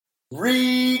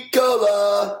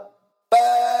Ricola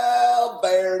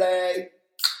Valverde.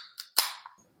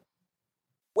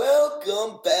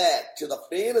 Welcome back to the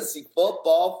Fantasy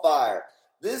Football Fire.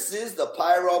 This is the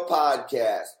Pyro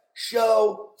Podcast,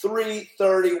 show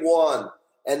 331.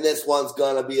 And this one's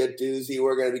going to be a doozy.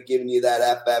 We're going to be giving you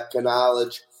that FF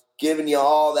knowledge, giving you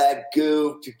all that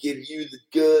goo to give you the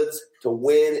goods to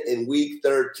win in Week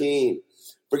 13.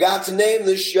 Forgot to name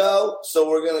this show, so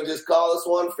we're going to just call this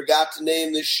one Forgot to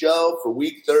Name This Show for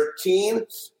Week 13.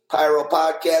 Pyro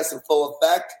Podcast in full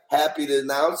effect. Happy to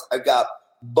announce I've got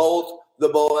both the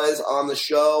boys on the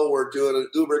show. We're doing an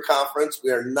Uber conference.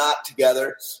 We are not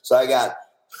together. So I got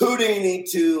Houdini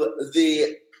to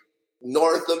the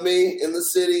north of me in the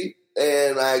city,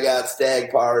 and I got Stagg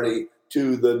Party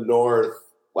to the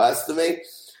northwest of me.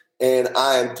 And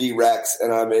I am D-Rex,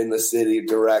 and I'm in the city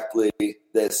directly.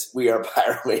 We are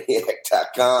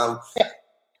pyromaniac.com.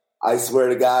 I swear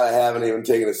to God, I haven't even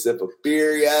taken a sip of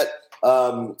beer yet,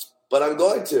 but I'm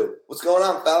going to. What's going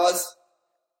on, fellas?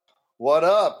 What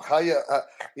up? How you?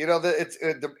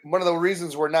 One of the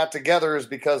reasons we're not together is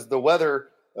because the weather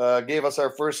gave us our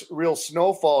first real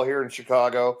snowfall here in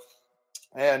Chicago,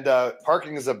 and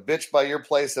parking is a bitch by your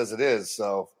place as it is.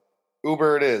 So,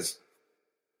 Uber it is.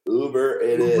 Uber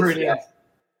it is. Yeah.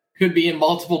 Could be in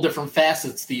multiple different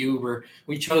facets, the Uber.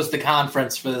 We chose the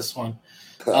conference for this one.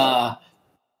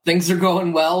 Things are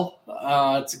going well.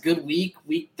 It's a good week,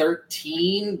 Week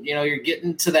 13. You're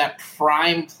getting to that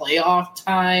prime playoff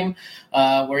time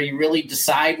where you really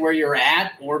decide where you're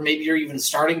at, or maybe you're even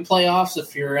starting playoffs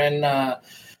if you're in a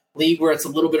league where it's a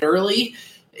little bit early.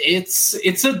 It's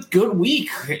a good week.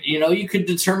 You could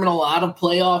determine a lot of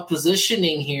playoff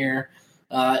positioning here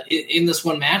in this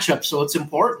one matchup, so it's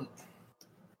important.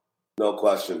 No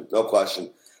question.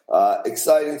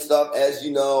 Exciting stuff. As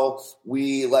you know,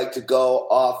 we like to go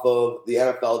off of the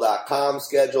NFL.com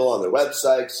schedule on their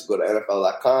website. So go to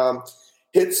NFL.com,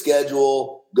 hit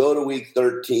schedule, go to Week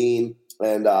 13,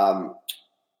 and got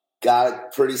a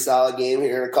pretty solid game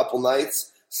here in a couple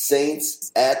nights.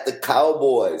 Saints at the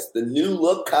Cowboys, the new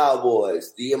look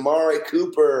Cowboys, the Amari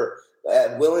Cooper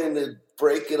willing to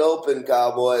break it open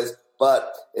Cowboys.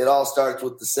 But it all starts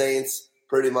with the Saints,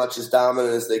 pretty much as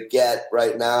dominant as they get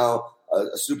right now.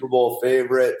 A Super Bowl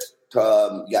favorite.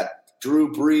 You got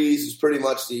Drew Brees, who's pretty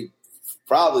much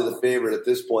probably the favorite at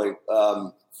this point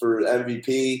for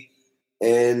MVP.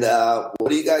 And what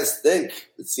do you guys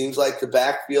think? It seems like the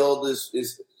backfield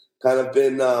is kind of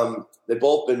been they've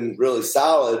both been really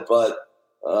solid, but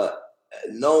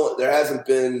no, there hasn't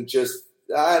been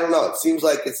I don't know. It seems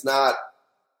like it's not.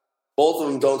 Both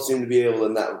of them don't seem to be able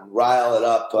to not rile it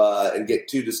up and get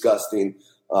too disgusting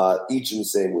each in the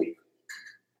same week.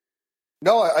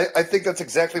 No, I think that's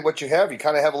exactly what you have. You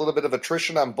kind of have a little bit of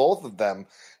attrition on both of them.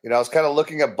 I was kind of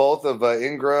looking at both of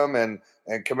Ingram and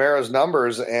Kamara's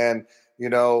numbers, and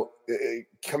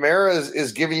Kamara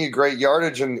is giving you great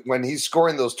yardage, and when he's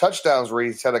scoring those touchdowns where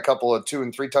he's had a couple of 2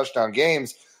 and 3 touchdown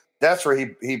games, that's where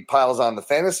he piles on the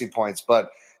fantasy points.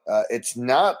 But it's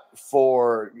not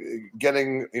for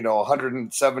getting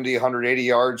 170, 180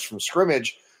 yards from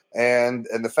scrimmage, and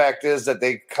the fact is that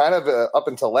they kind of up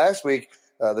until last week.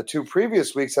 The 2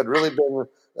 previous weeks had really been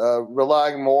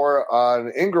relying more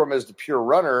on Ingram as the pure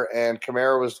runner, and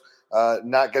Kamara was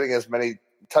not getting as many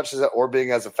touches or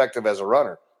being as effective as a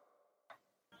runner.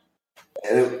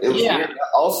 And it was weird.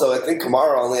 Also, I think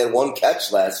Kamara only had 1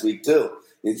 catch last week too,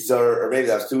 or maybe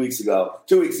that was 2 weeks ago.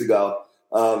 2 weeks ago,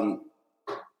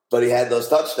 but he had those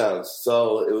touchdowns,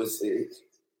 so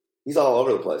he's all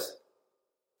over the place.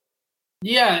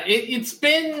 Yeah, it's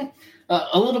been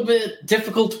a little bit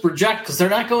difficult to project because they're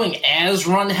not going as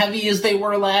run-heavy as they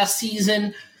were last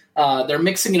season. They're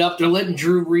mixing it up. They're letting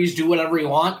Drew Brees do whatever he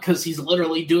wants because he's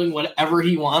literally doing whatever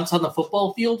he wants on the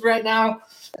football field right now.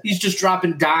 He's just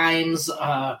dropping dimes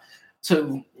to,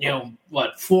 4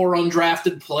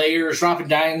 undrafted players, dropping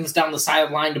dimes down the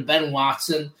sideline to Ben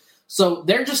Watson. So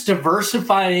they're just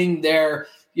diversifying their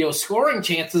scoring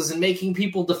chances and making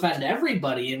people defend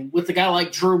everybody. And with a guy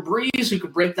like Drew Brees who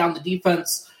could break down the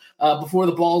defense before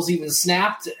the ball's even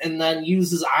snapped, and then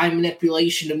uses eye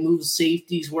manipulation to move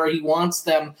safeties where he wants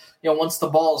them. Once the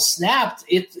ball is snapped,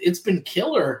 it's been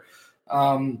killer.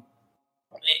 And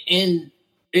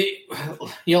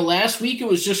last week it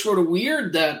was just sort of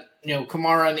weird that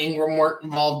Kamara and Ingram weren't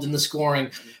involved in the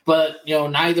scoring, but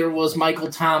neither was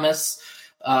Michael Thomas.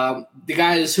 The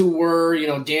guys who were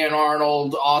Dan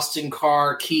Arnold, Austin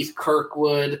Carr, Keith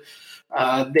Kirkwood.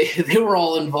 They were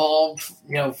all involved,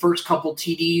 first couple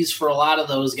TDs for a lot of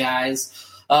those guys.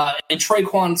 And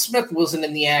Traquan Smith wasn't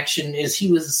in the action as he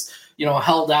was,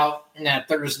 held out in that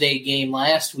Thursday game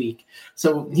last week.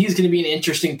 So he's going to be an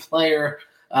interesting player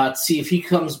to see if he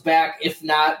comes back. If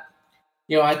not,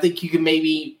 I think you can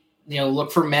maybe,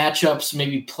 look for matchups,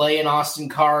 maybe play an Austin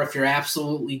Carr if you're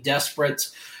absolutely desperate,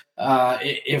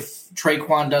 if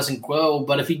Traquan doesn't go.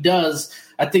 But if he does,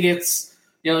 I think it's,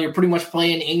 you're pretty much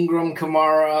playing Ingram,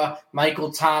 Kamara,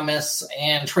 Michael Thomas,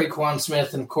 and Traquan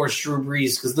Smith, and, of course, Drew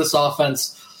Brees, because this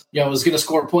offense, is going to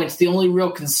score points. The only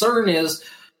real concern is,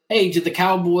 hey, did the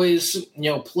Cowboys,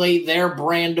 play their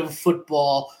brand of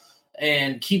football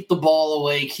and keep the ball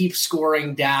away, keep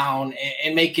scoring down,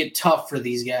 and make it tough for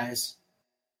these guys?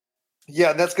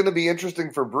 Yeah, that's going to be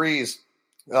interesting for Brees.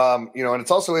 And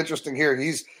it's also interesting here.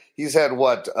 He's had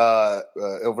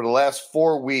over the last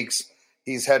 4 weeks,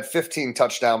 he's had 15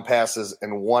 touchdown passes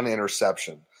and 1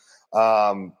 interception.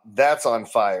 That's on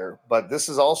fire. But this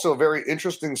is also a very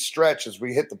interesting stretch as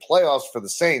we hit the playoffs for the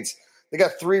Saints. They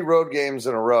got 3 road games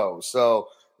in a row. So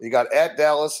you got at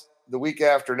Dallas the week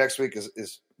after. Next week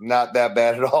is not that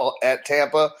bad at all. At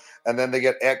Tampa, and then they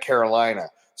get at Carolina.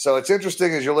 So it's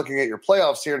interesting as you're looking at your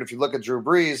playoffs here. And if you look at Drew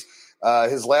Brees,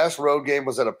 his last road game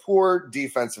was at a poor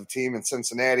defensive team in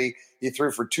Cincinnati. He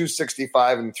threw for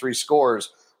 265 and 3 scores.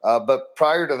 But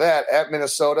prior to that, at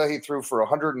Minnesota, he threw for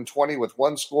 120 with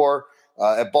 1 score.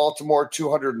 At Baltimore,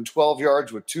 212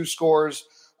 yards with 2 scores.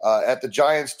 At the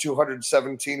Giants,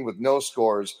 217 with no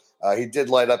scores. He did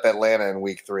light up Atlanta in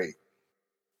week 3.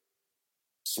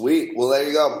 Sweet. Well, there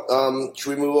you go.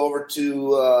 Should we move over to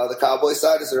the Cowboy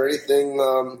side? Is there anything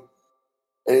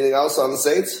else on the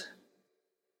Saints?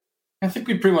 I think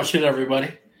we pretty much hit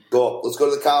everybody. Cool. Let's go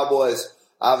to the Cowboys.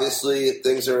 Obviously,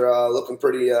 things are looking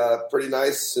pretty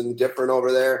nice and different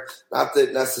over there. Not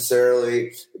that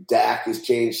necessarily Dak has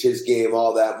changed his game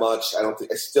all that much. I don't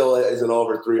think it still isn't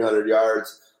over 300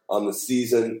 yards on the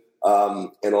season.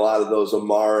 And a lot of those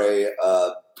Amare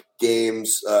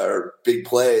games or big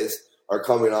plays are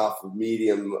coming off of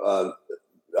medium,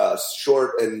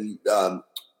 short, and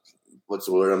what's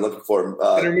the word I'm looking for?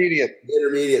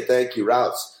 Intermediate. Thank you.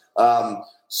 Routes.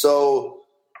 So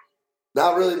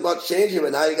not really much changing,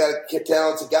 but now you got a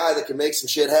talented guy that can make some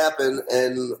shit happen.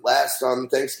 And last on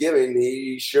Thanksgiving,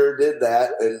 he sure did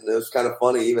that. And it was kind of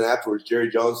funny. Even afterwards, Jerry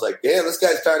Jones like, damn, this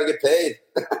guy's trying to get paid.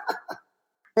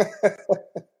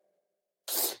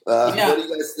 What do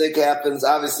you guys think happens?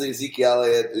 Obviously, Ezekiel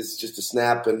Elliott is just a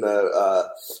snap and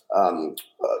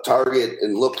target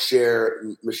and look share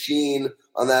machine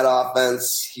on that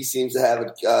offense. He seems to have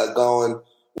it going.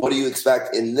 What do you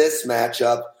expect in this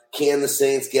matchup? Can the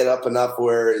Saints get up enough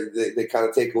where they kind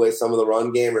of take away some of the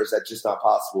run game, or is that just not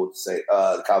possible with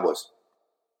the Cowboys?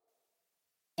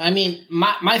 I mean,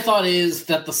 my thought is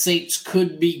that the Saints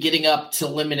could be getting up to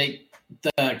eliminate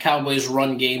the Cowboys'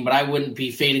 run game, but I wouldn't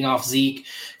be fading off Zeke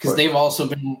because they've also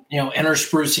been,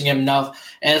 interspersing him enough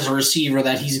as a receiver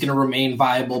that he's going to remain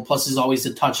viable. Plus, he's always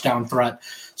a touchdown threat,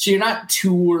 so you're not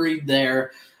too worried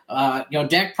there.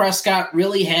 Dak Prescott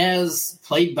really has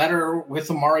played better with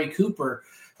Amari Cooper.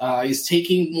 He's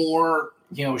taking more,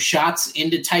 shots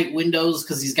into tight windows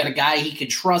because he's got a guy he can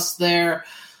trust there.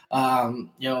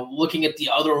 Looking at the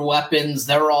other weapons,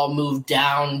 they're all moved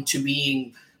down to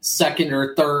being second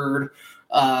or third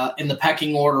in the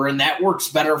pecking order, and that works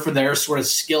better for their sort of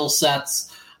skill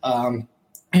sets. No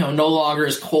longer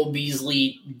is Cole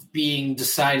Beasley being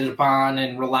decided upon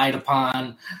and relied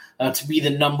upon to be the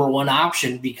number one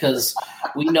option because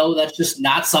we know that's just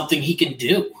not something he can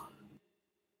do.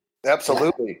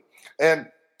 Absolutely. And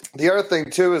the other thing,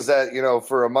 too, is that,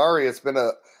 for Amari, it's been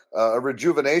a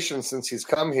rejuvenation since he's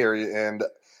come here. And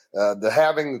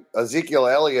having Ezekiel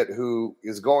Elliott, who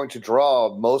is going to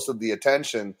draw most of the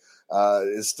attention,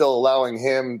 is still allowing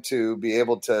him to be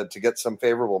able to get some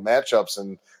favorable matchups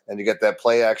and to get that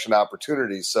play action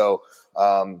opportunity. So,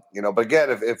 but again,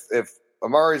 if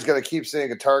Amari's going to keep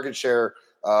seeing a target share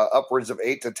upwards of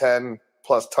 8 to 10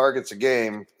 plus targets a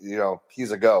game, he's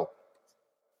a go.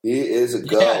 He is a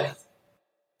go. Yeah,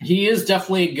 he is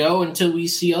definitely a go until we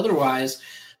see otherwise.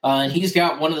 And he's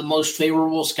got one of the most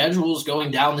favorable schedules going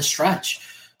down the stretch.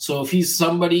 So if he's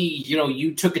somebody,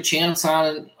 you took a chance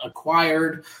on,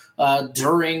 acquired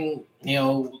during,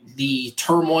 the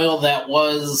turmoil that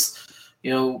was,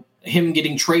 him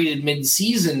getting traded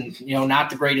mid-season,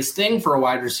 not the greatest thing for a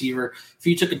wide receiver. If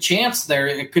you took a chance there,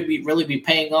 it could really be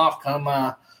paying off come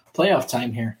playoff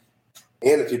time here.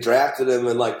 And if you drafted him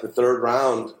in like the 3rd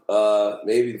round,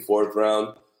 maybe the 4th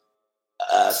round,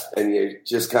 and you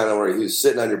just kind of where he was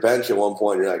sitting on your bench at one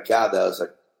point, you're like, God, that was a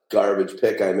garbage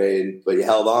pick I made, but you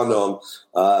held on to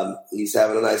him. He's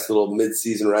having a nice little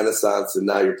mid-season renaissance, and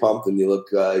now you're pumped and you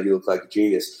look like a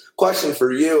genius. Question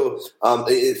for you: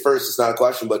 at first, it's not a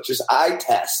question, but just eye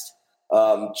test.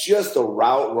 just the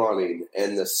route running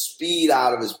and the speed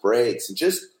out of his breaks and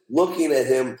just looking at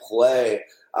him play,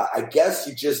 I guess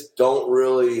you just don't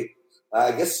really –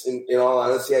 I guess in all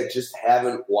honesty, I just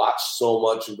haven't watched so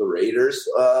much of the Raiders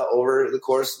over the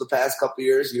course of the past couple of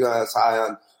years. You know, I was high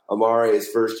on Amari his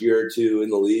first year or two in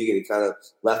the league, and he kind of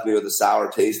left me with a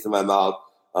sour taste in my mouth.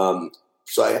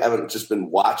 So I haven't just been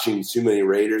watching too many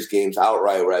Raiders games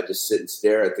outright where I just sit and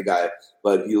stare at the guy.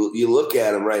 But you look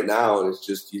at him right now, and it's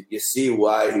just you see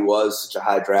why he was such a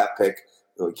high draft pick.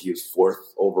 Like he was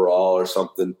 4th overall or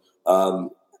something.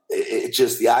 It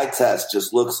just the eye test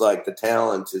just looks like the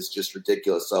talent is just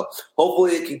ridiculous. So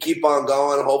hopefully it can keep on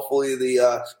going. Hopefully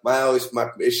my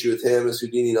issue with him, as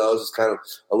Houdini knows, is kind of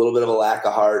a little bit of a lack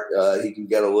of heart. He can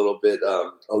get a little bit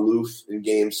aloof in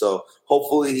games. So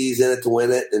hopefully he's in it to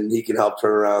win it, and he can help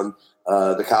turn around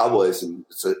the Cowboys. And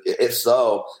so, if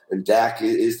so, and Dak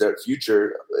is their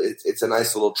future, it's a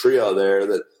nice little trio there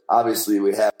that obviously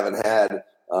we haven't had.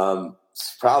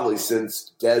 Probably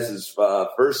since Dez's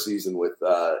first season with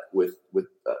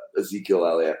Ezekiel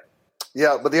Elliott.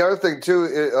 Yeah, but the other thing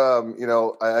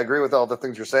too, I agree with all the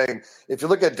things you're saying. If you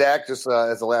look at Dak, just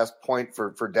as the last point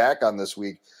for Dak on this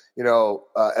week,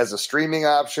 as a streaming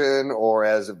option or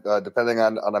as depending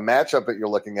on a matchup that you're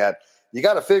looking at, you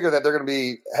got to figure that they're going to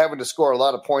be having to score a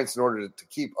lot of points in order to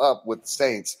keep up with the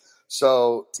Saints.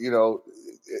 So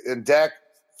and Dak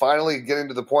finally getting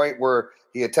to the point where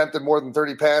he attempted more than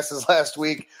 30 passes last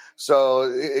week, so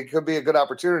it could be a good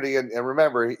opportunity. And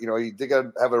remember, he did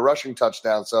have a rushing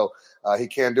touchdown, so he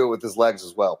can do it with his legs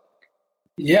as well.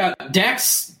 Yeah,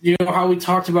 Dak's, how we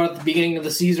talked about at the beginning of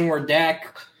the season where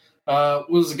Dak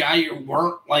was a guy you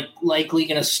weren't likely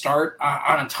going to start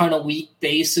on a ton of week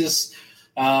basis,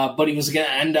 but he was going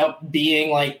to end up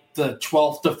being like the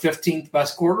 12th to 15th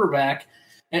best quarterback.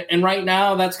 And right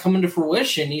now that's coming to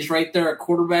fruition. He's right there at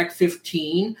quarterback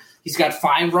 15. He's got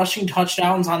 5 rushing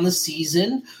touchdowns on the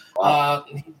season. Wow.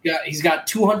 He's got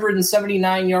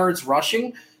 279 yards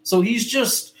rushing. So he's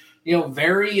just,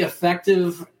 very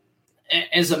effective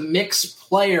as a mixed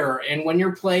player. And when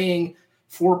you're playing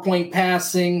 4-point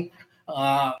passing,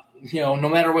 no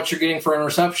matter what you're getting for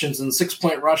interceptions and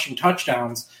 6-point rushing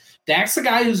touchdowns, Dak's the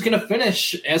guy who's going to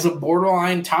finish as a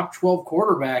borderline top 12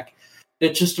 quarterback.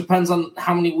 It just depends on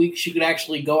how many weeks you could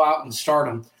actually go out and start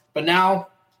him. But now,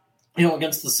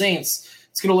 against the Saints,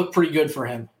 it's going to look pretty good for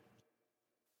him.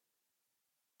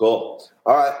 Cool.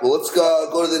 All right, well, let's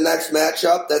go to the next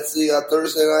matchup. That's the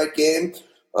Thursday night game.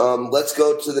 Let's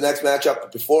go to the next matchup.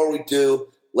 But before we do,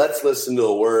 let's listen to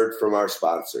a word from our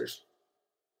sponsors.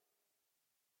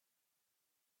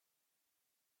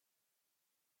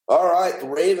 All right, the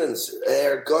Ravens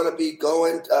are going to be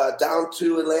going down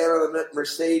to Atlanta, the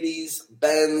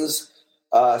Mercedes-Benz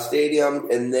Stadium,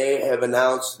 and they have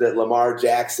announced that Lamar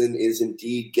Jackson is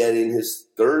indeed getting his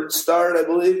 3rd start, I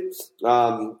believe,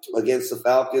 against the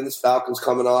Falcons. Falcons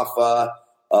coming off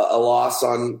a loss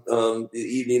on the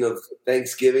evening of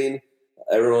Thanksgiving.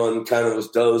 Everyone kind of was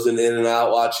dozing in and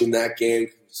out watching that game.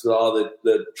 Saw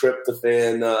the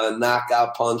tryptophan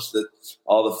knockout punch that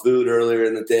all the food earlier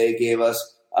in the day gave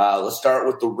us. Let's start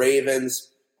with the Ravens.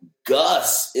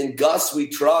 Gus, in Gus we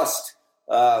trust,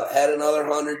 had another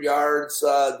 100 yards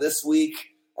this week.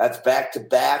 That's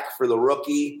back-to-back for the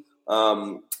rookie.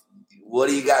 What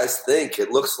do you guys think?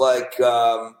 It looks like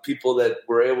people that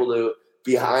were able to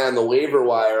be high on the waiver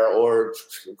wire or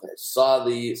saw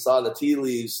the tea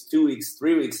leaves 3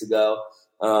 weeks ago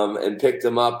and picked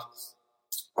them up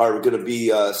are going to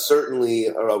be certainly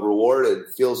rewarded.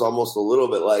 Feels almost a little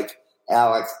bit like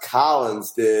Alex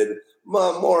Collins did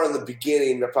more in the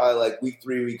beginning. They're probably like week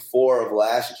 3, week 4 of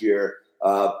last year.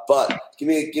 But give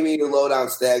me your lowdown,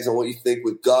 Stags, on what you think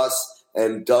with Gus,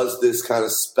 and does this kind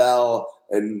of spell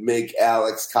and make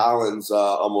Alex Collins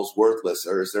almost worthless,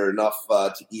 or is there enough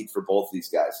to eat for both these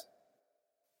guys?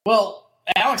 Well,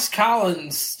 Alex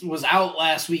Collins was out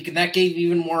last week, and that gave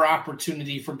even more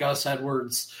opportunity for Gus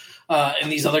Edwards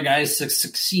and these other guys to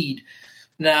succeed.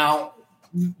 Now,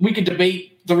 we could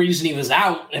debate the reason he was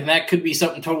out, and that could be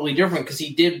something totally different because he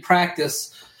did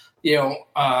practice,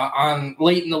 on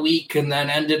late in the week and then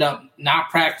ended up not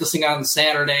practicing on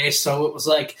Saturday. So it was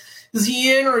like, is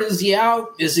he in or is he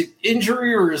out? Is it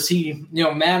injury or is he,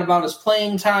 mad about his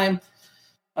playing time?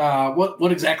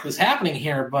 What exactly is happening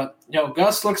here? But,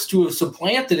 Gus looks to have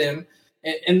supplanted him,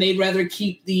 and they'd rather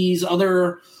keep these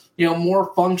other,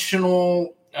 more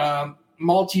functional,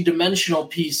 multi-dimensional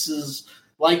pieces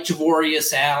like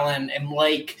Javorius Allen and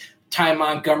like Ty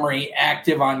Montgomery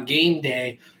active on game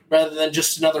day rather than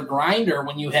just another grinder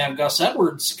when you have Gus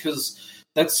Edwards, because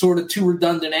that's sort of 2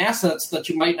 redundant assets that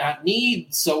you might not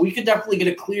need. So we could definitely get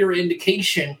a clear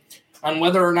indication on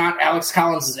whether or not Alex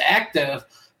Collins is active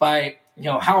by,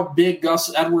 how big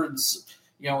Gus Edwards'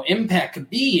 impact could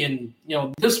be. And,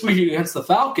 this week against the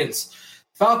Falcons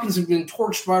have been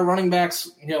torched by running backs,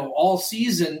 all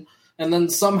season, and then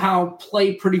somehow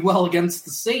play pretty well against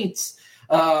the Saints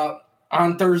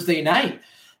on Thursday night.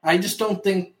 I just don't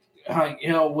think,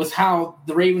 with how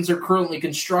the Ravens are currently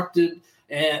constructed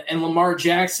and Lamar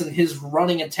Jackson, his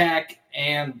running attack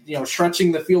and,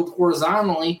 stretching the field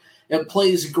horizontally, it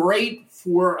plays great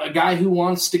for a guy who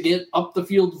wants to get up the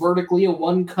field vertically, a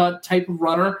one-cut type of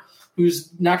runner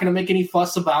who's not going to make any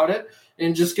fuss about it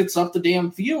and just gets up the damn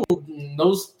field. And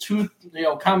those two,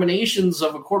 combinations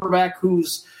of a quarterback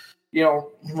who's,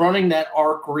 running that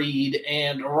arc read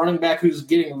and a running back who's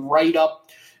getting right up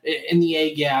in the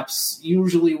A gaps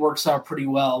usually works out pretty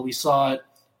well. We saw it,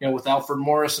 with Alfred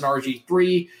Morris and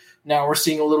RG3. Now we're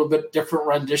seeing a little bit different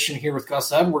rendition here with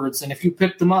Gus Edwards. And if you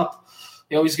picked him up,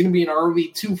 he's going to be an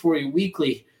RB2 for you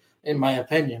weekly, in my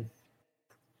opinion.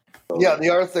 Yeah, the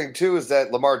other thing, too, is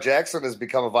that Lamar Jackson has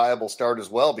become a viable start as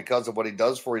well because of what he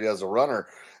does for you as a runner.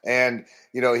 And,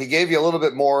 he gave you a little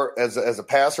bit more as a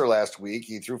passer last week.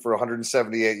 He threw for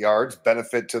 178 yards,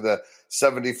 benefit to the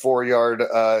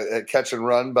 74-yard catch and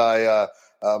run by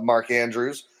Mark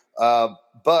Andrews.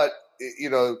 But,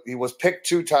 he was picked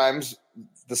 2 times.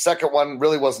 The second one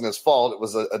really wasn't his fault. It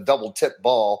was a double tip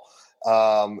ball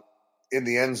in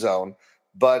the end zone.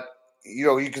 But,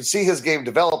 you can see his game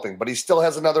developing, but he still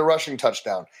has another rushing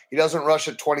touchdown. He doesn't rush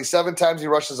it 27 times. He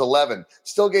rushes 11.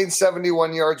 Still gains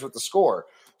 71 yards with the score.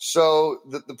 So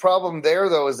the problem there,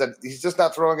 though, is that he's just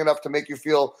not throwing enough to make you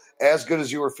feel as good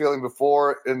as you were feeling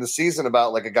before in the season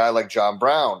about like a guy like John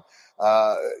Brown,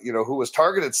 who was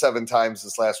targeted 7 times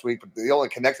this last week, but he only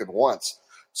connected once.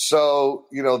 So,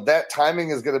 that timing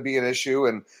is going to be an issue.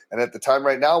 And at the time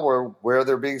right now where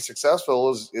they're being successful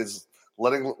is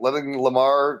letting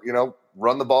Lamar,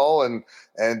 run the ball and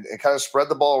kind of spread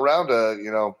the ball around.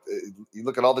 You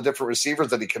look at all the different receivers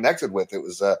that he connected with.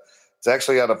 It's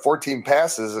actually out of 14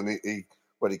 passes, and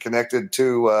he connected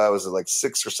to was it like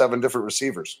 6 or 7 different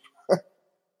receivers.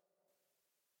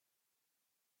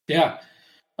 Yeah.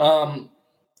 I'm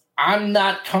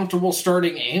not comfortable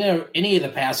starting any of the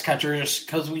pass catchers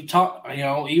because we talk,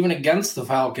 even against the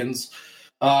Falcons,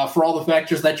 for all the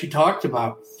factors that you talked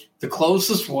about. The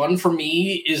closest one for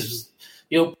me is,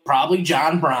 probably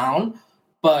John Brown,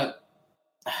 but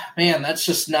man, that's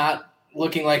just not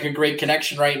looking like a great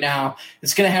connection right now.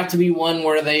 It's going to have to be one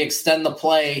where they extend the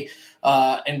play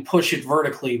and push it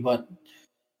vertically, but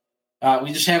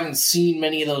we just haven't seen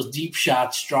many of those deep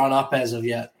shots drawn up as of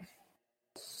yet.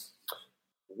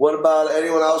 What about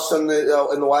anyone else in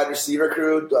the wide receiver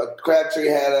crew? Crabtree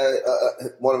had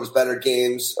one of his better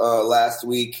games last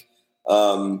week.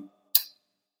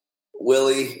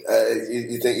 Willie,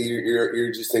 you think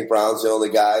you just think Brown's the only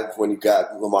guy when you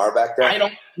got Lamar back there?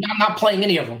 I'm not playing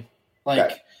any of them.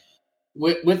 Okay.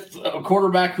 With a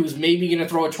quarterback who's maybe going to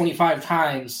throw it 25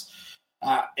 times,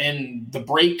 and the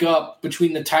breakup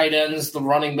between the tight ends, the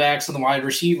running backs, and the wide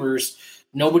receivers,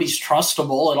 nobody's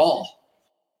trustable at all.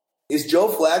 Is Joe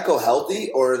Flacco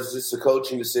healthy, or is this a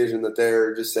coaching decision that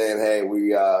they're just saying, "Hey,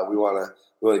 we want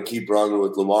to keep running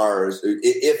with Lamar"?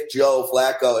 If Joe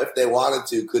Flacco, if they wanted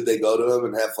to, could they go to him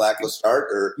and have Flacco start,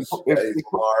 or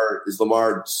is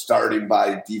Lamar starting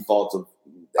by default?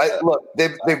 Look, they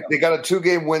got a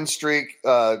 2-game win streak.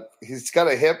 He's got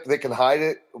a hip; they can hide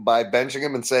it by benching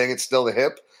him and saying it's still the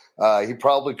hip. He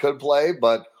probably could play,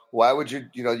 but why would you?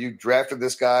 You drafted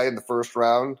this guy in the first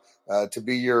round to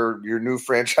be your new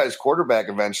franchise quarterback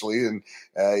eventually, and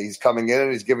he's coming in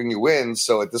and he's giving you wins.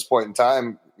 So at this point in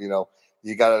time, you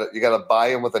gotta buy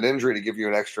him with an injury to give you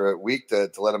an extra week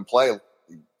to let him play.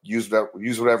 Use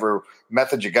whatever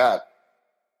method you got.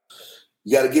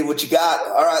 You got to give what you got.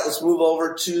 All right, let's move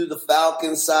over to the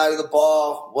Falcons side of the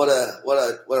ball. What a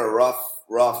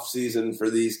rough season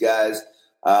for these guys.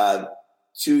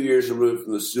 2 years removed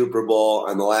from the Super Bowl,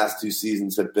 and the last 2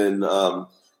 seasons have been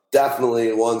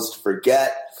definitely ones to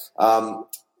forget.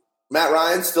 Matt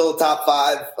Ryan's still a top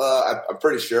 5. I'm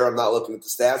pretty sure. I'm not looking at the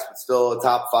stats, but still a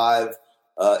top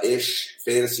 5-ish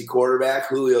fantasy quarterback.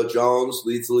 Julio Jones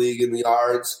leads the league in the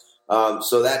yards.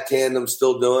 So that tandem's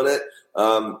still doing it.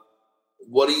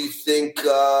 What do you think?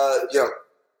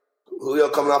 Julio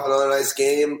coming off another nice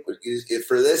game.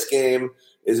 For this game,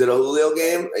 is it a Julio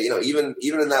game? Even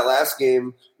in that last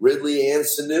game, Ridley and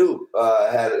Sanu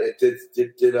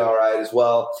did all right as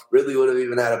well. Ridley would have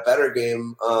even had a better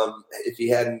game if he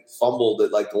hadn't fumbled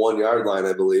at like the 1-yard line,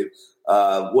 I believe.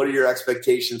 What are your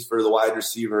expectations for the wide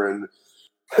receiver and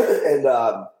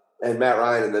and Matt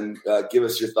Ryan, and then give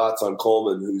us your thoughts on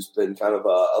Coleman, who's been kind of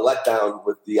a letdown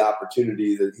with the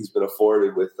opportunity that he's been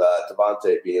afforded with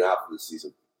Devontae being out for the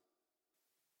season.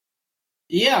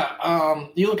 Yeah,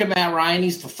 you look at Matt Ryan,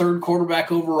 he's the third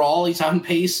quarterback overall. He's on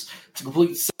pace to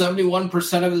complete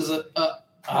 71% of his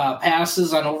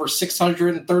passes on over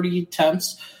 630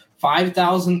 attempts,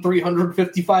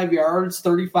 5,355 yards,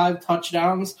 35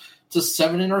 touchdowns, to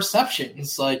 7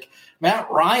 interceptions. Like, Matt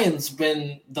Ryan's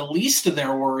been the least of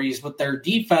their worries, but their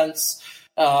defense,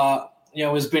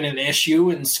 has been an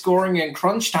issue, and scoring in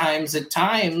crunch times at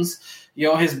times,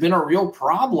 has been a real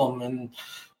problem. And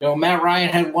Matt Ryan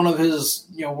had one of his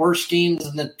worst games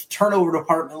in the turnover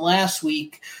department last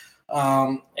week,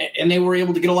 and they were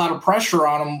able to get a lot of pressure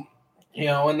on him.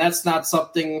 And that's not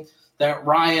something that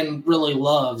Ryan really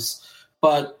loves.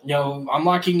 But I'm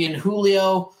locking in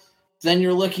Julio. Then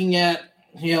you're looking at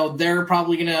they're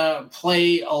probably going to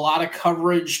play a lot of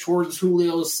coverage towards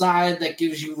Julio's side. That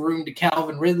gives you room to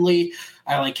Calvin Ridley.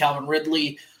 I like Calvin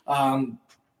Ridley. But,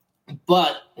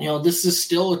 this is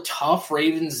still a tough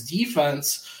Ravens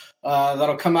defense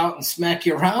that'll come out and smack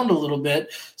you around a little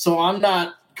bit. So I'm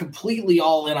not completely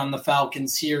all in on the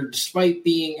Falcons here, despite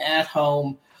being at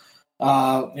home,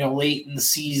 late in the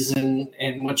season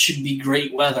and what should be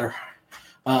great weather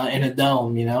in a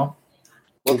dome,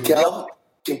 Well,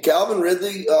 can Calvin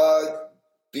Ridley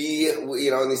be,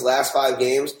 in these last 5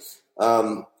 games,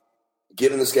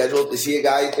 given the schedule, is he a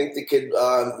guy you think that could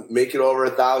make it over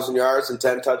 1,000 yards and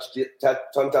 10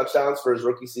 touchdowns for his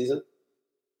rookie season?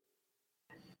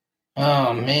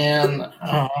 Oh, man.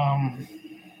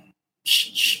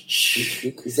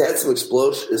 He's had some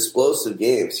explosive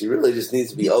games. He really just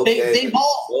needs to be okay. They've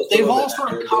all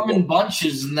sort of come in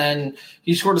bunches, and then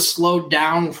he sort of slowed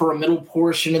down for a middle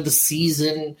portion of the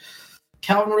season.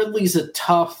 Calvin Ridley's a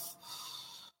tough,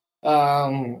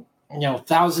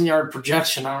 1,000-yard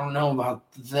projection. I don't know about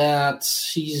that.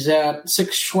 He's at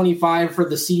 625 for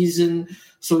the season,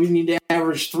 so we need to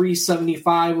average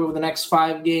 375 over the next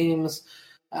 5 games.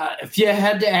 If you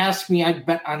had to ask me, I'd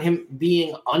bet on him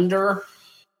being under,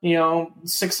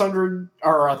 600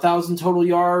 or 1,000 total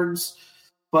yards.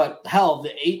 But hell,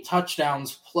 the 8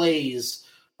 touchdowns plays,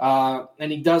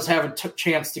 and he does have a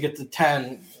chance to get to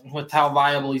 10 with how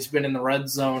viable he's been in the red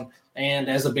zone and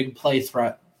as a big play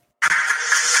threat.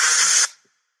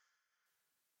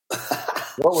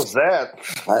 What was that?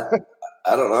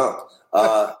 I don't know.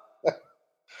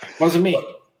 Wasn't me.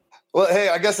 Well, hey,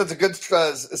 I guess that's a good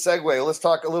segue. Let's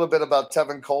talk a little bit about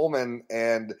Tevin Coleman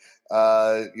and,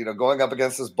 going up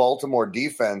against this Baltimore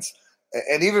defense.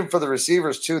 And even for the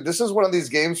receivers, too, this is one of these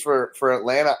games for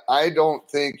Atlanta. I don't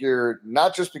think you're,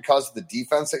 not just because of the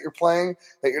defense that you're playing,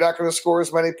 that you're not going to score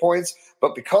as many points,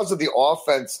 but because of the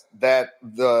offense that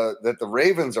the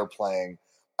Ravens are playing,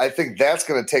 I think that's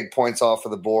going to take points off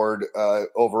of the board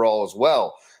overall as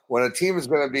well. When a team is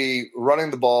going to be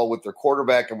running the ball with their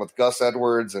quarterback and with Gus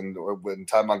Edwards and when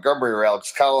Ty Montgomery or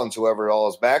Alex Collins, whoever all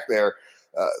is back there,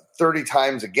 30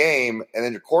 times a game, and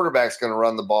then your quarterback's going to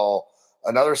run the ball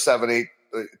another 7, 8,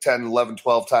 10, 11,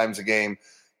 12 times a game,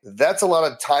 that's a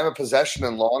lot of time of possession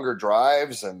and longer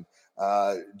drives and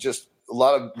just a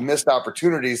lot of missed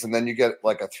opportunities. And then you get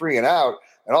like a 3 and out,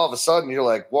 and all of a sudden you're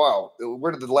like, wow,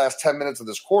 where did the last 10 minutes of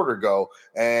this quarter go?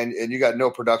 And you got no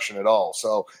production at all.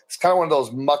 So it's kind of one of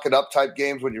those muck it up type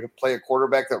games when you play a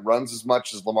quarterback that runs as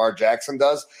much as Lamar Jackson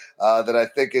does, that I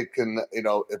think it can,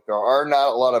 if there are not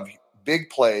a lot of big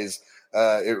plays,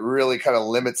 it really kind of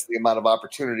limits the amount of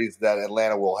opportunities that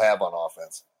Atlanta will have on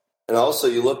offense. And also,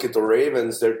 you look at the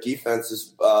Ravens, their defense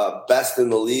is best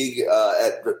in the league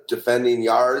at defending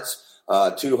yards,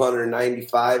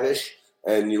 295-ish.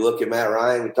 And you look at Matt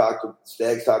Ryan,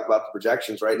 Staggs talked about the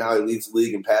projections. Right now, he leads the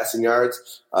league in passing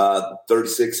yards,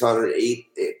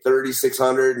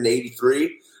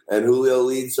 3,683. And Julio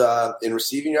leads in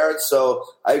receiving yards. So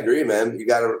I agree, man. You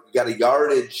got a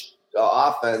yardage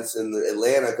offense in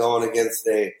Atlanta going against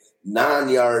a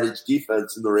non-yardage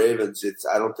defense in the Ravens.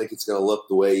 I don't think it's going to look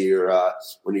the way you're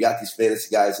when you got these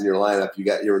fantasy guys in your lineup.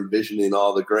 You're envisioning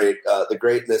all the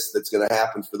greatness that's going to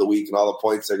happen for the week and all the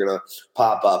points that are going to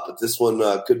pop up. But this one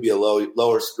could be a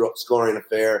lower scoring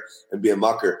affair and be a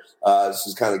mucker. This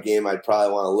is the kind of game I'd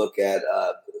probably want to look at.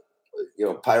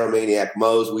 Pyromaniac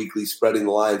Mo's weekly spreading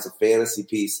the lines of fantasy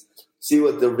piece. See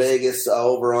what the Vegas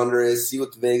over-under is. See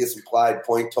what the Vegas implied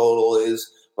point total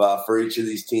is for each of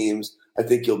these teams. I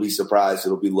think you'll be surprised.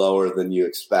 It'll be lower than you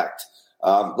expect.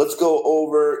 Let's go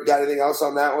over. Got anything else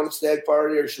on that one, Stagg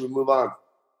Party, or should we move on?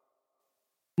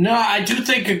 No, I do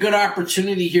think a good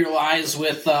opportunity here lies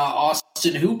with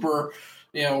Austin Hooper.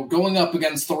 going up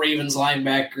against the Ravens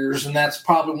linebackers, and that's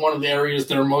probably one of the areas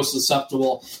that are most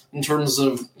susceptible in terms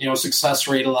of, success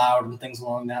rate allowed and things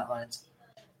along that lines.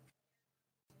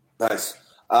 Nice.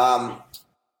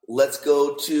 Let's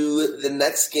go to the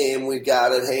next game we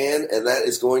got at hand, and that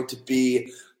is going to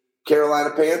be Carolina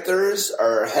Panthers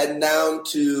are heading down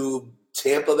to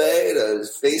Tampa Bay to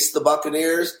face the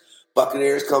Buccaneers.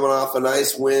 Buccaneers coming off a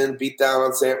nice win, beat down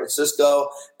on San Francisco,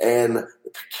 and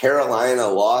Carolina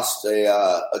lost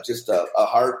just a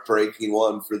heartbreaking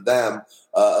one for them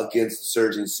against the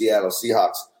surging Seattle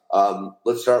Seahawks.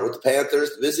 Let's start with the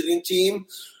Panthers, the visiting team.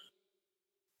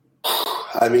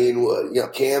 I mean,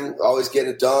 Cam always getting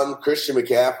it done. Christian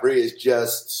McCaffrey is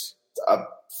just a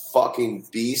fucking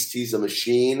beast. He's a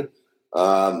machine.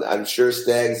 I'm sure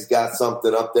Stagg's got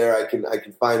something up there. I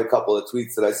can find a couple of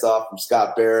tweets that I saw from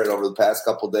Scott Barrett over the past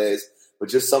couple of days, but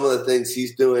just some of the things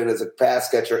he's doing as a pass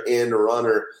catcher and a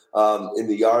runner in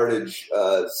the yardage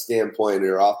standpoint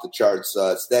are off the charts.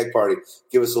 Stagg Party,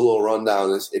 give us a little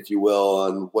rundown, if you will,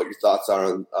 on what your thoughts are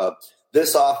on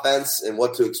this offense and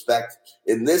what to expect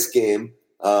in this game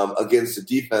against the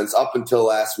defense up until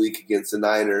last week against the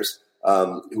Niners,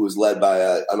 who was led by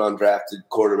an undrafted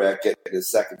quarterback getting his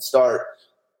second start.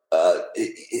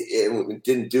 It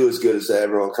didn't do as good as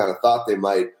everyone kind of thought they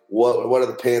might. What have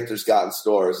the Panthers got in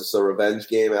store? Is this a revenge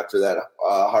game after that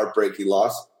heartbreaking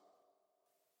loss?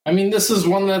 I mean, this is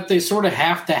one that they sort of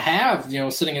have to have,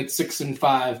 sitting at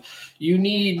 6-5. You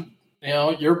need,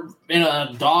 you're in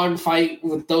a dogfight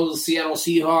with those Seattle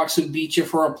Seahawks who beat you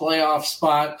for a playoff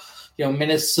spot.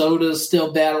 Minnesota's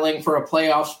still battling for a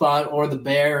playoff spot, or the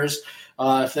Bears,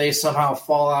 if they somehow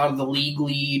fall out of the league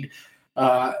lead,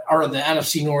 or the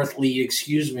NFC North lead,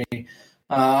 excuse me.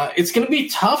 It's going to be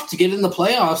tough to get in the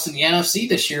playoffs in the NFC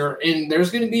this year, and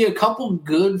there's going to be a couple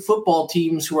good football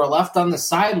teams who are left on the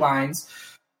sidelines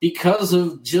because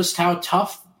of just how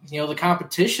tough, the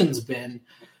competition's been.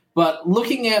 But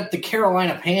looking at the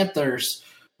Carolina Panthers,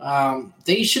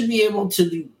 they should be able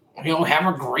to have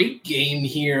a great game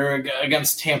here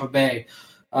against Tampa Bay.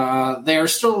 They are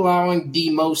still allowing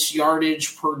the most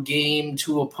yardage per game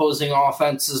to opposing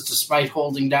offenses despite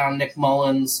holding down Nick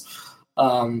Mullins.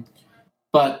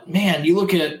 But, man, you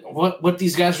look at what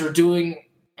these guys are doing,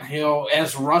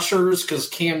 as rushers, because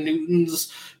Cam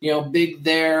Newton's, big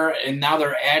there, and now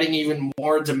they're adding even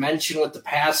more dimension with the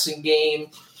passing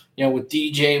game, with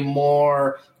DJ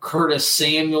Moore. Curtis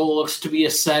Samuel looks to be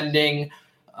ascending.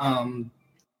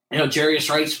 Jarius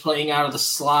Wright's playing out of the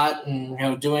slot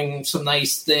and, doing some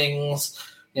nice things.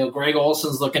 Greg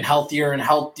Olson's looking healthier and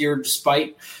healthier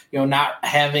despite, not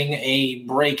having a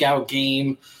breakout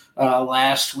game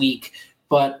last week.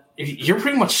 But you're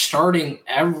pretty much starting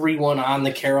everyone on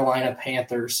the Carolina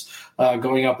Panthers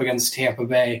going up against Tampa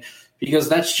Bay because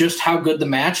that's just how good the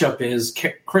matchup is.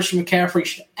 Christian McCaffrey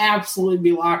should absolutely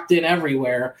be locked in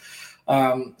everywhere.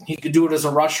 He could do it as a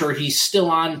rusher. He's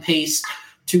still on pace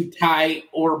to tie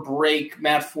or break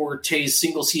Matt Forte's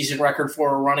single-season record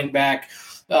for a running back,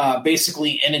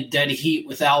 basically in a dead heat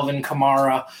with Alvin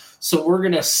Kamara. So we're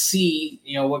going to see,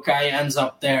 what guy ends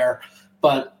up there.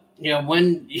 But,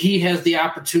 when he has the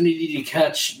opportunity to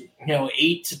catch,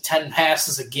 8 to 10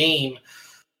 passes a game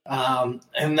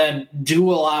and then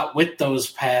do a lot with those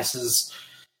passes,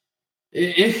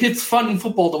 it's fun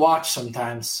football to watch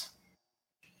sometimes.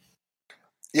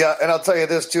 Yeah, and I'll tell you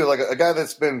this, too. Like a guy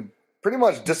that's been pretty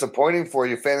much disappointing for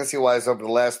you fantasy-wise over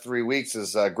the last 3 weeks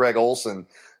is Greg Olson,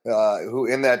 who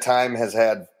in that time has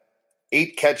had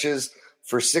 8 catches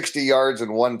for 60 yards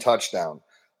and 1 touchdown.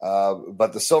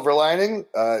 But the silver lining,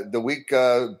 the week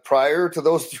prior to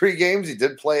those 3 games, he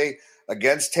did play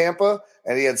against Tampa,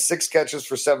 and he had 6 catches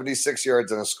for 76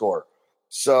 yards and a score.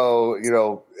 So,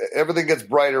 everything gets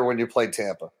brighter when you play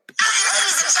Tampa.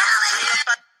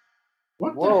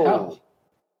 What the hell?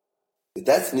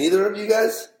 That's neither of you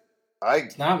guys?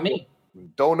 It's not me.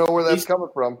 Don't know where that's coming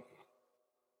from.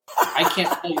 I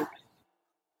can't tell you.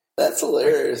 That's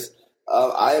hilarious.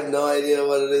 I have no idea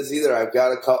what it is either. I've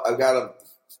got a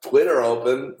Twitter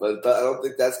open, but I don't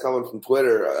think that's coming from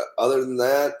Twitter. Other than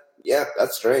that, yeah,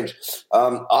 that's strange.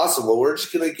 Awesome. Well, we're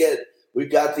just gonna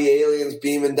we've got the aliens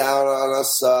beaming down on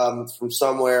us from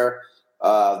somewhere.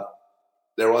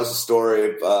 There was a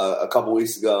story a couple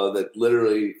weeks ago that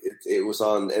literally it was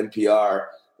on NPR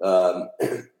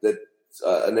that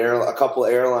a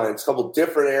couple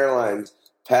different airlines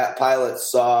pilots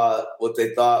saw what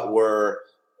they thought were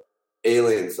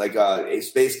aliens, like a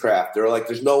spacecraft. They were like,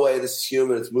 "There's no way this is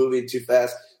human. It's moving too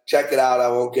fast. Check it out." I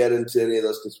won't get into any of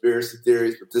those conspiracy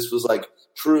theories, but this was like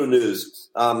true news.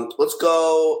 Let's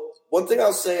go. One thing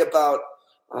I'll say about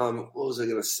what was I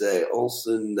going to say?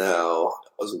 Olsen now.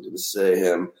 wasn't going to say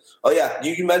him. Oh, yeah,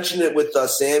 you mentioned it with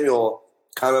Samuel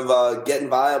kind of getting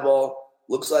viable.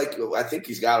 Looks like I think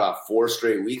he's got about 4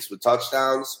 straight weeks with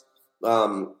touchdowns.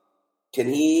 Can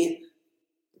he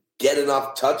get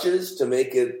enough touches to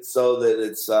make it so that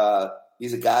it's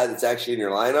he's a guy that's actually in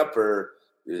your lineup, or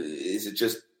is it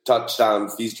just touchdown,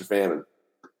 feast or famine?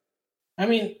 I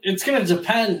mean, it's going to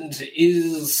depend.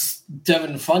 Is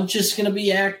Devin Funchess going to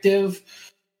be active?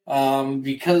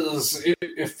 Because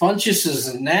if Funchess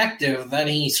is inactive, then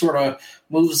he sort of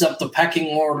moves up the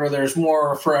pecking order. There's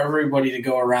more for everybody to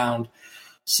go around.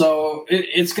 So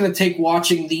it's going to take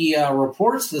watching the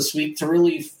reports this week to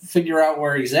really figure out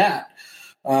where he's at.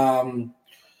 That's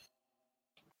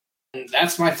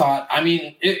my thought. I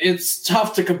mean, it's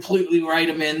tough to completely write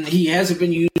him in. He hasn't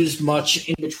been used much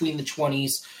in between the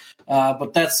 20s,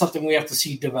 but that's something we have to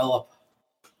see develop.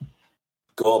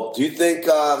 Cool. Do you think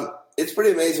it's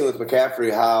pretty amazing with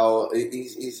McCaffrey how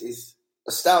he's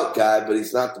a stout guy, but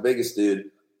he's not the biggest dude.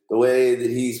 The way that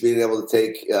he's being able to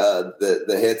take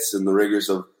the hits and the rigors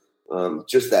of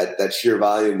just that sheer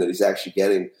volume that he's actually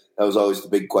getting, that was always the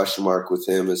big question mark with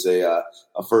him as a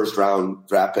first-round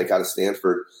draft pick out of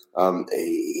Stanford.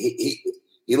 He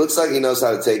looks like he knows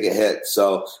how to take a hit.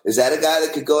 So is that a guy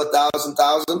that could go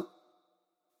 1,000?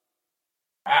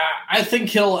 I think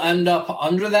he'll end up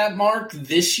under that mark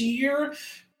this year,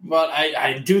 but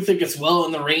I do think it's well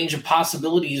in the range of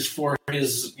possibilities for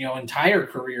his entire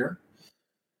career.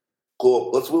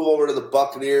 Cool. Let's move over to the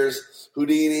Buccaneers.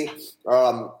 Houdini,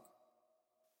 I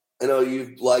know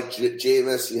you like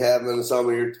Jameis. You have him in some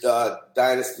of your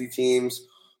dynasty teams.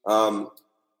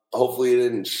 Hopefully you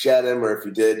didn't shed him, or if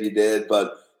you did, you did.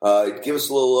 But give us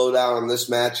a little lowdown on this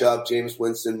matchup. Jameis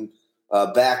Winston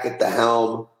back at the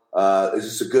helm. Is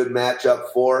this a good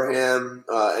matchup for him?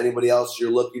 Anybody else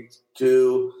you're looking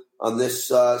to on this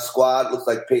squad? Looks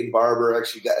like Peyton Barber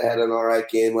actually had an all right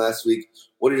game last week.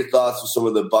 What are your thoughts on some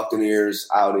of the Buccaneers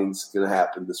outings going to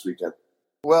happen this weekend?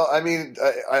 Well, I mean,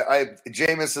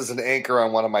 Jameis is an anchor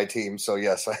on one of my teams, so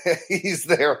yes, he's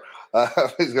there.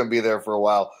 He's going to be there for a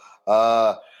while.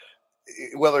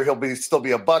 Whether he'll still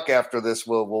be a Buck after this,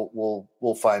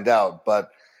 we'll find out. But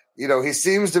he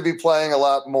seems to be playing a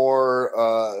lot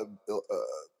more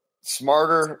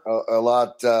smarter, a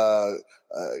lot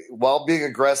while being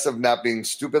aggressive, not being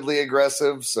stupidly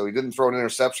aggressive. So he didn't throw an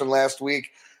interception last week.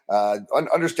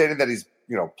 Understanding that he's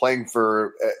playing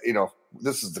for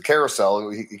this is the carousel.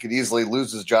 He could easily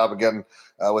lose his job again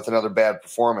with another bad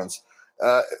performance.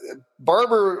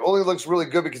 Barber only looks really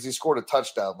good because he scored a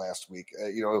touchdown last week.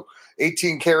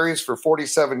 18 carries for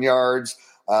 47 yards.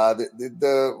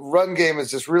 The run game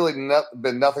has just really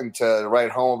been nothing to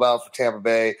write home about for Tampa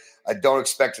Bay. I don't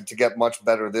expect it to get much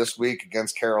better this week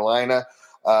against Carolina.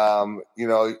 You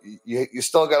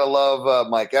still got to love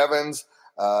Mike Evans.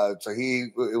 So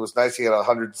it was nice. He had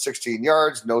 116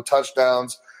 yards, no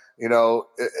touchdowns.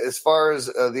 As far as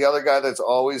the other guy that's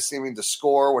always seeming to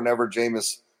score whenever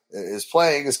Jameis is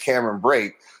playing is Cameron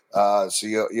Brate. So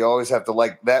you always have to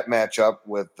like that matchup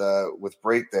with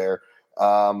Brate there.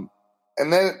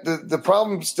 And then the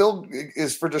problem still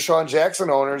is for Deshaun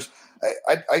Jackson owners.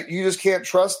 You just can't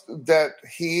trust that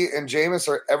he and Jameis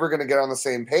are ever going to get on the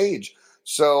same page.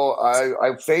 So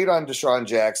I fade on Deshaun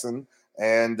Jackson.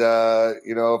 And,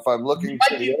 if I'm looking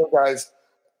to the other guys,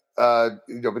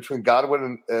 between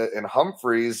Godwin and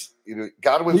Humphreys,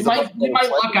 Godwin's we might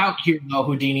luck out here, though,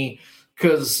 Houdini,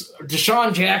 because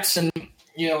Deshaun Jackson,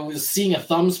 is seeing a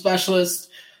thumb specialist.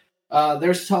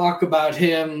 There's talk about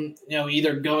him,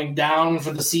 either going down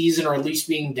for the season or at least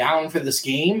being down for this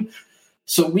game.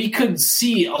 So we could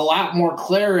see a lot more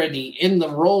clarity in the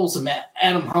roles of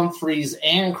Adam Humphries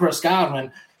and Chris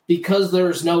Godwin because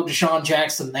there's no Deshaun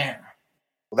Jackson there.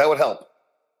 Well, that would help.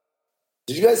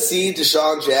 Did you guys see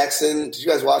Deshaun Jackson? Did you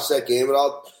guys watch that game at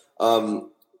all?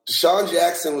 Deshaun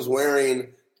Jackson was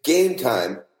wearing Game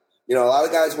Time. A lot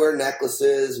of guys wear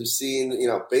necklaces. We've seen,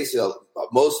 basically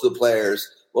most of the players,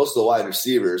 most of the wide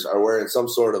receivers are wearing some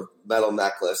sort of metal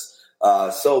necklace.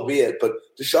 So be it. But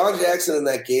Deshaun Jackson in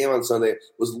that game on Sunday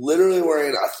was literally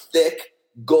wearing a thick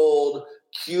gold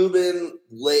Cuban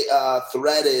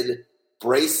threaded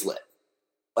bracelet,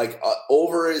 like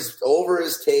over his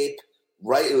tape.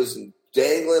 Right, it was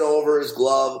dangling over his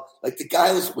glove. Like the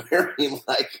guy was wearing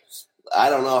I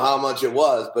don't know how much it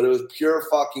was, but it was pure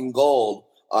fucking gold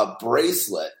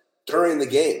bracelet during the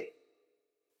game.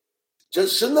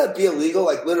 Just shouldn't that be illegal?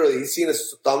 Like literally, he's seen a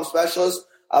thumb specialist.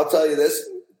 I'll tell you this,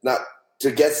 not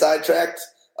to get sidetracked.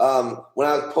 When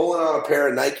I was pulling on a pair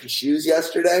of Nike shoes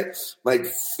yesterday, my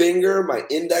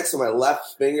index and my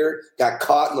left finger got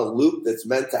caught in a loop that's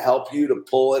meant to help you to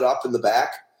pull it up in the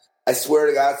back. I swear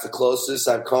to God, it's the closest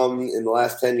I've come in the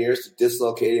last 10 years to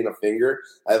dislocating a finger.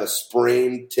 I have a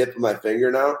sprained tip of my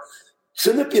finger now.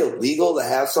 Shouldn't it be illegal to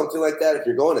have something like that if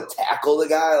you're going to tackle the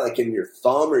guy, like in your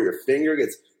thumb or your finger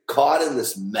gets caught in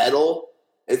this metal?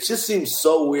 It just seems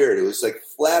so weird. It was like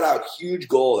flat out huge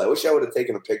gold. I wish I would have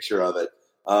taken a picture of it.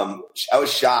 I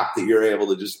was shocked that you're able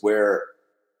to just wear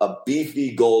a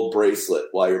beefy gold bracelet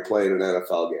while you're playing an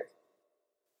NFL game.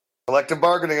 Collective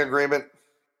bargaining agreement.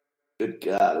 Good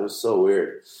God, it was so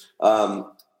weird.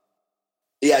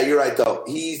 Yeah, you're right though.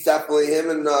 He's definitely him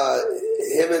and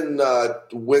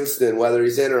Winston, whether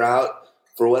he's in or out,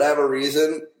 for whatever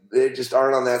reason, they just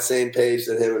aren't on that same page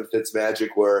that him and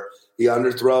Fitzmagic were. He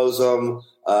underthrows them.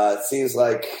 It seems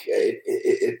like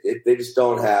they just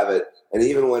don't have it. And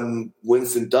even when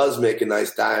Winston does make a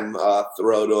nice dime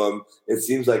throw to him, it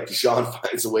seems like Deshaun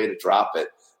finds a way to drop it.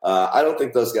 I don't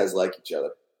think those guys like each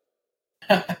other.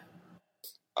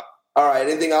 All right,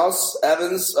 anything else?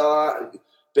 Evans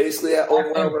basically at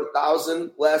over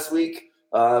 1,000 last week.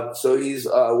 So he's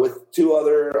with two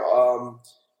other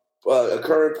a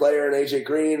current player in A.J.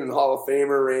 Green and Hall of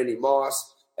Famer Randy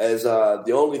Moss as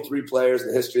the only three players in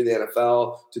the history of the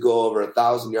NFL to go over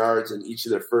 1,000 yards in each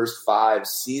of their first 5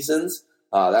 seasons.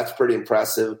 That's pretty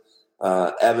impressive.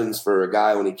 Evans, for a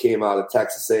guy when he came out of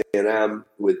Texas A&M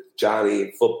with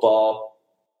Johnny football,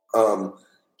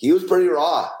 he was pretty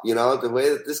raw. You know, the way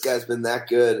that this guy's been that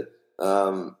good,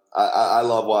 I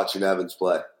love watching Evans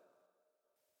play.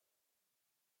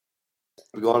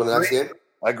 We go on to the next game?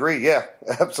 I agree, yeah,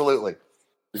 absolutely.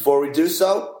 Before we do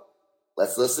so,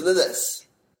 let's listen to this.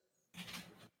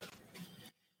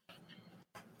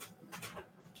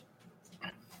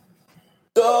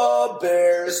 The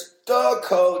Bears, the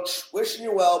coach, wishing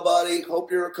you well, buddy.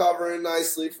 Hope you're recovering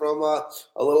nicely from a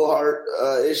little heart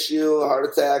issue, a heart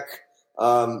attack.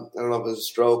 I don't know if it was a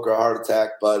stroke or a heart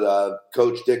attack, but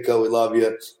Coach Ditko, we love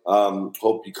you.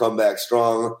 Hope you come back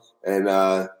strong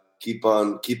and keep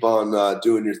on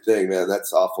doing your thing, man.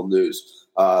 That's awful news.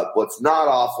 What's not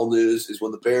awful news is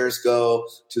when the Bears go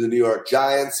to the New York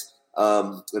Giants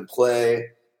and play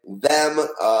them,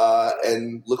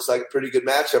 and looks like a pretty good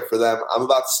matchup for them. I'm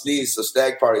about to sneeze, so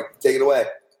Stagg Party, take it away.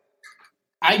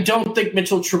 I don't think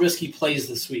Mitchell Trubisky plays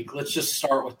this week. Let's just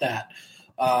start with that.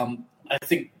 I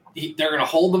think they're going to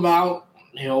hold them out,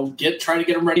 try to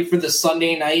get them ready for the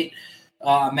Sunday night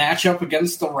matchup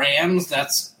against the Rams.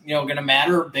 That's, going to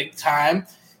matter big time.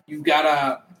 You've got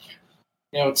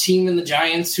a team in the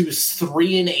Giants who's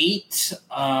 3-8,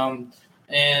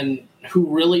 and who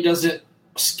really doesn't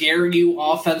scare you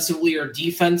offensively or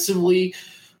defensively.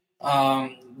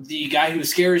 The guy who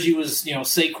scares you is,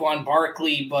 Saquon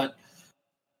Barkley, but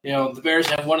the Bears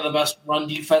have one of the best run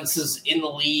defenses in the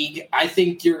league. I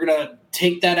think you're going to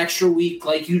take that extra week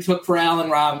like you took for Allen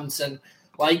Robinson,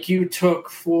 like you took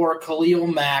for Khalil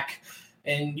Mack,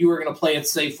 and you were going to play it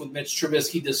safe with Mitch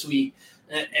Trubisky this week.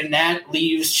 And that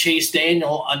leaves Chase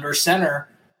Daniel under center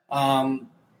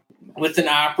with an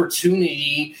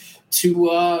opportunity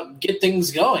to get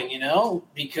things going,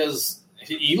 because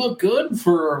he looked good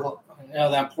for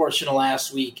that portion of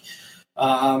last week.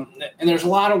 And there's a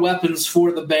lot of weapons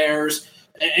for the Bears,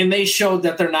 and they showed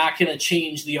that they're not going to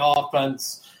change the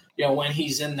offense, when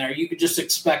he's in there. You could just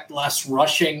expect less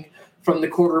rushing from the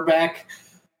quarterback.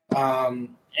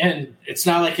 And it's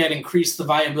not like it increased the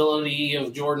viability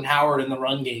of Jordan Howard in the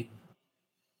run game.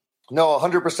 No,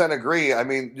 100% agree. I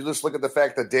mean, you just look at the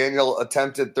fact that Daniel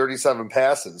attempted 37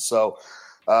 passes, so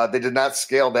they did not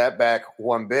scale that back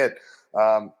one bit.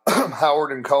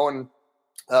 Howard and Cohen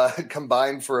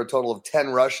combined for a total of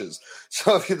 10 rushes.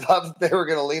 So if you thought that they were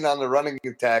going to lean on the running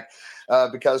attack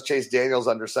because Chase Daniel's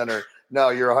under center, no,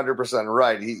 you're 100%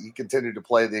 right. He continued to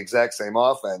play the exact same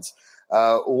offense.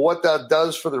 What that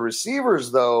does for the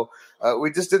receivers, though,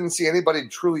 we just didn't see anybody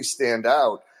truly stand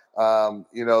out.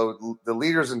 The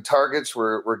leaders in targets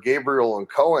were Gabriel and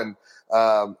Cohen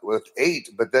with 8,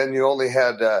 but then you only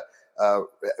had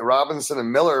Robinson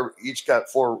and Miller each got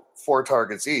four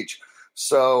targets each.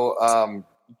 So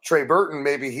Trey Burton,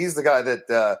 maybe he's the guy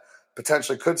that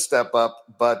potentially could step up,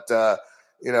 but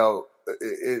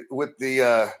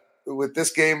with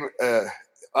this game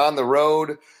on the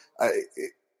road,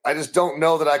 I just don't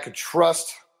know that I could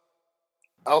trust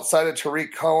outside of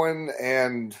Tariq Cohen,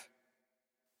 and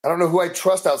I don't know who I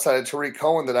trust outside of Tariq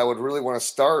Cohen that I would really want to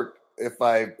start if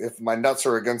my nuts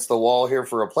are against the wall here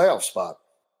for a playoff spot.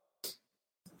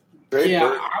 Trey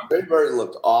Burton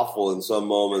looked awful in some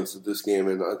moments of this game,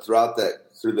 and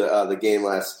through the game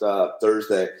last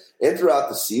Thursday and throughout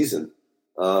the season.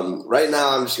 Right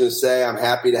now, I'm just going to say I'm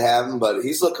happy to have him, but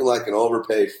he's looking like an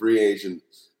overpaid free agent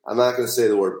I'm not going to say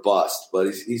the word bust, but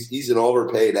he's an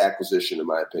overpaid acquisition in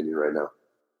my opinion right now.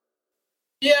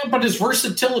 Yeah, but his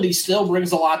versatility still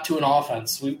brings a lot to an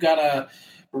offense. We've got to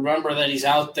remember that he's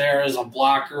out there as a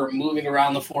blocker, moving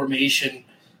around the formation,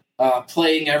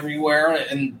 playing everywhere,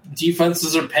 and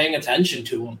defenses are paying attention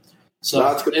to him. So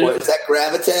that's a good point. Is that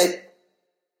gravity?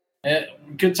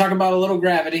 We could talk about a little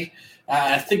gravity.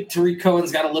 I think Tariq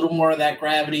Cohen's got a little more of that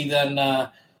gravity than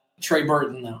Trey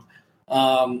Burton, though.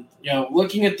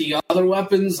 Looking at the other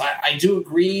weapons, I do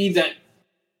agree that,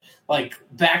 like,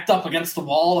 backed up against the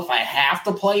wall, if I have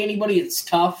to play anybody, it's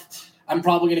tough. I'm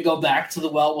probably going to go back to the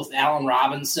well with Allen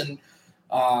Robinson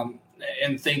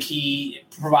and think he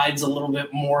provides a little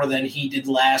bit more than he did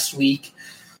last week.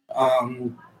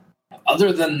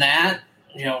 Other than that,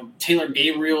 Taylor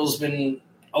Gabriel's been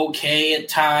okay at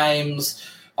times.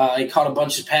 He caught a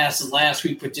bunch of passes last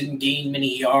week but didn't gain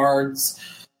many yards.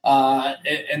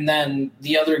 And then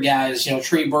the other guys,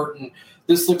 Trey Burton,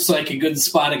 this looks like a good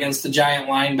spot against the giant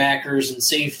linebackers and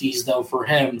safeties, though, for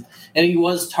him. And he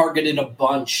was targeted a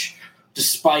bunch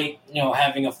despite,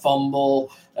 having a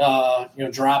fumble,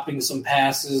 dropping some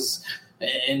passes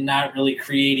and not really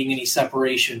creating any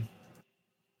separation.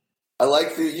 I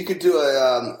like you could do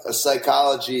a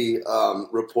psychology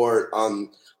report on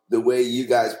the way you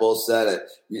guys both said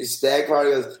it. Stagg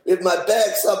Party goes, if my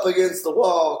back's up against the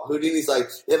wall, Houdini's like,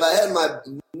 if I had my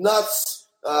nuts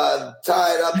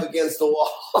tied up against the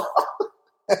wall.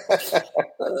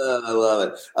 I love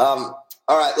it.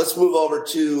 All right, let's move over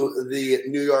to the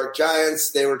New York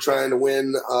Giants. They were trying to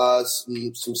win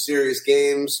some serious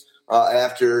games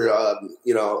after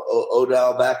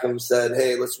Odell Beckham said,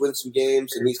 hey, let's win some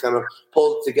games, and he's kind of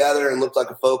pulled it together and looked like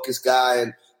a focused guy,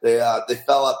 and they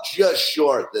fell up just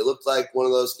short. They looked like one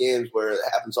of those games where it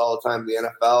happens all the time in the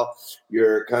NFL.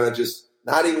 You're kind of just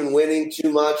not even winning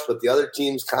too much, but the other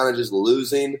team's kind of just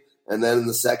losing. And then in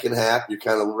the second half, you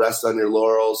kind of rest on your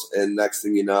laurels, and next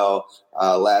thing you know,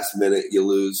 last minute you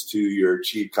lose to your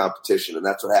cheap competition. And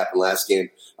that's what happened last game.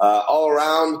 All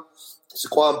around,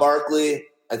 Saquon Barkley,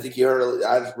 I think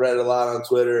I've read a lot on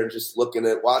Twitter and just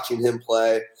watching him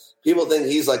play. People think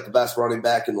he's like the best running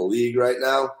back in the league right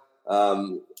now.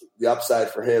 The upside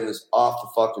for him is off the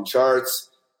fucking charts.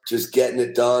 Just getting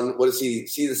it done. What is he?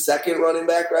 Is he the second running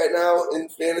back right now in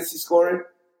fantasy scoring?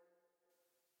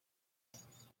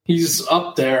 He's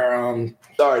up there.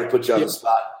 Sorry to put you on the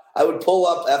spot. I would pull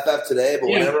up FF today, but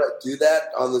whenever I do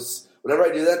that,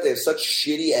 they have such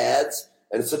shitty ads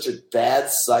and it's such a bad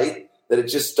site that it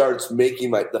just starts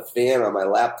making the fan on my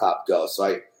laptop go. So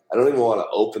I don't even want to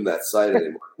open that site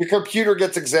anymore. Your computer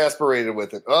gets exasperated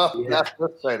with it. Oh, yeah. Not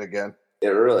this site again. It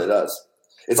really does.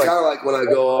 It's kind of like when I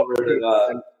go over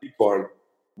to porn.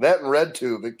 That and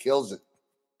RedTube, it kills it.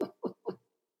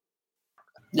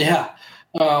 Yeah.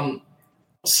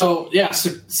 So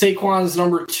Saquon's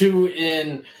number two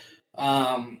in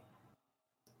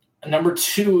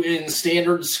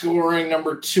standard scoring,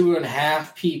 number 2 in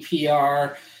half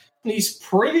PPR. And he's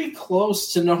pretty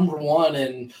close to number one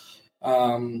in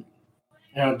PPR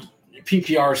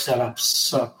setups.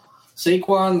 So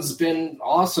Saquon's been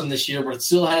awesome this year, but it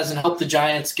still hasn't helped the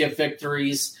Giants get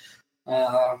victories.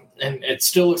 And it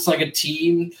still looks like a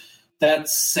team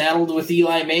that's saddled with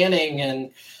Eli Manning,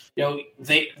 and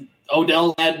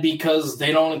Odell led because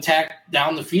they don't attack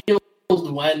down the field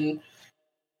when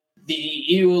the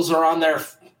Eagles are on their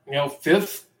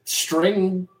fifth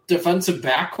string defensive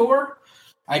backcourt.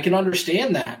 I can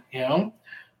understand that.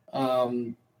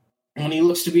 When he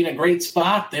looks to be in a great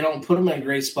spot, they don't put him in a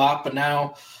great spot. But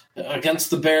now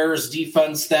against the Bears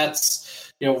defense,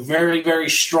 that's very, very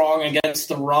strong against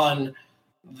the run.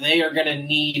 They are going to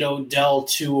need Odell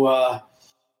to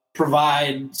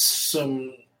provide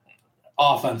some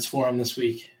offense for him this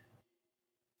week.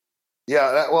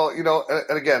 Yeah, well,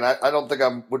 and again, I don't think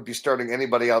I would be starting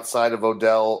anybody outside of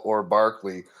Odell or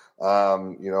Barkley.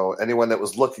 Anyone that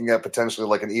was looking at potentially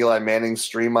like an Eli Manning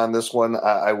stream on this one,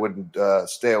 I would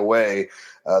stay away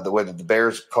the way that the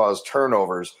Bears cause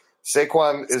turnovers.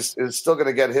 Saquon is still going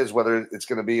to get his, whether it's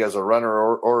going to be as a runner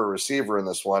or a receiver in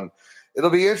this one. It'll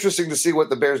be interesting to see what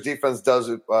the Bears defense does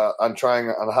on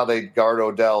how they guard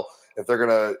Odell, if they're going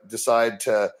to decide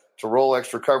to roll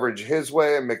extra coverage his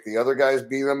way and make the other guys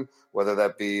beat him, whether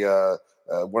that be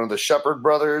one of the Shepherd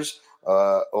brothers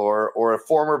or a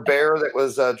former Bear that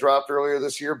was dropped earlier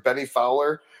this year, Benny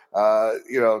Fowler.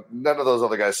 None of those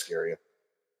other guys scare you.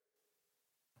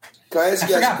 Can I ask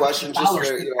you guys a question?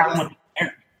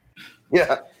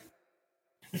 Yeah.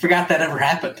 I forgot that ever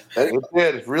happened. It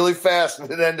did really fast, and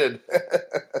it ended.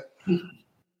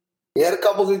 He had a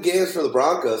couple good games for the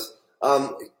Broncos.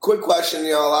 Quick question.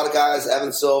 A lot of guys,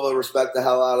 Evan Silva, respect the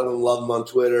hell out of him, love him on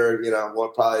Twitter.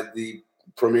 Probably the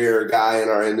premier guy in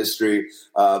our industry.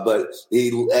 But he,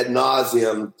 ad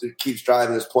nauseum, keeps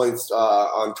driving his points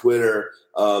on Twitter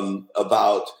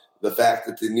about the fact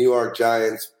that the New York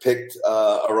Giants picked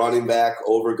a running back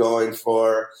over going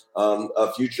for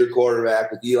a future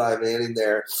quarterback with Eli Manning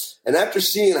there. And after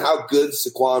seeing how good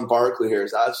Saquon Barkley here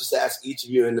is, I'll just ask each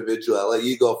of you individually. I'll let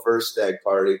you go first, Stagg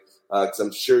Party, because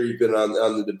I'm sure you've been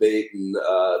on the debate and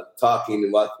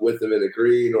talking with him and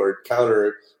agreeing or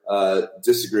counter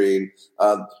disagreeing.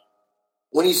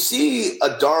 When you see a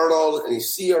Darnold and you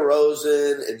see a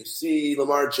Rosen and you see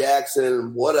Lamar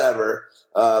Jackson, whatever,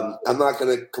 I'm not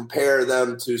going to compare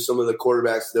them to some of the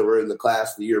quarterbacks that were in the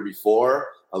class the year before,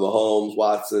 Mahomes,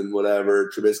 Watson, whatever,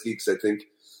 Trubisky, because I think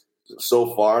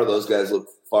so far those guys look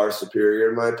far superior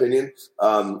in my opinion.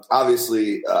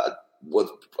 Obviously, what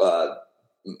the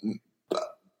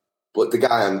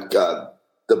guy on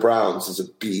the Browns is a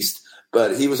beast,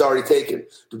 but he was already taken.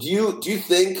 Do you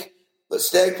think, the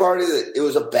Stagg Party, that it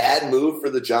was a bad move for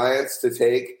the Giants to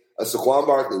take a Saquon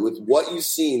Barkley with what you've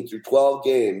seen through 12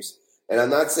 games? And I'm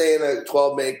not saying that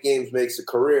 12 games makes a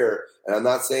career, and I'm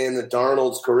not saying that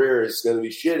Darnold's career is going to be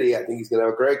shitty. I think he's going to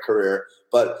have a great career.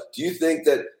 But do you think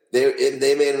that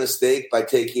they made a mistake by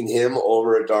taking him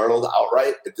over a Darnold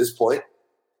outright at this point?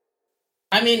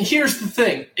 I mean, here's the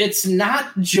thing. It's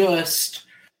not just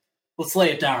 – let's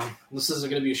lay it down. This isn't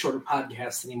going to be a shorter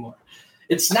podcast anymore.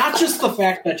 It's not just the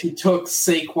fact that you took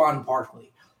Saquon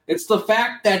Barkley. It's the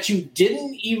fact that you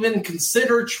didn't even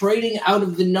consider trading out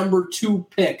of the number 2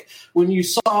 pick when you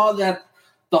saw that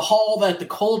the haul that the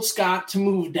Colts got to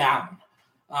move down.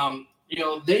 They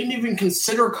didn't even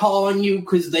consider calling you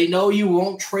because they know you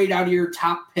won't trade out of your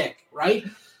top pick, right?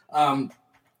 And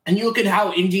you look at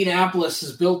how Indianapolis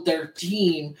has built their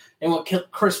team and what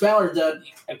Chris Ballard did,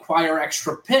 acquire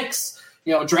extra picks,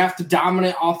 draft a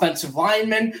dominant offensive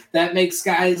lineman. That makes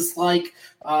guys like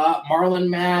Marlon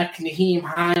Mack, Naheem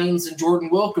Hines, and Jordan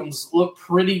Wilkins look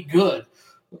pretty good.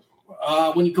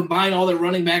 When you combine all their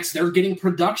running backs, they're getting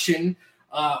production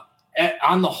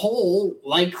on the whole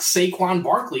like Saquon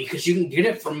Barkley because you can get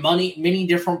it from many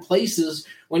different places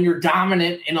when you're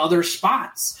dominant in other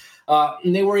spots.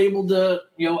 And they were able to,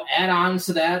 add on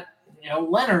to that,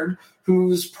 Leonard,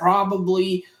 who's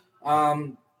probably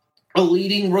a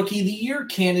leading Rookie of the Year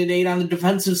candidate on the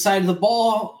defensive side of the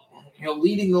ball,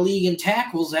 leading the league in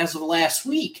tackles as of last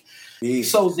week. Jeez.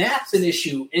 So that's an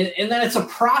issue. And then it's a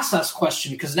process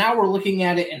question because now we're looking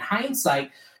at it in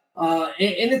hindsight. And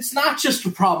it's not just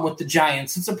a problem with the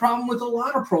Giants. It's a problem with a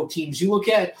lot of pro teams. You look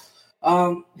at,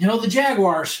 the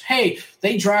Jaguars. Hey,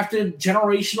 they drafted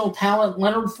generational talent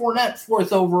Leonard Fournette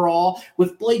 4th overall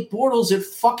with Blake Bortles at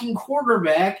fucking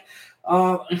quarterback,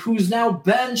 who's now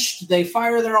benched. They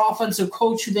fire their offensive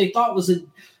coach who they thought was a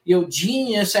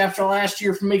genius after last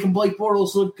year for making Blake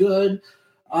Bortles look good.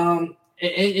 And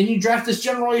you draft this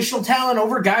generational talent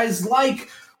over guys like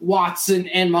Watson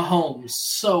and Mahomes.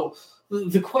 So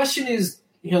the question is,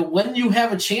 when you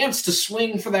have a chance to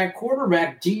swing for that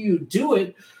quarterback, do you do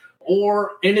it?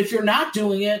 And if you're not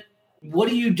doing it, what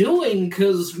are you doing?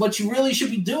 Because what you really should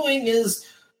be doing is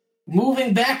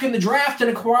moving back in the draft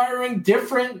and acquiring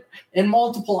different and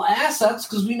multiple assets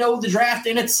because we know the draft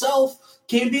in itself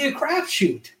can be a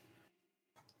crapshoot.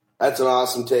 That's an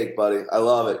awesome take, buddy. I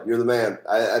love it. You're the man.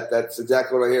 That's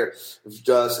exactly what I hear.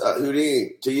 Just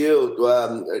Houdini, to you,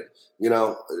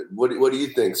 what do you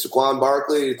think? Saquon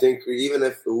Barkley, do you think even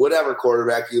if whatever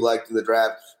quarterback you liked in the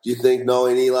draft, do you think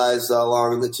knowing Eli's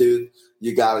long in the tooth,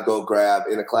 you got to go grab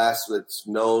in a class that's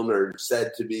known or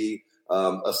said to be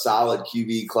a solid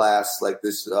QB class like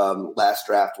this last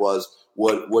draft was?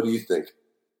 What do you think?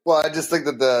 Well, I just think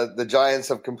that the Giants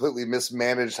have completely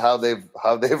mismanaged how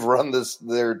they've run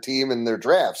their team and their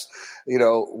drafts.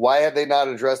 Why had they not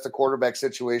addressed the quarterback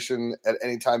situation at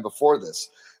any time before this?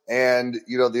 And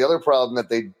the other problem that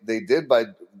they did by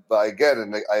again,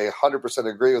 and I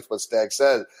 100% agree with what Stagg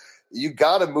said. You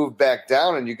got to move back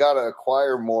down and you got to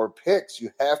acquire more picks. You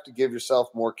have to give yourself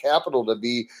more capital to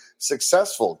be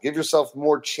successful. Give yourself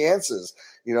more chances.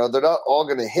 They're not all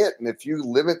going to hit. And if you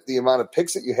limit the amount of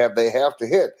picks that you have, they have to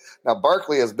hit. Now,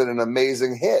 Barkley has been an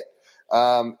amazing hit,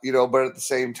 but at the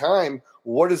same time,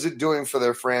 what is it doing for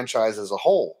their franchise as a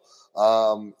whole?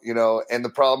 And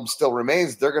the problem still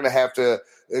remains. They're going to have to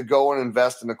go and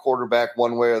invest in a quarterback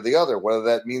one way or the other, whether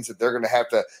that means that they're going to have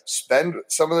to spend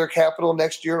some of their capital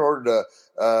next year in order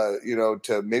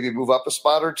to maybe move up a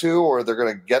spot or two, or they're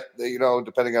going to get,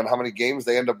 depending on how many games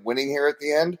they end up winning here at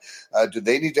the end, do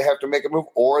they need to have to make a move,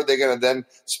 or are they going to then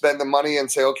spend the money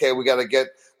and say, okay, we got to get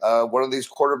one of these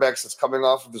quarterbacks that's coming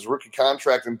off of his rookie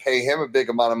contract and pay him a big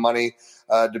amount of money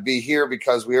to be here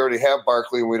because we already have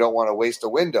Barkley and we don't want to waste a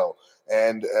window.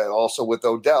 And also with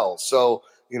Odell. So,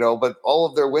 but all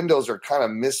of their windows are kind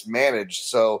of mismanaged.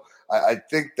 So I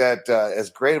think that as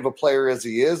great of a player as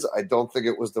he is, I don't think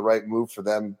it was the right move for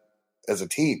them as a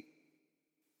team.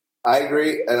 I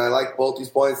agree, and I like both these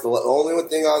points. The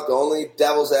only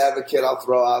devil's advocate I'll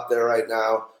throw out there right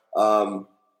now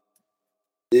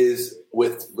is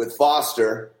with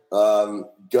Foster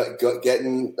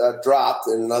getting dropped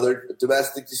in another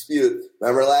domestic dispute.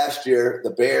 Remember last year,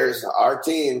 the Bears, our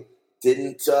team,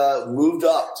 didn't moved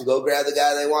up to go grab the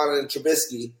guy they wanted in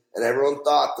Trubisky, and everyone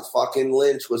thought the fucking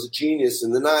Lynch was a genius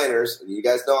in the Niners. And you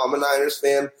guys know I'm a Niners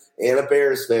fan and a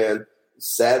Bears fan.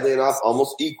 Sadly enough,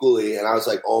 almost equally. And I was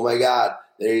like, oh my God,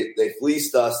 they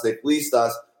fleeced us.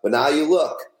 But now you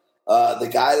look, the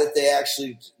guy that they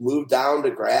actually moved down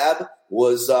to grab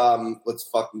was what's the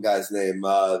fucking guy's name?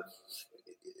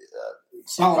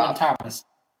 Solomon Thomas.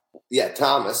 Yeah,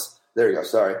 Thomas. There you go.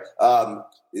 Sorry.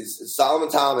 It's Solomon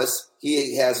Thomas.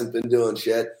 He hasn't been doing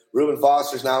shit. Reuben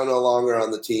Foster's now no longer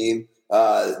on the team.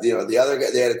 The other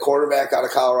guy, they had a quarterback out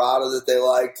of Colorado that they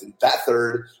liked, and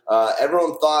Beathard.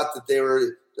 Everyone thought that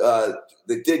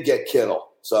they did get Kittle.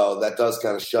 So that does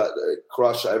kind of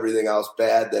crush everything else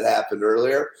bad that happened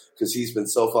earlier because he's been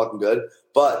so fucking good.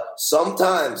 But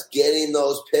sometimes getting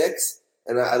those picks,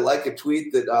 and I like a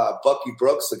tweet that Bucky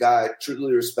Brooks, the guy I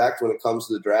truly respect when it comes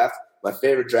to the draft. My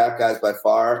favorite draft guys by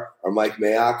far are Mike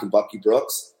Mayock and Bucky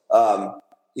Brooks.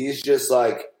 He's just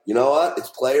like, you know what? It's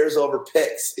players over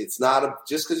picks. It's not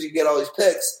just because you get all these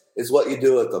picks, it's what you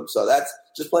do with them. So that's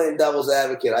just playing devil's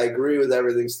advocate. I agree with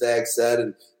everything Stagg said,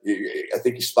 and I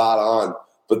think you're spot on.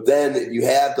 But then if you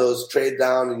have those trade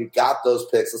down and you got those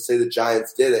picks, let's say the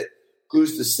Giants did it,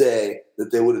 who's to say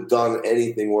that they would have done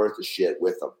anything worth a shit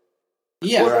with them?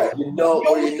 Yeah. Where you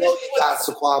got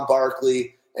Saquon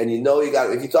Barkley, and you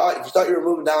got if you thought you were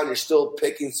moving down, you're still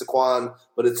picking Saquon,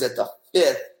 but it's at the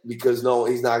 5th because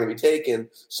he's not going to be taken.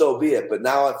 So be it. But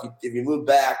now if you move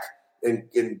back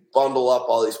and bundle up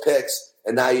all these picks,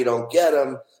 and now you don't get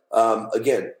them,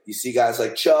 again, you see guys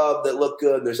like Chubb that look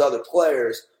good. And there's other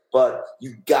players, but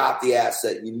you got the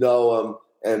asset, you know them,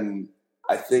 and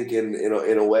I think in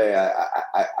a way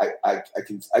I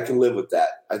can live with that.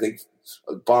 I think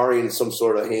barring some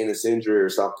sort of heinous injury or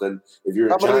something, if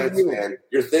you're a Giants fan,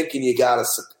 you're thinking you got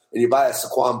and you buy a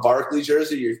Saquon Barkley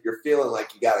jersey, you're feeling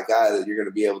like you got a guy that you're going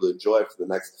to be able to enjoy for the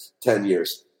next 10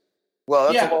 years.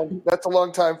 Well, that's a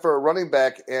long time for a running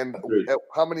back. And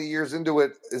how many years into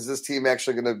it is this team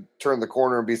actually going to turn the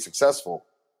corner and be successful?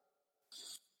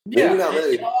 Yeah,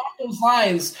 along those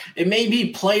lines, it may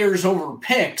be players over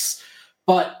picks,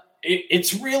 but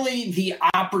it's really the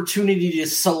opportunity to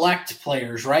select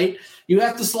players, right? You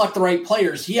have to select the right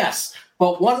players, yes.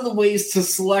 But one of the ways to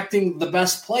selecting the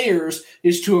best players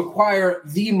is to acquire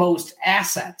the most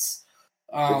assets.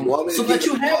 You want me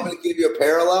to give you a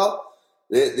parallel?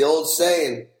 The old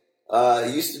saying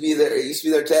it used to be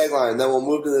their tagline. Then we'll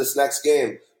move to this next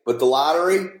game. But the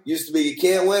lottery used to be you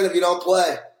can't win if you don't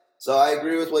play. So I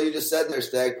agree with what you just said there,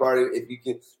 Stagg Party. If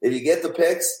you get the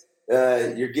picks,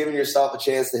 you're giving yourself a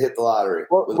chance to hit the lottery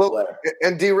with a player.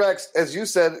 And D-Rex, as you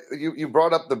said, you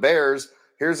brought up the Bears.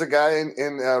 Here's a guy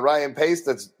in Ryan Pace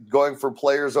that's going for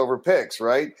players over picks,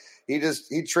 right?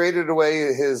 He traded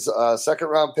away his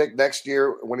second-round pick next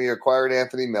year when he acquired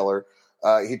Anthony Miller.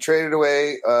 He traded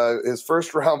away his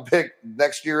first-round pick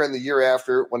next year and the year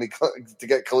after to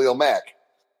get Khalil Mack.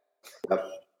 Yep.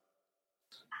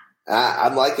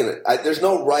 I'm liking it. There's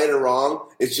no right or wrong.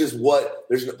 It's just but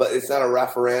it's not a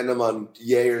referendum on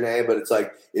yay or nay. But it's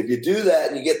like if you do that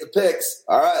and you get the picks,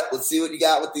 all right, let's see what you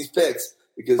got with these picks.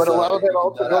 But a lot of that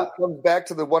also comes back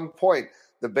to the one point.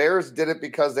 The Bears did it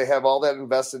because they have all that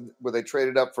invested where they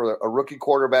traded up for a rookie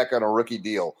quarterback on a rookie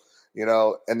deal.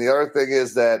 And the other thing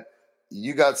is that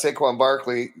you got Saquon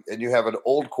Barkley and you have an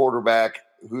old quarterback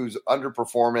who's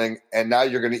underperforming, and now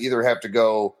you're going to either have to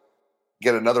go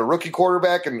get another rookie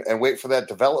quarterback and wait for that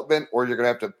development, or you're going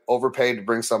to have to overpay to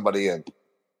bring somebody in.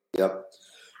 Yep.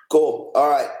 Cool. All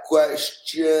right.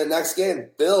 Question. Next game.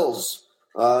 Bills.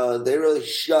 They really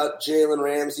shut Jalen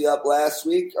Ramsey up last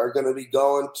week. Are going to be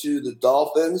going to the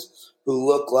Dolphins, who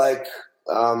look like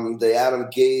the Adam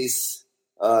Gase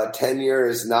tenure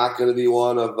is not going to be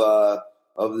one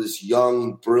of this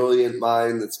young, brilliant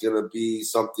mind that's going to be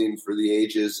something for the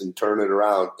ages and turn it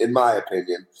around, in my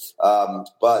opinion.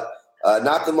 But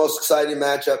not the most exciting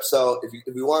matchup. So if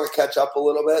you want to catch up a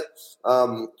little bit,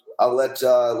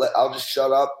 I'll just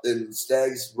shut up and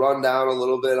Staggs run down a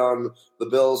little bit on the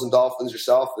Bills and Dolphins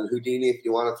yourself. And Houdini, if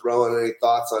you want to throw in any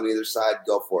thoughts on either side,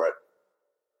 go for it.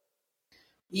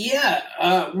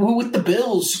 Yeah, with the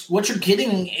Bills, what you're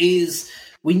getting is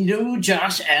we knew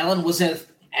Josh Allen was an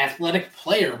athletic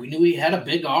player. We knew he had a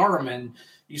big arm, and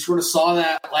you sort of saw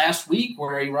that last week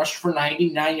where he rushed for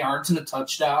 99 yards and a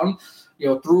touchdown.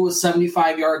 Threw a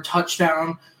 75-yard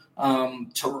touchdown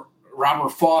to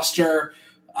Robert Foster,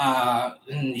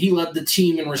 and he led the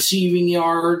team in receiving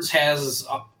yards. Has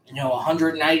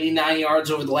 199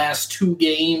 yards over the last 2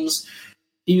 games.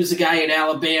 He was a guy in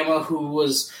Alabama who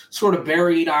was sort of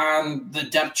buried on the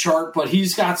depth chart, but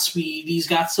he's got speed. He's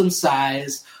got some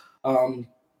size. And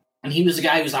he was a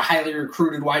guy who was a highly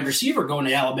recruited wide receiver going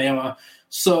to Alabama.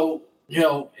 So,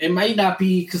 it might not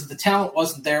be because the talent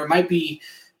wasn't there. It might be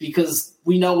because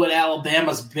we know what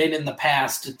Alabama's been in the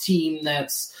past, a team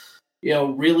that's,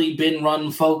 really been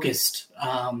run-focused.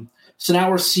 So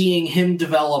now we're seeing him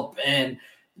develop, and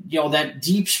that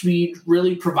deep speed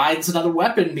really provides another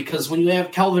weapon, because when you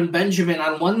have Kelvin Benjamin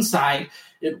on one side,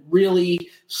 it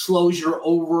really slows your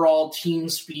overall team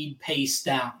speed pace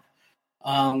down.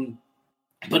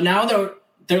 But now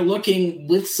they're looking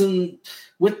with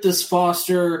this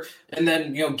Foster, and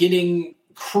then getting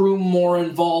Crew more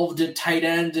involved at tight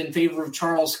end in favor of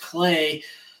Charles Clay.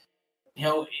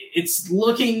 It's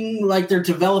looking like they're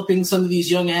developing some of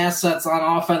these young assets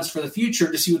on offense for the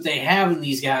future to see what they have in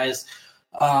these guys.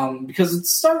 Because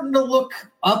it's starting to look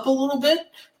up a little bit,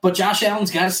 but Josh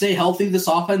Allen's got to stay healthy. This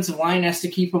offensive line has to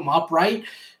keep him upright.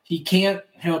 He can't,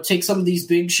 take some of these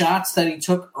big shots that he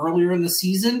took earlier in the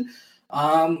season.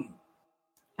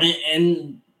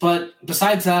 But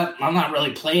besides that, I'm not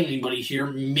really playing anybody here.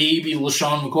 Maybe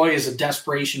LaShawn McCoy is a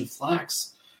desperation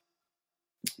flex.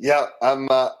 Yeah,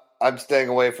 I'm staying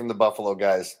away from the Buffalo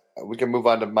guys. We can move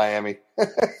on to Miami.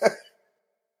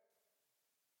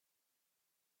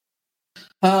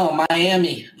 Oh,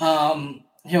 Miami.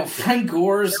 Frank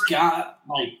Gore's got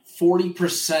like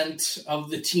 40%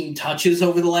 of the team touches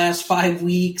over the last 5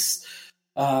 weeks.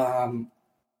 And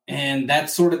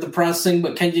that's sort of depressing,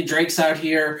 but Kenyon Drake's out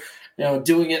here,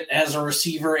 doing it as a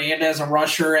receiver and as a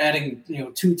rusher, adding,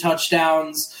 2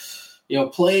 touchdowns,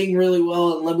 playing really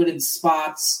well in limited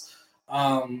spots.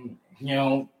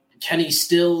 Kenny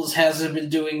Stills hasn't been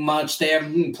doing much. They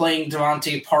haven't been playing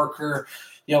Devontae Parker.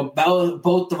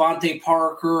 Both Devontae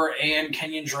Parker and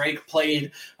Kenyon Drake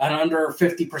played on under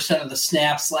 50% of the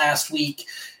snaps last week.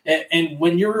 And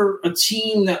when you're a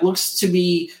team that looks to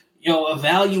be,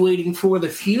 evaluating for the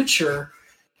future,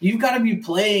 you've got to be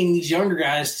playing these younger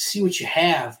guys to see what you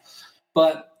have.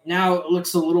 But now it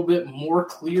looks a little bit more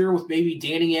clear with maybe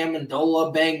Danny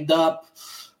Amendola banged up.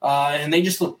 And they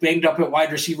just look banged up at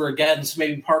wide receiver again, so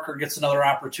maybe Parker gets another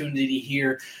opportunity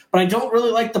here. But I don't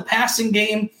really like the passing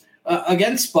game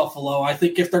against Buffalo. I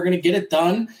think if they're going to get it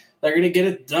done, they're going to get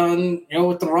it done,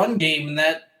 with the run game, and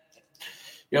that,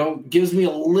 gives me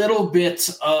a little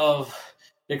bit of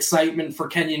excitement for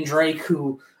Kenyon Drake,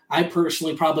 who I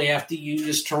personally probably have to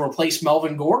use to replace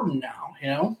Melvin Gordon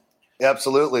now.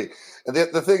 Absolutely. And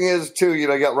the thing is, too, you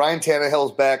got Ryan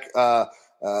Tannehill's back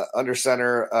under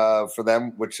center for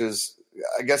them, which is,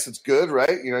 I guess it's good,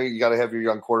 right? You got to have your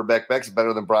young quarterback back. It's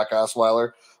better than Brock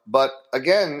Osweiler. But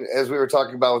again, as we were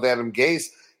talking about with Adam Gase,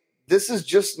 this is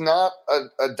just not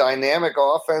a dynamic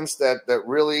offense that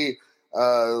really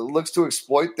looks to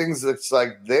exploit things. It's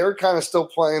like they're kind of still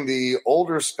playing the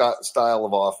older style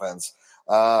of offense,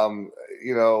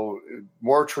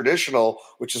 more traditional,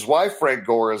 which is why Frank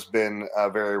Gore has been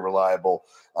very reliable.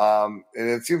 And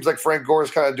it seems like Frank Gore is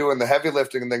kind of doing the heavy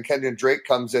lifting, and then Kenyon Drake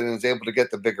comes in and is able to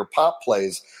get the bigger pop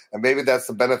plays. And maybe that's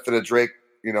the benefit of Drake,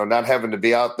 not having to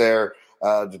be out there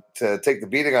to take the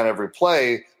beating on every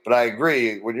play. But I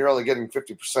agree, when you're only getting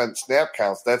 50% snap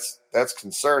counts, that's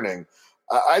concerning.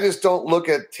 I just don't look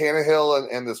at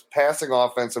Tannehill and this passing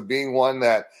offense of being one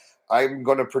that I'm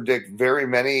going to predict very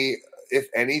many, if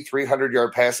any,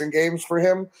 300-yard passing games for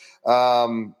him.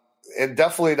 And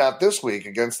definitely not this week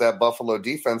against that Buffalo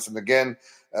defense. And again,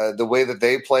 the way that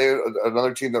they play,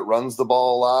 another team that runs the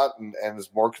ball a lot and is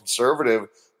more conservative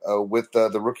with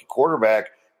the rookie quarterback,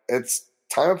 it's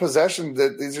time of possession.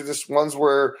 That these are just ones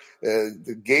where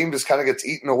the game just kind of gets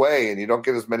eaten away and you don't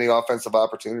get as many offensive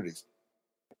opportunities.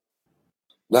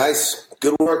 Nice.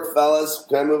 Good work, fellas.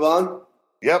 Can I move on?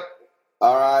 Yep.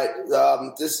 All right.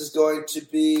 This is going to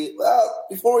be, well,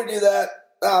 before we do that,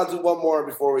 I'll do one more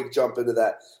before we jump into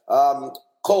that.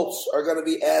 Colts are going to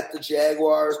be at the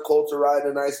Jaguars. Colts are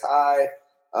riding a nice high.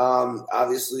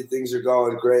 Obviously, things are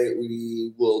going great.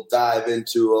 We will dive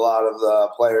into a lot of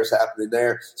the players happening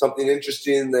there. Something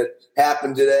interesting that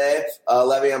happened today,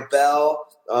 Le'Veon Bell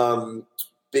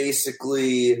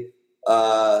basically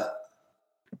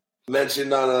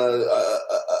mentioned on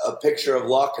a picture of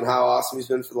Luck and how awesome he's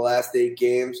been for the last 8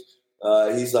 games.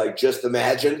 He's like, just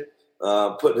imagine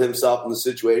putting himself in the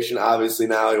situation. Obviously,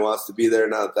 now he wants to be there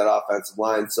now that offensive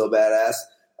line's so badass.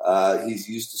 He's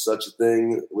used to such a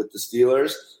thing with the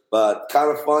Steelers. But kind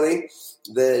of funny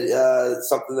that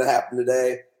something that happened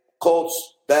today.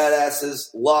 Colts, badasses,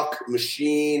 luck,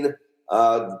 machine.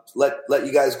 Let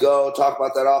you guys go. Talk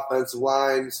about that offensive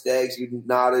line. Staggs, you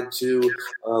nodded to,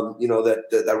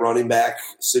 that running back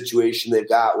situation they've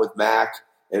got with Mack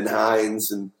and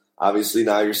Hines. And obviously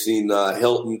now you're seeing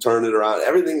Hilton turn it around.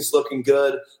 Everything's looking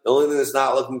good. The only thing that's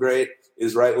not looking great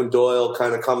is right when Doyle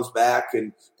kind of comes back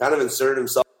and kind of insert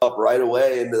himself right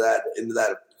away into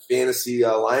that fantasy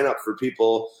lineup for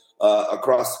people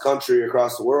across the country,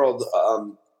 across the world.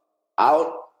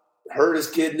 Out, hurt his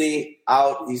kidney,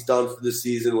 out. He's done for the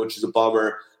season, which is a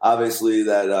bummer. Obviously,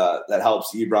 that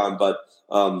helps Ebron. But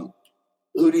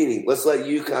Houdini, let's let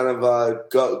you kind of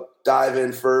go dive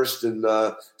in first, and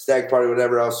Stagg Party,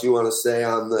 whatever else you want to say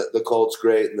on the Colts,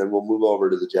 great, and then we'll move over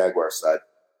to the Jaguars side.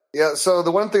 Yeah, so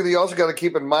the one thing that you also got to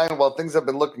keep in mind while things have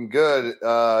been looking good,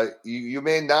 you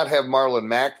may not have Marlon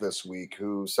Mack this week,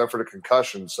 who suffered a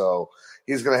concussion, so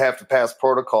he's going to have to pass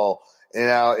protocol. And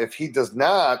now, if he does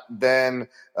not, then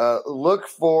look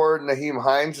for Nyheim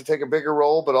Hines to take a bigger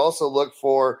role, but also look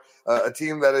for a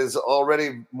team that is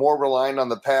already more reliant on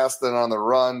the pass than on the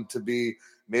run to be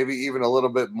maybe even a little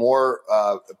bit more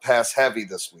pass-heavy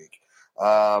this week.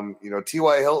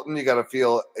 T.Y. Hilton, you got to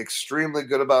feel extremely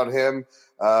good about him.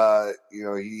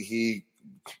 He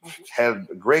had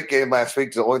a great game last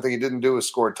week. The only thing he didn't do was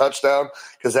score a touchdown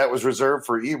because that was reserved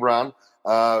for Ebron.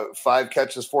 5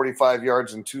 catches, 45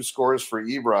 yards, and 2 scores for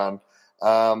Ebron.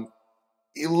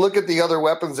 You look at the other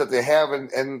weapons that they have,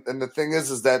 and the thing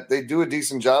is that they do a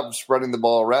decent job of spreading the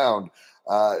ball around.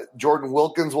 Jordan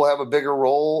Wilkins will have a bigger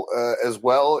role as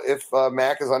well if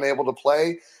Mack is unable to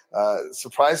play.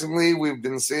 Surprisingly, we've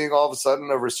been seeing all of a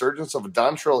sudden a resurgence of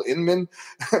Dontrell Inman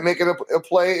making a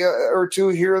play or two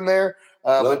here and there.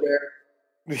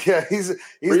 Yeah, he's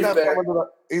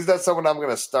not someone I'm going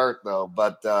to start though.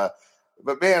 But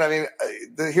man, I mean,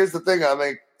 here's the thing. I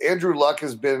mean, Andrew Luck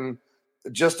has been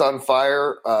just on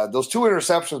fire. Those 2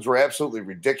 interceptions were absolutely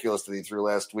ridiculous that he threw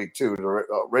last week too,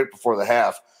 right before the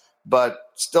half. But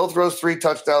still throws 3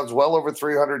 touchdowns, well over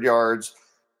 300 yards.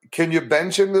 Can you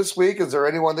bench him this week? Is there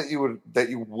anyone that you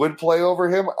would play over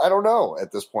him? I don't know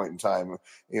at this point in time.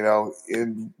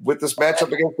 With this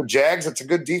matchup against the Jags, it's a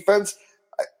good defense.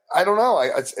 I don't know.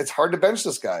 It's hard to bench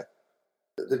this guy.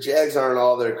 The Jags aren't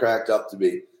all they're cracked up to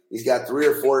be. He's got 3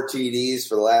 or 4 TDs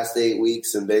for the last 8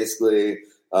 weeks and basically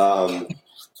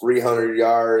 300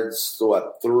 yards.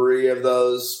 So 3 of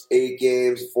those 8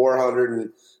 games,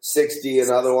 460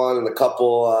 another one, and a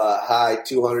couple high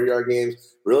 200-yard games.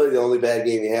 Really, the only bad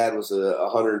game he had was a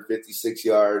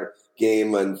 156-yard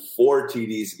game and 4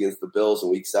 TDs against the Bills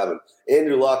in Week 7.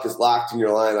 Andrew Luck is locked in your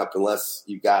lineup unless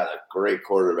you've got a great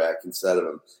quarterback instead of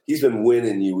him. He's been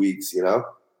winning you weeks, And I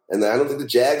don't think the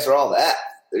Jags are all that.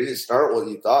 They just aren't what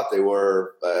you thought they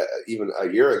were even a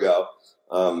year ago.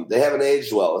 They haven't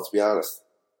aged well, let's be honest.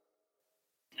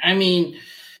 I mean,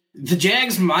 the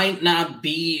Jags might not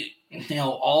be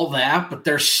all that, but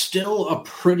they're still a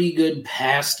pretty good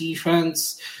pass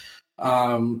defense.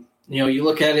 You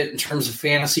look at it in terms of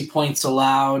fantasy points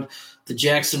allowed. The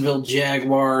Jacksonville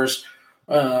Jaguars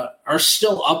are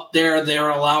still up there.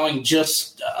 They're allowing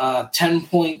just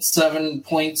 10.7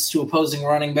 points to opposing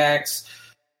running backs,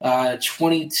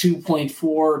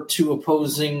 22.4 to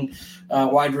opposing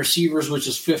wide receivers, which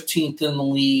is 15th in the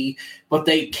league, but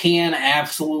they can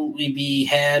absolutely be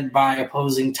had by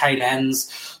opposing tight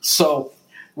ends. So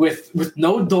with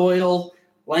no Doyle,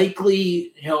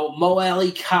 likely, Mo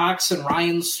Alley Cox and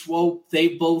Ryan Swope,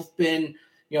 they've both been,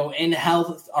 in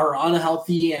health or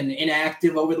unhealthy and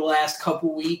inactive over the last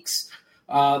couple weeks.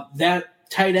 That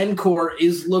tight end core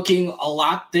is looking a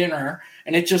lot thinner,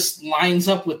 and it just lines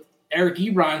up with Eric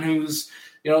Ebron, who's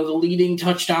the leading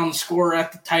touchdown scorer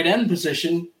at the tight end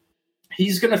position.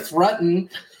 He's going to threaten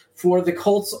for the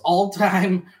Colts'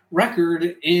 all-time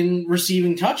record in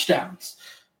receiving touchdowns.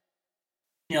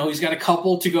 He's got a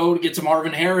couple to go to get to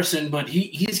Marvin Harrison, but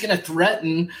he's going to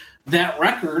threaten that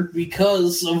record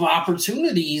because of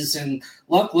opportunities, and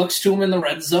Luck looks to him in the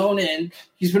red zone, and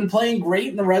he's been playing great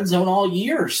in the red zone all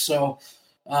year. So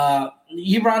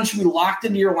Ebron should be locked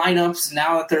into your lineups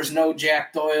now that there's no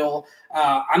Jack Doyle.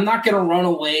 I'm not going to run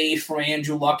away from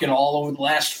Andrew Luck at all over the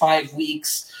last 5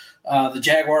 weeks. The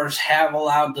Jaguars have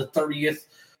allowed the 30th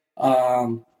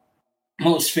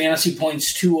most fantasy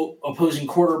points to opposing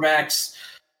quarterbacks.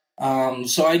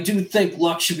 So I do think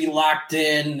Luck should be locked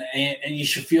in, and you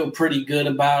should feel pretty good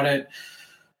about it.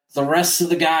 The rest of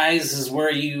the guys is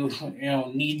where you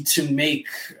need to make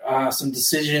some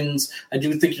decisions. I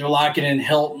do think you're locking in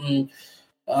Hilton.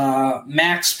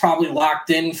 Max probably locked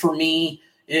in for me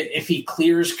if he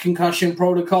clears concussion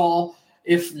protocol.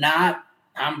 If not,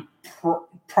 I'm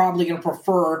probably going to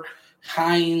prefer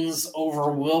Hines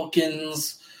over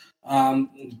Wilkins.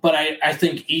 But I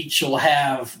think each will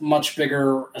have much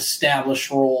bigger established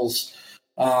roles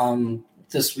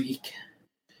this week.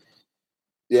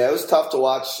 Yeah, it was tough to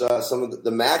watch some of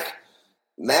the Mac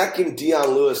and Dion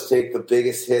Lewis take the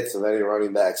biggest hits of any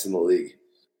running backs in the league.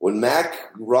 When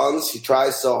Mac runs, he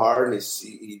tries so hard and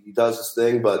he does his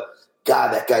thing, but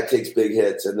God, that guy takes big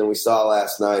hits. And then we saw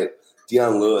last night,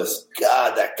 Dion Lewis,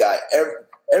 God, that guy,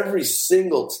 every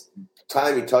single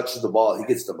time he touches the ball, he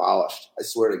gets demolished. I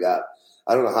swear to God.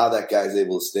 I don't know how that guy's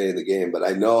able to stay in the game, but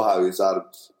I know how he's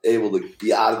able to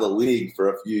be out of the league for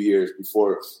a few years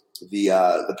before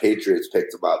the Patriots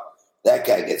picked him up. That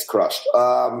guy gets crushed.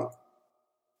 All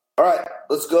right,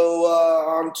 let's go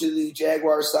on to the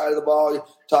Jaguars side of the ball. You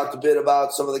talked a bit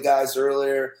about some of the guys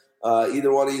earlier.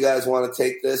 Either one of you guys want to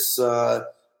take this?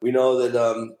 We know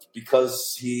that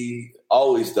because he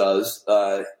always does,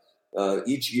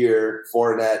 each year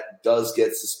Fournette does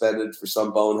get suspended for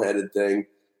some boneheaded thing.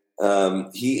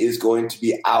 He is going to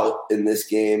be out in this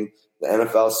game. The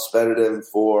NFL suspended him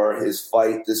for his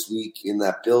fight this week in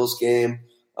that Bills game.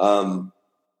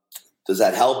 Does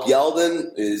that help Yeldon?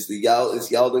 Is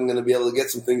Yeldon going to be able to get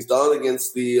some things done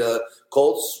against the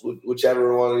Colts?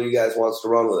 Whichever one of you guys wants to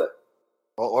run with it.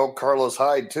 Well, Carlos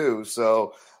Hyde too.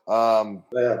 So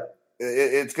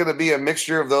it's going to be a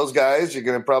mixture of those guys. You're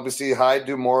going to probably see Hyde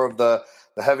do more of the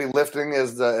heavy lifting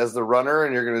as the runner,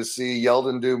 and you're going to see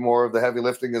Yeldon do more of the heavy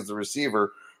lifting as the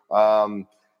receiver. Leonard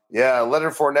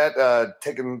Fournette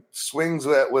taking swings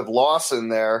with Lawson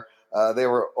there. They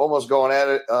were almost going at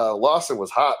it. Lawson was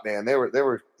hot, man.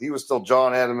 He was still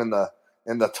jawing at him in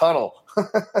the tunnel.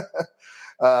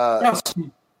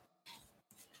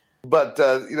 But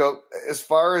as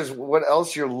far as what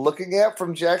else you're looking at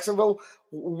from Jacksonville,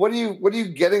 what are you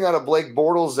getting out of Blake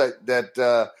Bortles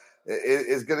that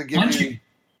is going to give you?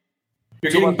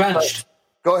 You're getting benched.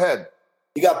 Go ahead.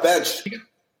 He got benched.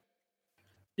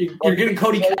 You're getting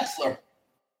Cody Kessler.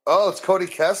 Oh, it's Cody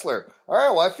Kessler. All right,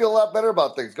 well, I feel a lot better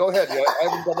about things. Go ahead. I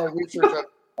haven't done my research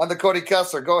on the Cody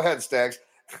Kessler. Go ahead, Stags.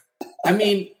 I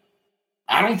mean,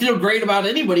 I don't feel great about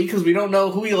anybody because we don't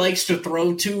know who he likes to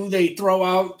throw to. They throw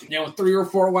out 3 or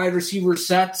 4 wide receiver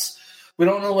sets. We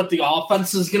don't know what the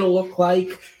offense is going to look like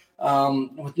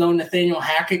with no Nathaniel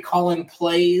Hackett calling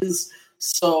plays.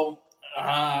 So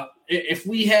if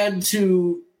we had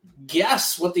to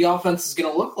guess what the offense is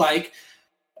going to look like,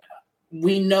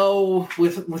 we know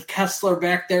with Kessler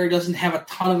back there, he doesn't have a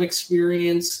ton of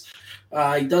experience.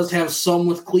 He does have some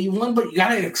with Cleveland, but you got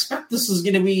to expect this is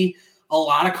going to be a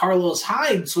lot of Carlos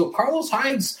Hyde. So if Carlos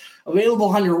Hyde's available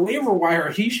on your waiver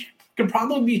wire, he could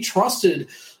probably be trusted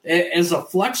as a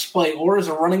flex play or as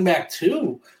a running back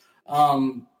too.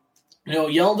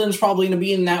 Yeldon's probably going to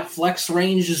be in that flex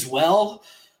range as well.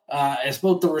 As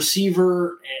both the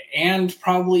receiver and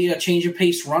probably a change of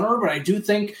pace runner, but I do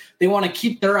think they want to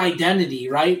keep their identity,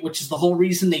 right? Which is the whole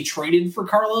reason they traded for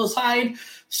Carlos Hyde.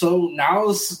 So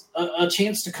now's a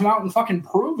chance to come out and fucking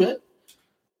prove it.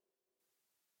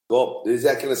 Well, is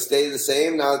that going to stay the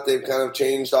same now that they've kind of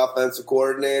changed offensive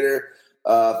coordinator,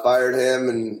 fired him,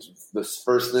 and the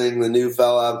first thing the new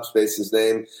fella, space his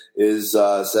name, is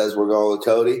says we're going with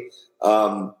Cody?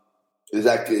 Is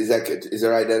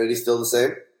their identity still the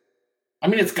same? I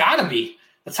mean, it's got to be.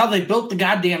 That's how they built the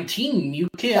goddamn team. You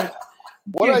can't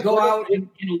go out in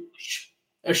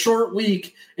a short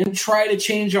week and try to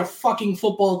change a fucking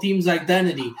football team's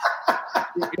identity.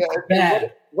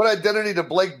 Bad. What identity did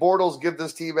Blake Bortles give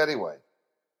this team anyway?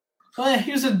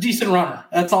 He was a decent runner.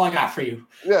 That's all I got for you.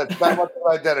 Yeah, it's not much of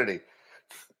an identity.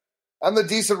 I'm the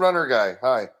decent runner guy.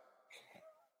 Hi.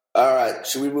 All right.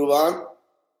 Should we move on?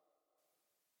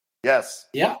 Yes.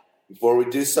 Yeah. Before we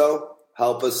do so,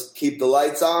 help us keep the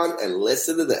lights on and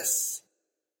listen to this.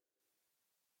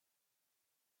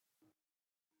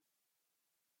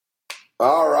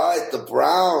 All right, the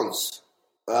Browns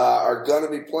are going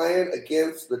to be playing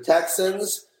against the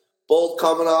Texans, both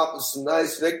coming off of some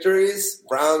nice victories.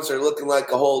 Browns are looking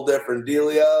like a whole different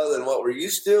dealio than what we're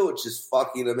used to, which is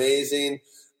fucking amazing.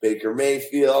 Baker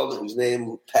Mayfield, whose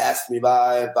name passed me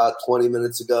by about 20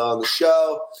 minutes ago on the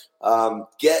show,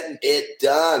 getting it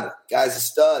done. Guy's a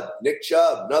stud. Nick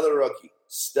Chubb, another rookie,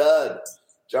 stud.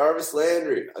 Jarvis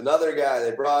Landry, another guy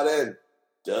they brought in,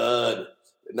 dud.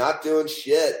 Not doing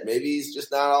shit. Maybe he's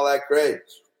just not all that great.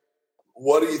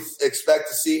 what do you expect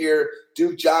to see here?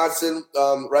 Duke Johnson,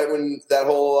 right when that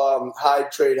whole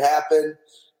Hyde trade happened,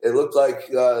 it looked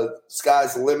like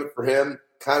sky's the limit for him.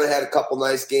 Kind of had a couple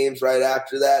nice games right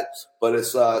after that, but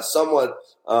it's somewhat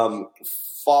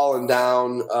fallen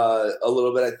down a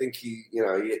little bit. I think he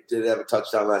did have a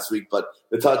touchdown last week, but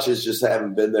the touches just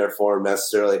haven't been there for him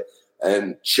necessarily.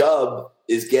 And Chubb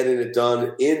is getting it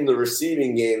done in the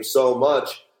receiving game so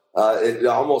much, it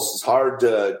almost is hard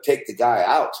to take the guy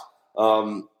out.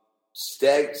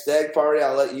 Stagg Party,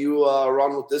 I'll let you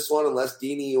run with this one, unless,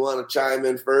 Deanie, you want to chime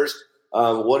in first.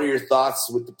 What are your thoughts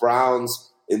with the Browns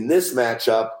in this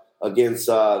matchup against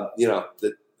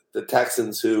the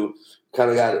Texans, who kind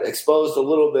of got exposed a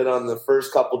little bit on the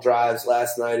first couple drives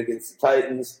last night against the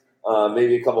Titans,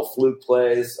 maybe a couple fluke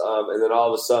plays, and then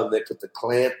all of a sudden they put the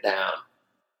clamp down.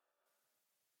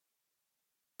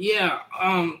 Yeah,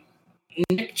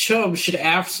 Nick Chubb should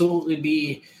absolutely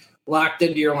be locked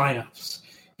into your lineups.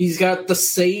 He's got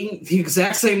the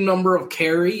exact same number of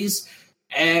carries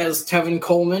as Tevin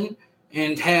Coleman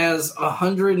and has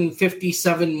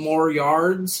 157 more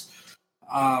yards.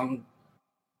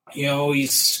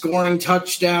 He's scoring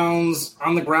touchdowns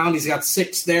on the ground. He's got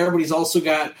 6 there, but he's also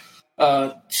got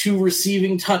 2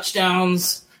 receiving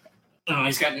touchdowns.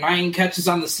 He's got 9 catches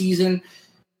on the season.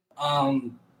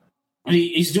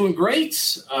 He's doing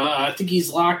great. I think he's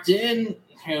locked in.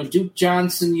 Duke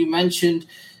Johnson, you mentioned,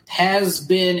 has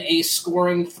been a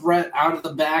scoring threat out of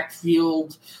the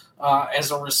backfield as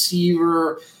a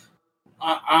receiver,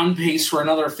 on pace for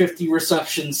another 50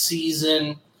 reception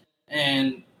season,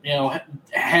 and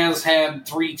has had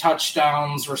 3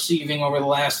 touchdowns receiving over the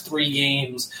last 3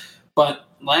 games. But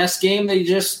last game they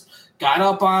just got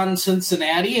up on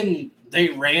Cincinnati and they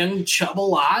ran Chubb a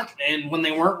lot. And when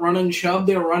they weren't running Chubb,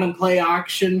 they were running play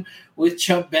action with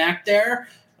Chubb back there.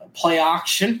 Play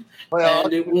action.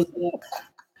 And it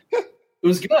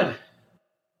was good.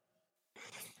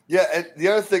 Yeah, and the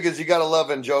other thing is you got to love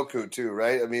Njoku too,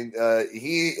 right? I mean,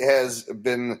 he has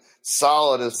been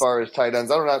solid as far as tight ends.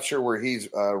 I'm not sure where he's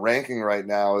ranking right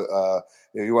now.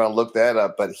 If you want to look that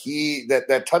up, but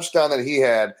that touchdown that he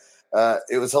had,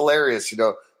 it was hilarious.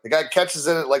 The guy catches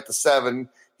it at like the 7.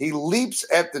 He leaps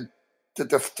at the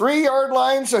 3-yard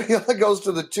line, so he only goes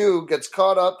to the 2, gets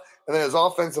caught up, and then his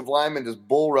offensive lineman just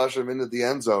bull rush him into the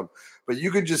end zone. But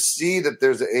you can just see that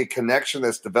there's a connection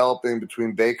that's developing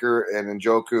between Baker and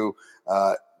Njoku.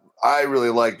 I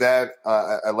really like that.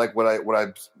 I like what I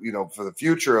for the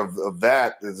future of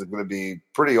that is going to be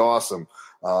pretty awesome.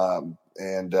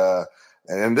 And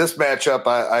in this matchup,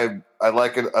 I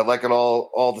like it. I like it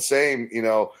all the same.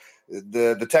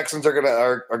 The Texans are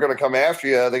gonna come after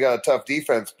you. They got a tough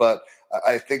defense, but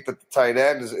I think that the tight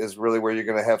end is really where you're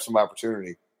going to have some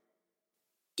opportunity.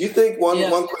 Do you think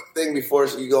one quick thing before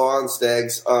you go on,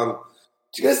 Stags? Do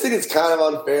you guys think it's kind of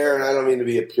unfair? And I don't mean to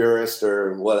be a purist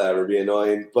or whatever, be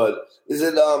annoying, but is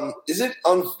it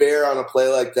unfair on a play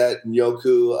like that,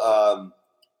 Njoku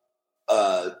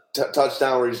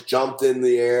touchdown where he's jumped in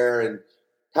the air and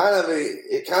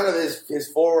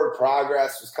his forward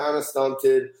progress was kind of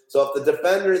stunted. So if the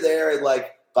defender there had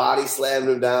body slammed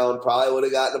him down, probably would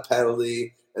have gotten a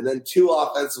penalty. And then 2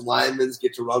 offensive linemen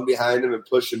get to run behind him and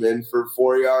push him in for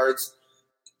 4 yards.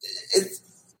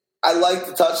 I like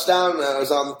the touchdown, and I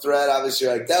was on the thread. Obviously,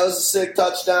 that was a sick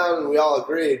touchdown, and we all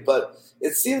agreed. But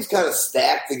it seems kind of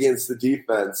stacked against the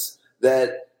defense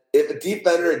that if a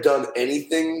defender had done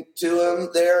anything to him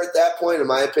there at that point, in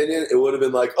my opinion, it would have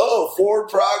been forward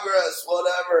progress,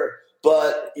 whatever.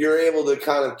 But you're able to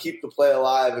kind of keep the play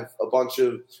alive if a bunch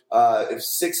of if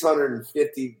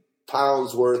 650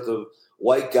 pounds worth of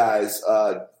white guys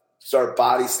start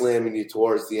body slamming you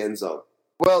towards the end zone.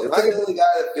 Well, am I the only guy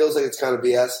that feels like it's kind of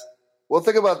BS? Well,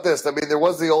 think about this. I mean, there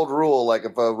was the old rule,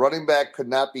 if a running back could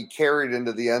not be carried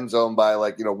into the end zone by,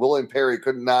 William Perry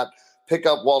could not pick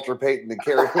up Walter Payton and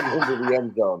carry him into the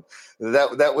end zone.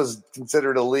 That was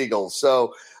considered illegal.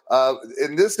 So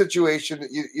in this situation,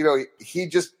 he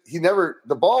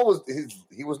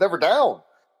was never down.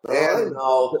 And I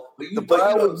know. The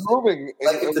ball was moving.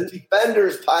 If the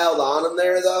defenders piled on him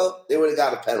there, though, they would have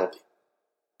got a penalty.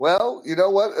 Well, you know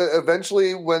what?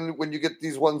 Eventually, when you get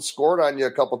these ones scored on you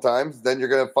a couple times, then you're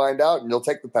going to find out, and you'll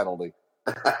take the penalty.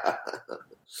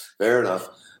 Fair enough.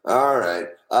 All right.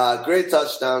 Great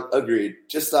touchdown. Agreed.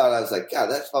 Just thought, I was like, God,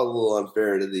 that felt a little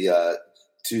unfair to the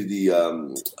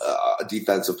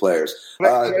defensive players.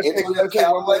 Can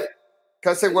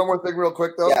I say one more thing real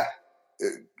quick, though? Yeah.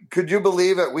 Could you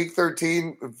believe at week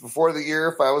 13 before the year,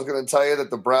 if I was going to tell you that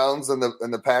the Browns and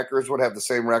the Packers would have the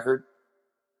same record?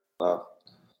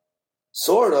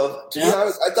 Sort of. To be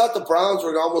honest, I thought the Browns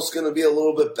were almost going to be a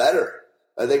little bit better.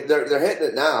 I think they're hitting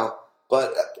it now,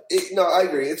 But I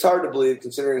agree. It's hard to believe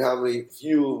considering how many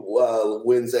few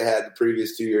wins they had the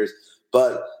previous 2 years.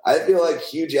 But I feel like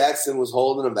Hugh Jackson was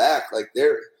holding them back. Like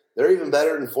they're even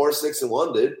better than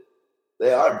 4-6-1, dude.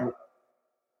 They are.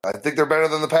 I think they're better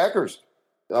than the Packers.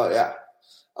 Oh yeah,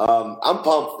 I'm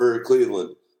pumped for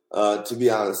Cleveland. To be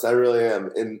honest, I really am.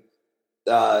 And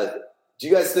do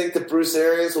you guys think that Bruce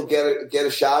Arians will get a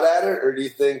shot at it, or do you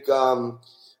think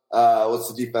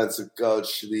what's the defensive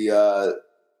coach?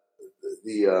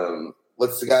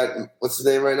 What's the guy? What's his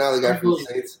name right now? The guy from the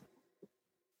Saints.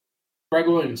 Greg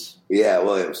Williams. Yeah,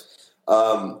 Williams.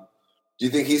 Do you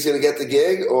think he's going to get the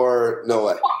gig, or no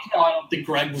way? No, I don't think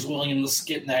Greg was Williams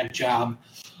getting that job.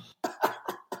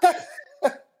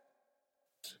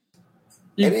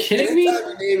 You kidding me?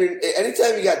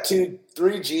 Anytime you got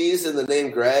 2-3 G's in the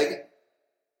name Greg,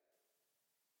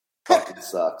 fucking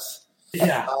sucks.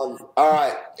 Yeah. All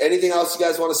right. Anything else you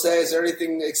guys want to say? Is there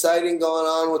anything exciting going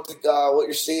on with what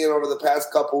you're seeing over the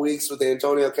past couple weeks with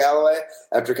Antonio Callaway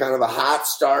after kind of a hot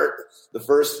start, the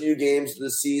first few games of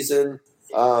the season,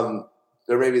 or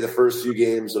maybe the first few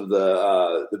games of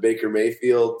the Baker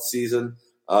Mayfield season?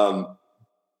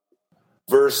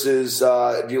 Versus,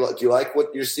 do you like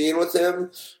what you're seeing with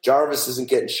him? Jarvis isn't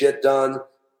getting shit done.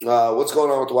 What's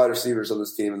going on with the wide receivers on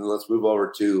this team? And then let's move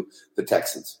over to the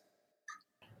Texans.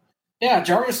 Yeah,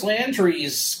 Jarvis Landry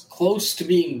is close to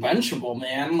being benchable,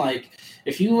 man. Like,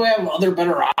 if you have other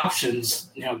better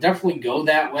options, definitely go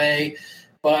that way.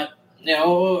 But,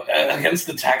 against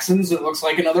the Texans, it looks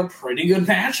like another pretty good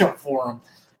matchup for him.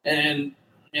 And,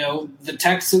 the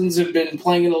Texans have been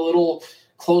playing it a little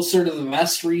closer to the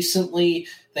vest recently.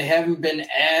 They haven't been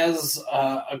as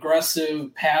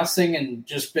aggressive passing and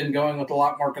just been going with a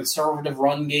lot more conservative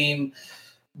run game.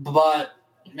 But,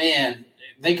 man,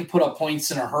 they can put up points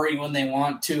in a hurry when they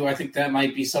want to. I think that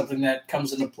might be something that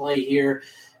comes into play here.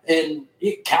 And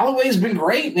Callaway's been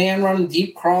great, man, running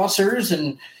deep crossers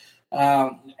and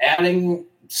adding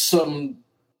some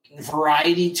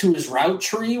variety to his route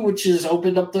tree, which has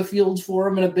opened up the field for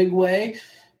him in a big way.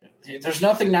 There's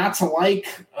nothing not to like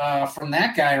from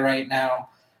that guy right now.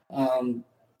 And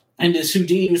as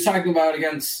Houdini was talking about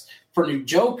for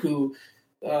Njoku,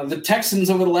 the Texans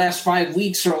over the last 5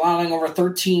 weeks are allowing over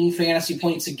 13 fantasy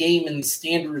points a game in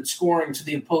standard scoring to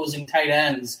the opposing tight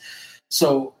ends.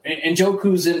 So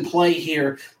Njoku's in play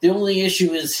here. The only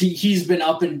issue is he's been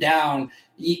up and down,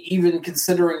 even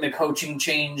considering the coaching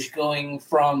change going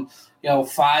from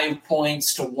 5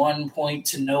 points to 1 point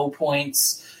to no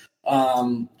points,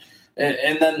 and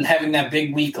then having that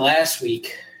big week last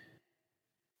week.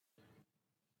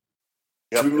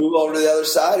 Yep. Should we move over to the other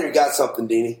side, or you got something,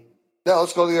 Deanie? No,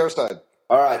 let's go to the other side.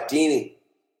 All right, Deanie.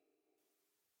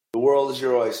 The world is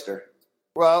your oyster.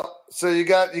 Well, so you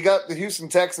got the Houston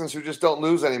Texans who just don't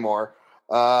lose anymore.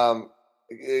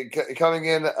 Coming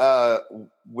in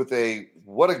with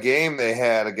what a game they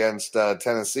had against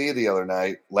Tennessee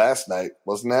last night,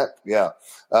 wasn't that? Yeah.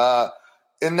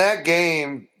 In that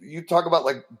game, you talk about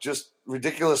like just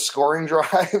ridiculous scoring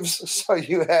drives. So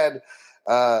you had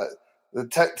the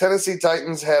Tennessee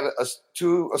Titans had a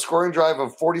scoring drive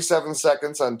of 47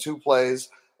 seconds on 2 plays.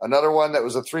 Another one that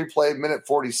was a 3-play, minute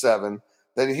 47.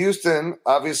 Then Houston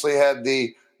obviously had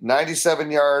the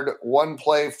 97-yard, 1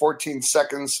 play, 14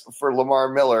 seconds for Lamar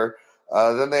Miller.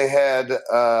 Then they had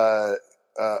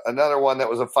another one that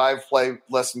was a 5-play,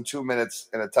 less than 2 minutes,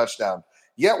 and a touchdown.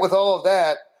 Yet with all of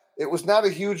that, it was not a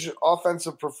huge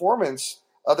offensive performance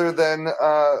other than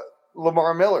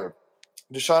Lamar Miller.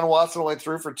 Deshaun Watson only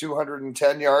threw for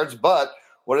 210 yards, but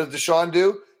what did Deshaun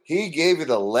do? He gave you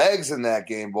the legs in that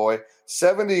game, boy.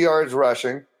 70 yards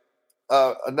rushing,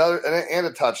 and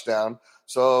a touchdown.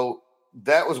 So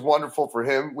that was wonderful for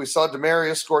him. We saw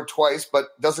Demaryius score twice,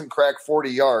 but doesn't crack 40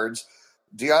 yards.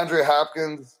 DeAndre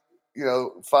Hopkins,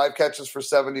 5 catches for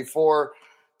 74.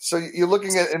 So you're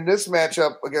looking at in this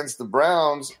matchup against the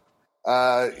Browns,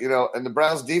 and the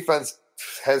Browns defense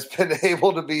has been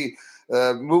able to be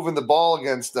moving the ball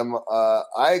against them.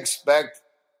 I expect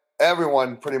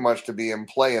everyone pretty much to be in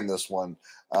play in this one.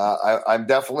 I'm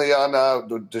definitely on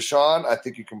Deshaun. I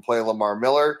think you can play Lamar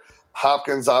Miller.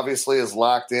 Hopkins obviously is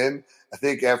locked in. I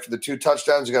think after the 2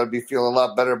 touchdowns, you got to be feeling a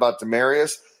lot better about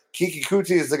Demaryius. Kiki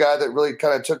Kuti is the guy that really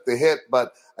kind of took the hit,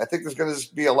 but I think there's going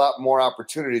to be a lot more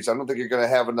opportunities. I don't think you're going to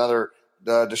have another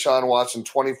Deshaun Watson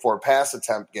 24 pass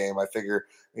attempt game. I figure,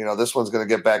 this one's going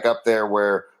to get back up there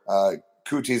where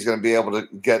Kuti is going to be able to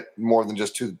get more than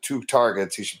just two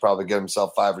targets. He should probably get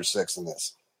himself 5 or 6 in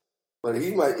this. But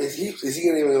he might. Is he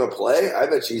even going to play? I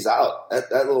bet she's out. That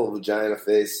little vagina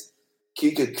face.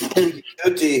 Kiki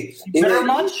Kuti. He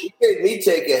made me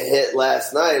take a hit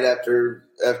last night after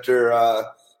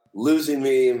losing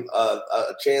me a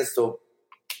chance to.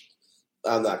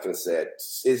 I'm not going to say it.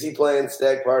 Is he playing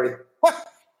Stagg Party?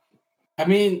 I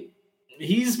mean,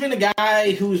 he's been a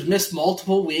guy who's missed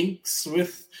multiple weeks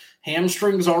with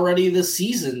hamstrings already this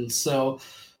season, so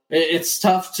it's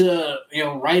tough to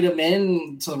write him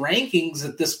in to the rankings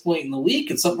at this point in the week.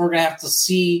 It's something we're going to have to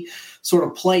see sort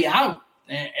of play out,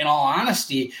 in all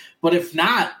honesty. But if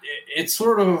not, it's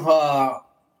sort of a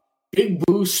big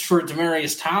boost for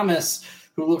Demaryius Thomas,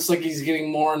 who looks like he's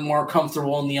getting more and more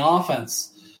comfortable in the offense.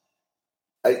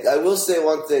 I will say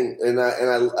one thing, and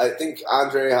I think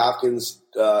DeAndre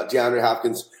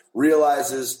Hopkins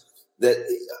realizes that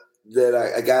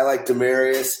a guy like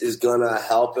Demaryius is going to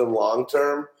help him long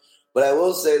term. But I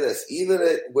will say this: even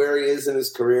at where he is in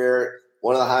his career,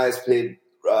 one of the highest paid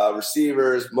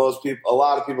receivers, a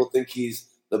lot of people think he's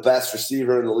the best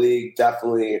receiver in the league.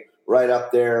 Definitely right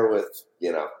up there with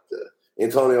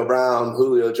Antonio Brown,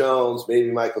 Julio Jones,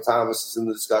 maybe Michael Thomas is in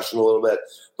the discussion a little bit.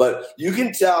 But you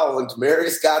can tell when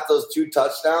Demaryius got those 2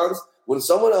 touchdowns, when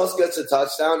someone else gets a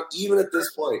touchdown, even at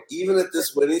this point, even at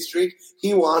this winning streak,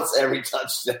 he wants every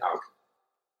touchdown.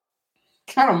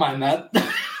 I don't mind that.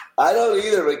 I don't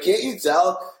either, but can't you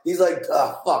tell? He's like,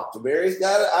 oh, fuck, Demaryius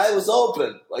got it. I was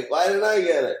open. Like, why didn't I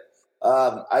get it?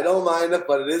 I don't mind it,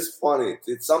 but it is funny.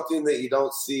 It's something that you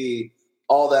don't see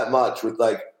all that much with,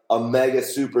 like, a mega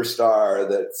superstar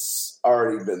that's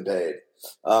already been paid.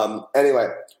 Anyway,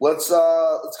 let's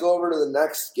go over to the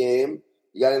next game.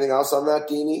 You got anything else on that,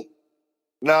 Deanie?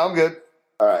 No, I'm good.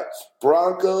 All right.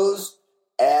 Broncos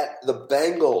at the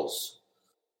Bengals.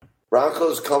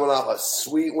 Broncos coming off a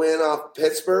sweet win off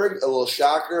Pittsburgh, a little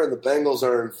shocker, and the Bengals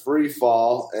are in free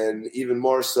fall, and even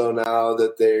more so now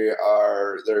that their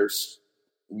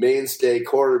mainstay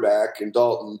quarterback in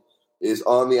Dalton is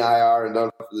on the IR and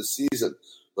done for the season.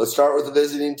 Let's start with the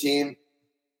visiting team.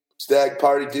 Stagg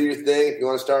Party, do your thing. If you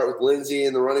want to start with Lindsey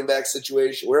and the running back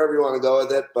situation, wherever you want to go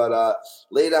with it, but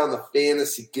lay down the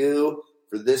fantasy goo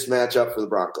for this matchup for the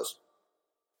Broncos.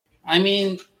 I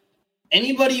mean,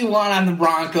 anybody you want on the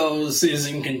Broncos is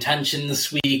in contention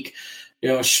this week.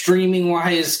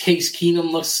 Streaming-wise, Case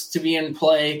Keenum looks to be in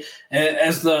play,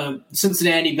 as the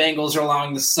Cincinnati Bengals are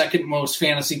allowing the second most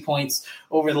fantasy points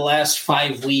over the last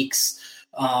 5 weeks.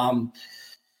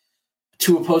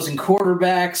 2 opposing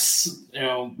quarterbacks,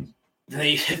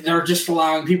 they're just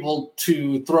allowing people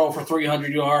to throw for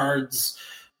 300 yards,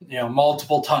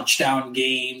 multiple touchdown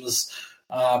games.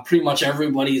 Pretty much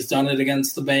everybody's done it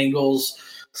against the Bengals.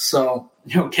 So,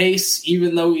 Case,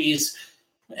 even though he's,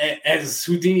 as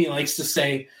Houdini likes to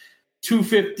say,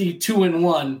 250,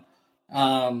 2-1,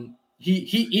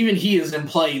 he is in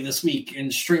play this week in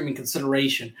streaming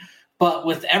consideration. But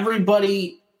with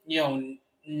everybody,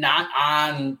 not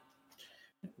on,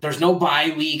 there's no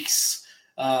bye weeks.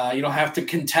 You don't have to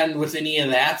contend with any of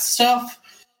that stuff.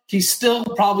 He's still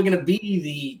probably going to be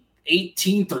the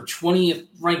 18th or 20th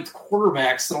ranked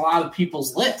quarterbacks in a lot of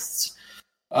people's lists.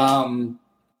 But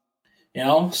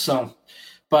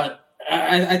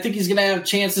I think he's going to have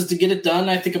chances to get it done.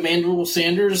 I think Emmanuel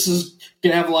Sanders is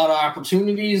going to have a lot of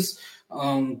opportunities.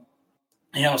 Sutton's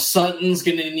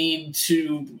going to need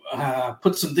to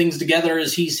put some things together,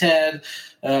 as he's had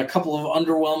a couple of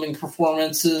underwhelming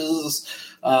performances.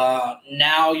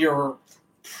 Now you're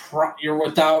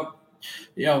without,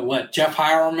 Jeff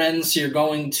Hireman, so you're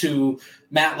going to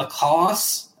Matt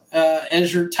LaCosse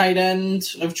as your tight end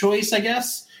of choice, I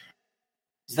guess.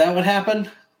 Is that what happened?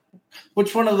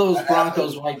 Which one of those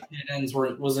Broncos white tight ends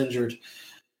was injured?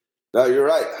 No, you're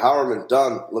right. Hireman,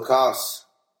 done. LaCosse.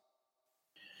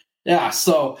 Yeah,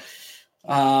 so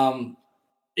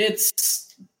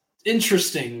it's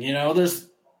interesting.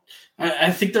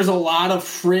 I think there's a lot of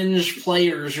fringe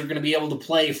players who are going to be able to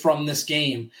play from this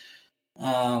game.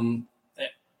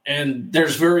 And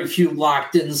there's very few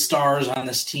locked-in stars on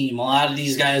this team. A lot of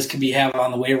these guys could be have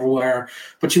on the waiver wire.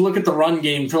 But you look at the run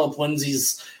game, Phillip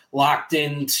Lindsay's locked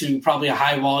into probably a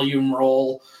high-volume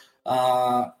role,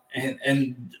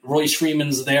 and Royce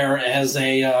Freeman's there as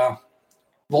a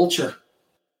vulture.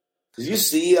 Did you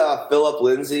see Phillip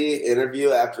Lindsay interview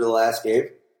after the last game?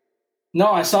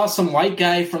 No, I saw some white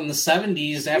guy from the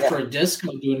 70s after a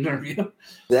disco do an interview.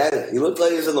 Yeah, he looked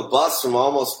like he was on the bus from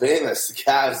Almost Famous. The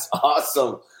guy is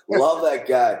awesome. Love that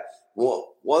guy.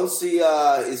 Well, once he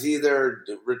is either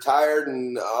retired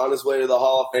and on his way to the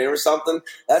Hall of Fame or something,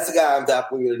 that's the guy I'm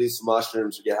definitely going to do some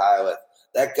mushrooms or get high with.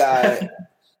 That guy,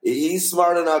 he's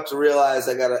smart enough to realize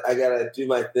I gotta do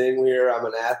my thing here. I'm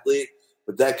an athlete,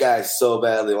 but that guy so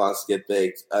badly wants to get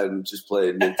baked and just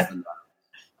play Nintendo.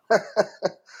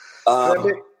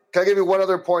 Can I give you one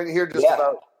other point here just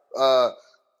about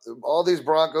all these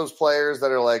Broncos players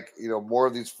that are like, more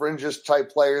of these fringish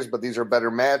type players, but these are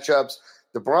better matchups.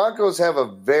 The Broncos have a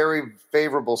very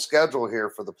favorable schedule here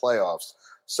for the playoffs.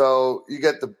 So you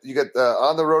get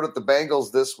on the road at the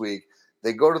Bengals this week.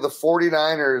 They go to the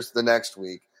 49ers the next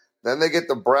week. Then they get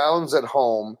the Browns at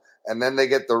home, and then they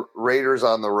get the Raiders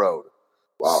on the road.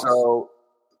 Wow. So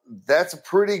that's a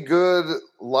pretty good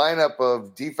lineup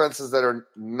of defenses that are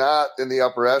not in the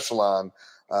upper echelon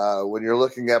when you're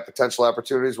looking at potential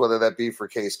opportunities, whether that be for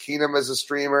Case Keenum as a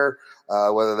streamer,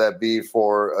 whether that be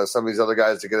for some of these other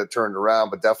guys to get it turned around,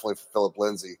 but definitely for Philip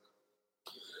Lindsay.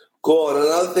 Cool. And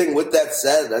another thing, with that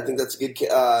said, I think that's a good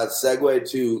segue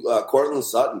to Cortland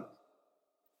Sutton.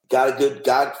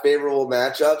 Got favorable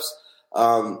matchups.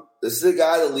 This is a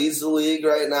guy that leads the league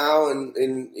right now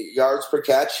in yards per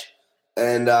catch.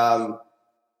 And now,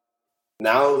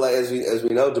 as we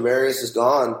know, Demaryius is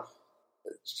gone.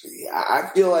 I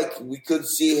feel like we could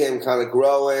see him kind of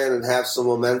grow in and have some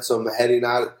momentum heading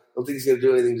out. I don't think he's going to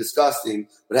do anything disgusting,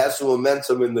 but have some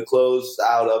momentum in the close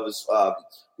out of his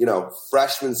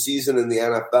freshman season in the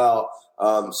NFL.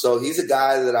 So he's a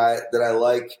guy that I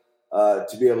like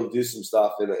to be able to do some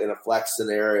stuff in a flex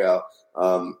scenario.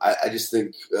 I just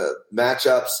think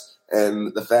matchups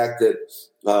and the fact that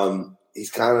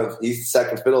he's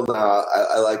second fiddle now.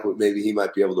 I like what maybe he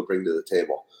might be able to bring to the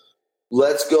table.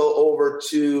 Let's go over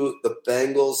to the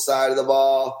Bengals side of the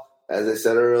ball. As I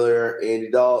said earlier,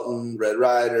 Andy Dalton, Red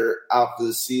Rider, out for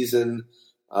the season.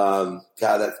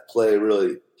 That play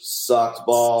really sucked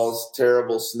balls.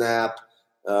 Terrible snap.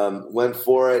 Went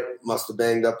for it. Must have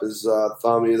banged up his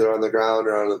thumb either on the ground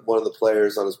or on one of the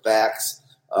players on his back's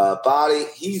body.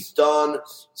 He's done.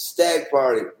 Stagg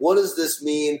Party. What does this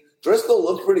mean? Driscoll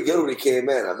looked pretty good when he came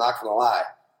in. I'm not going to lie.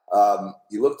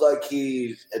 He looked like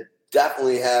he had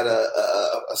definitely had a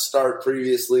start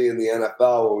previously in the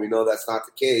NFL, where we know that's not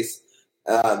the case.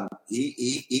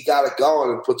 He got it going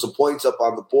and put some points up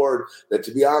on the board that,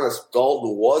 to be honest,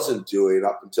 Dalton wasn't doing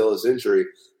up until his injury.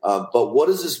 But what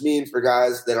does this mean for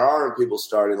guys that are in people's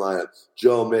starting lineup?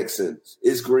 Joe Mixon,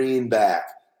 is Green back?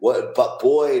 But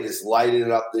Boyd is lighting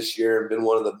it up this year and been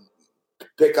one of the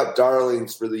pickup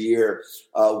darlings for the year.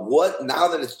 Now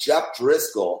that it's Jeff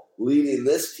Driscoll leading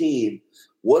this team,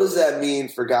 what does that mean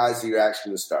for guys that you're actually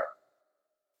going to start?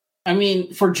 I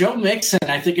mean, for Joe Mixon,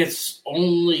 I think it's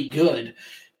only good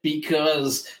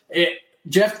because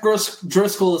Jeff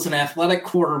Driscoll is an athletic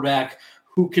quarterback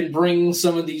who can bring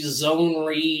some of these zone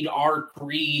read, arc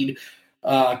read,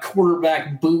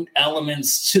 quarterback boot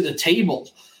elements to the table.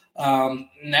 And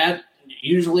that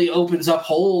usually opens up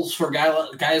holes for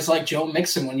guys like Joe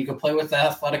Mixon. When you can play with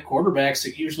athletic quarterbacks,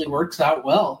 it usually works out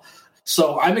well.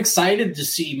 So I'm excited to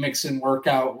see Mixon work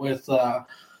out with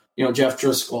Jeff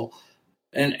Driscoll.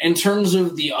 And in terms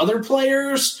of the other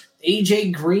players,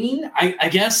 AJ Green, I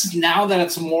guess now that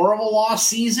it's more of a lost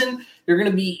season, you're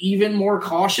going to be even more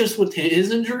cautious with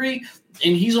his injury,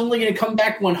 and he's only going to come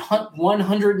back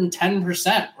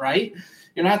 110%, right?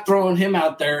 You're not throwing him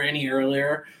out there any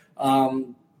earlier.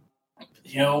 Other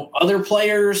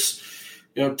players,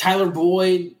 Tyler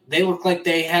Boyd, they look like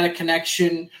they had a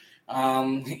connection.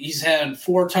 He's had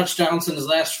 4 touchdowns in his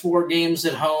last 4 games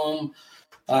at home.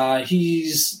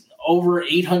 He's over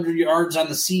 800 yards on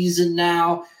the season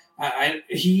now.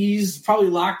 He's probably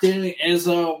locked in as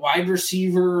a wide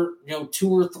receiver, 2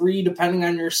 or 3, depending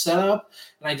on your setup.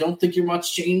 And I don't think you're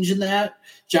much change in that.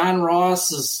 John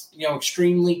Ross is,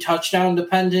 extremely touchdown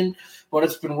dependent, but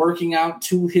it's been working out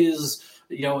to his,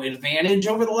 advantage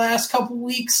over the last couple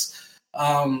weeks.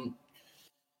 And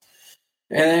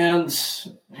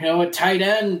at tight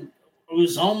end,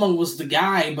 Uzoma was the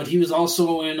guy, but he was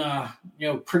also in a,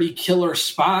 pretty killer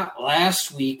spot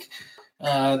last week.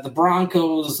 The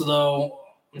Broncos, though,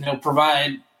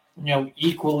 provide,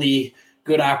 equally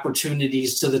good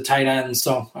opportunities to the tight end.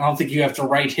 So I don't think you have to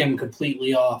write him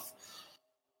completely off.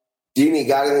 Deanie,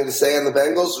 got anything to say on the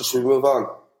Bengals, or should we move on?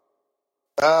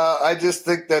 I just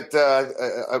think that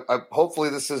hopefully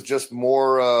this is just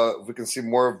more we can see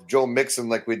more of Joe Mixon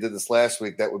like we did this last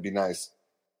week. That would be nice.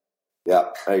 Yeah,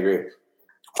 I agree.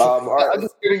 All right. I'm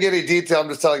just going to get any detail. I'm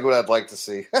just telling you what I'd like to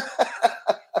see.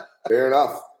 Fair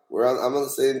enough. I'm on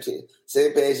the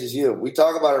same page as you. We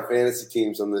talk about our fantasy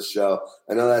teams on this show.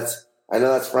 I know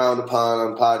that's frowned upon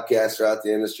on podcasts throughout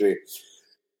the industry.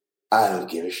 I don't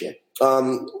give a shit.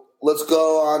 Let's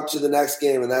go on to the next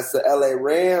game, and that's the LA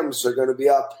Rams are going to be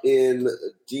up in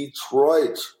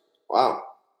Detroit. Wow.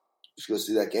 You should go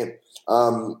see that game.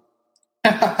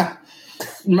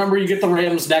 Remember, you get the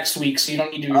Rams next week, so you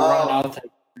don't need to run out there.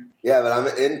 Yeah, but I'm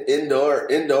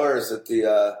indoors at the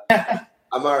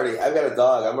I've got a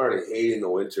dog. I'm already hating the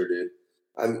winter, dude.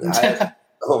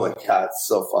 Oh my God, it's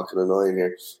so fucking annoying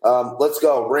here. Let's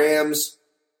go Rams.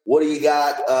 What do you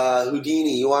got,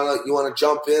 Houdini? You wanna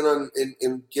jump in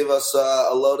and give us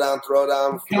a lowdown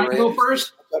throwdown? Can I go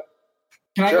first?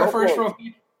 Can I go first,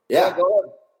 Rofi? Yeah,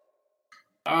 go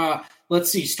ahead.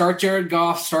 Let's see. Start Jared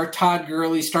Goff. Start Todd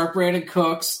Gurley. Start Brandon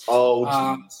Cooks.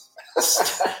 Oh,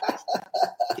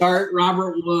 start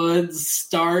Robert Woods.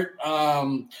 Start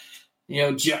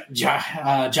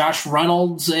Josh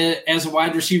Reynolds as a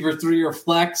wide receiver 3 or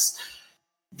flex.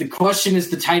 The question is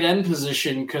the tight end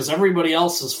position because everybody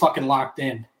else is fucking locked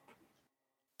in.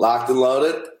 Locked and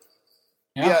loaded?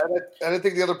 Yeah, and I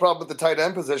think the other problem with the tight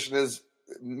end position is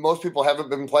most people haven't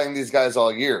been playing these guys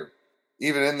all year,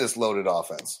 even in this loaded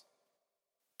offense.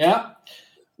 Yeah.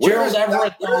 Where's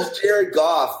Jared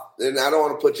Goff? And I don't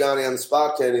want to put Johnny on the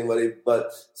spot to anybody,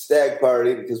 but Stagg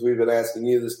Party, because we've been asking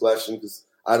you this question because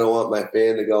I don't want my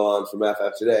fan to go on from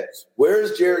FF today.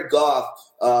 Where's Jared Goff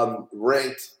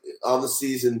ranked on the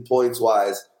season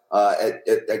points-wise at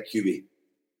QB?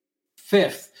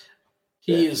 5th.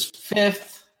 He is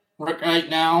 5th right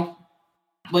now.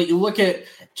 But you look at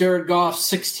Jared Goff's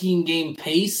 16-game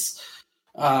pace,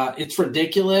 it's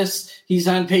ridiculous. He's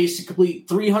on pace to complete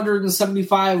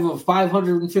 375 of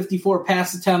 554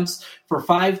 pass attempts for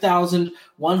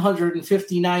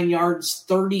 5,159 yards,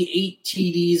 38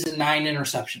 TDs, and 9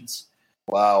 interceptions.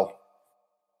 Wow.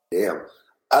 Damn.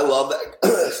 I love that.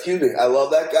 Excuse me. I love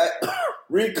that guy.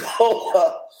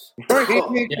 Ricola.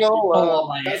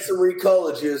 That's some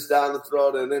Ricola juice down the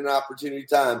throat and in opportunity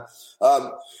time.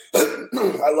 I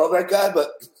love that guy, but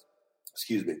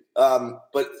excuse me.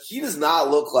 But he does not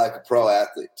look like a pro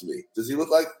athlete to me. Does he look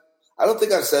like? I don't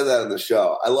think I've said that in the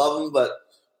show. I love him, but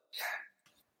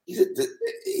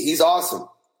he's awesome.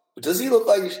 But does he look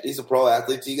like he's a pro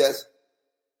athlete to you guys?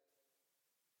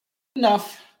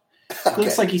 Enough. Okay.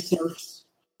 Looks like he surfs.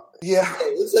 Yeah,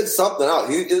 it looks like something else.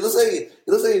 It looks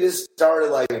like he just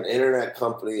started like an internet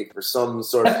company for some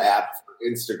sort of app for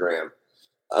Instagram.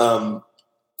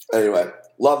 Anyway,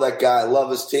 love that guy. Love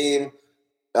his team.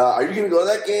 Are you going to go to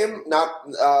that game? Not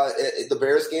the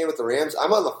Bears game with the Rams?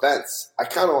 I'm on the fence. I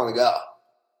kind of want to go.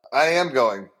 I am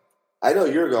going. I know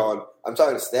you're going. I'm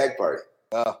talking to Stagg Party.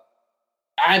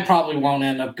 I probably won't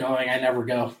end up going. I never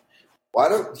go. Why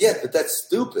don't? Yeah, but that's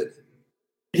stupid.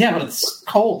 Yeah, but it's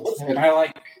cold, and I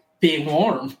like being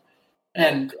warm.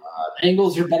 And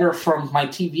angles are better from my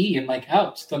TV and my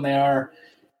couch than they are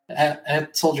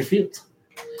at Soldier Field.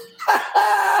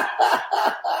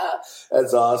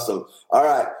 That's awesome. All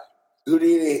right,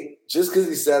 Houdini, just because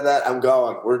he said that, I'm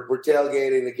going. We're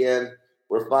tailgating again.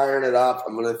 We're firing it up.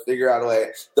 I'm going to figure out a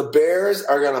way. The Bears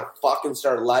are going to fucking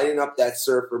start lighting up that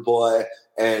surfer boy,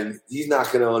 and he's not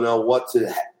going to know what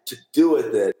to do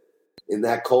with it in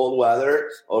that cold weather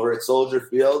over at Soldier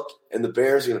Field, and the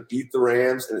Bears are going to beat the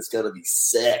Rams, and it's going to be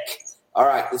sick. All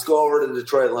right, let's go over to the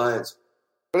Detroit Lions.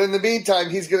 But in the meantime,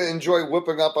 he's going to enjoy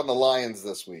whipping up on the Lions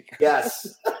this week. Yes.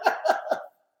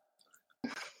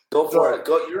 Go for it.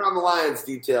 Go. You're on the Lions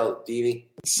detail, Dini.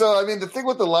 So, I mean, the thing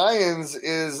with the Lions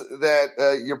is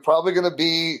that you're probably going to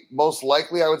be most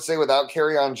likely, I would say, without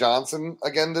Kerryon Johnson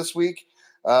again this week,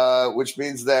 which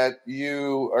means that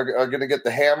you are going to get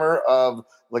the hammer of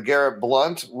LeGarrette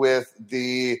Blount with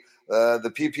the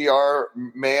PPR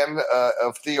man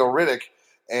of Theo Riddick,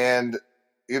 and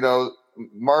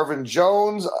Marvin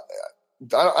Jones.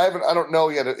 I don't know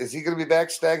yet. Is he going to be back?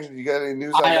 Staggs? You got any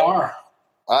news on that?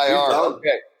 IR.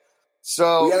 Okay.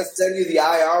 So we got to send you the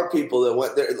IR people that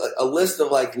went there. A list of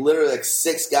literally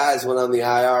 6 guys went on the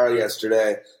IR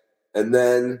yesterday, and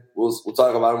then we'll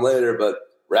talk about them later. But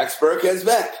Rex Burkhead's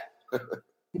back.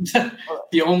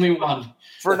 The only one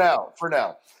for now.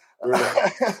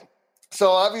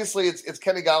 So obviously it's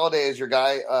Kenny Golladay as your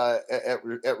guy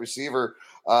at receiver.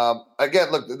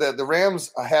 Again, look, the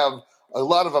Rams have a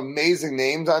lot of amazing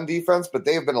names on defense, but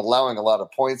they've been allowing a lot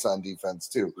of points on defense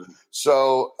too.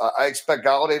 So I expect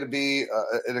Golladay to be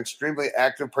an extremely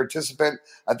active participant.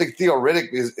 I think Theo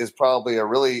Riddick is probably a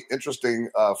really interesting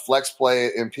flex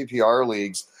play in PPR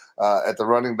leagues at the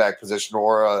running back position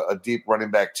or a deep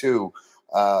running back too.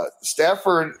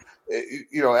 Stafford,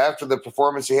 after the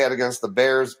performance he had against the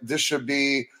Bears, this should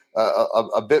be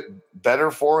a bit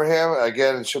better for him.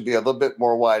 Again, it should be a little bit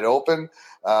more wide open.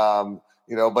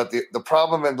 But the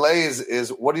problem in Lays is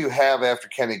what do you have after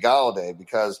Kenny Golladay?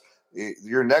 Because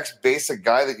your next basic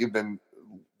guy that you've been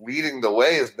leading the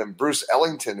way has been Bruce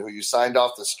Ellington, who you signed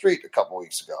off the street a couple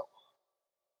weeks ago.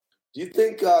 Do you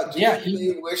think?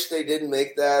 You wish they didn't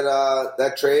make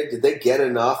that trade? Did they get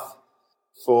enough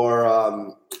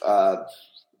for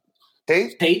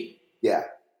Tate? Yeah.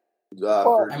 Did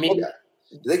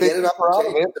they get enough for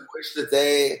Tate? I wish that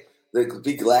they They'd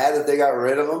be glad that they got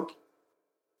rid of him?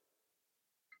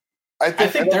 I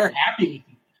think they're happy.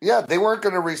 Yeah, they weren't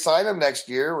going to re-sign him next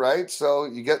year, right? So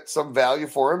you get some value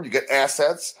for him, you get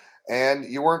assets, and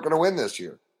you weren't going to win this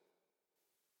year.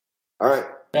 All right.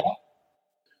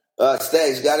 Yeah.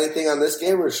 Stags, you got anything on this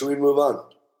game, or should we move on?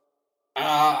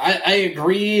 I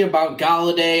agree about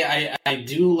Galladay. I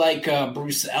do like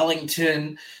Bruce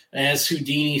Ellington, as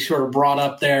Houdini sort of brought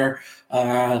up there.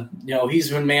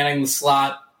 He's been manning the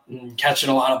slot and catching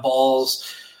a lot of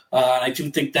balls. I do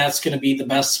think that's going to be the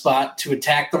best spot to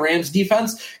attack the Rams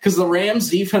defense, because the Rams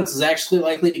defense is actually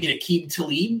likely to get Aqib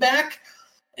Talib back.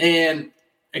 And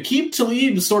Aqib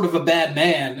Talib is sort of a bad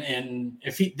man. And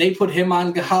if they put him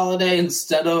on Galladay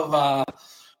instead of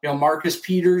Marcus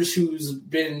Peters, who's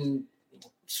been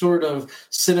sort of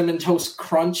cinnamon toast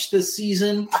crunch this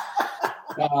season,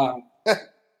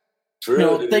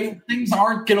 True, things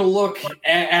aren't going to look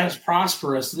as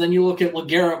prosperous. And then you look at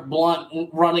LeGarrette Blount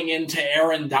running into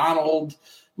Aaron Donald,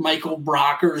 Michael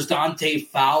Brockers, Dante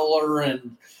Fowler,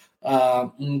 and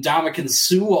Ndamukong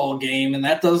Suh all game, and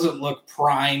that doesn't look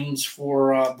primed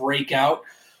for a breakout.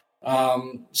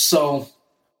 Game for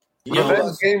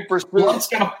Blount's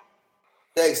got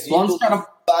Thanks. Do you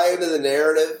buy into the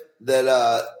narrative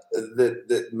that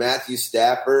Matthew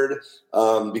Stafford,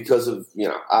 because of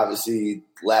obviously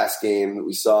last game that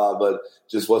we saw, but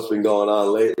just what's been going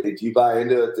on lately, do you buy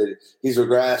into it that he's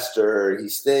regressed or he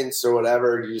stinks or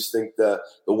whatever? Or do you just think the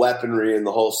weaponry and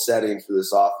the whole setting for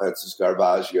this offense is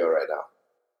Garbaggio right now?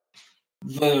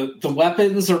 The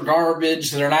weapons are garbage.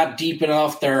 They're not deep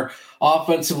enough. Their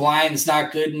offensive line's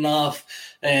not good enough,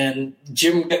 and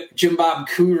Jim Bob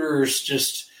Cooter's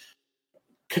just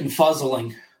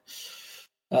confuzzling.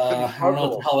 I don't know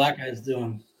what the hell that guy's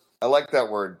doing. I like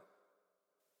that word.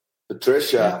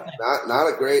 Patricia, not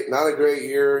a great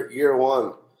year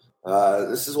one.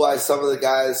 This is why some of the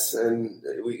guys, and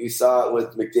we saw it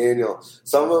with McDaniel,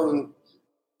 some of them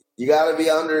you got to be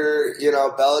under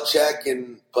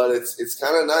Belichick, but it's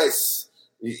kind of nice.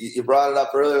 You brought it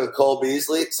up earlier with Cole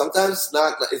Beasley. Sometimes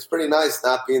it's pretty nice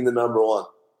not being the number one.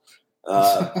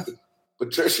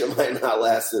 Patricia might not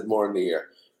last it more than a year.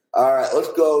 All right,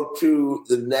 let's go to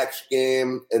the next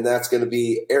game, and that's going to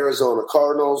be Arizona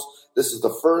Cardinals. This is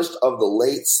the first of the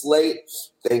late slate.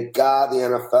 Thank God the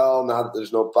NFL, now that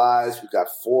there's no buys, we've got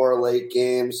 4 late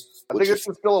games. I think this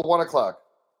is still at 1 o'clock.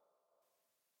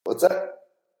 What's that?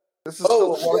 This is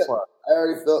still at 1 o'clock. I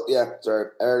already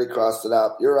crossed it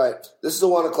out. You're right. This is a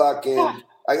 1 o'clock game.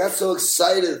 I got so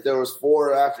excited that there was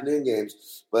 4 afternoon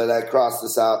games, but I crossed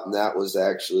this out, and that was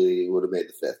actually would have made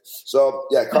the 5th. So,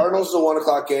 yeah, Cardinals is a 1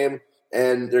 o'clock game,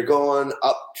 and they're going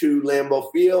up to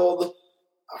Lambeau Field.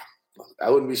 I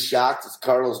wouldn't be shocked if the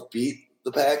Cardinals beat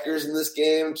the Packers in this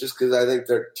game, just because I think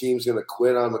their team's going to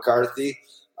quit on McCarthy.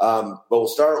 But we'll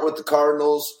start with the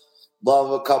Cardinals.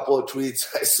 Love a couple of tweets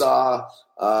I saw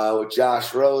with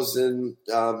Josh Rosen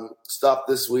stuff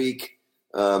this week.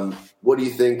 What do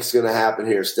you think is going to happen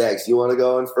here, Stags? Do you want to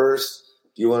go in first?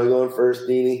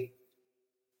 Deanie?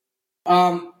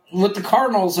 With the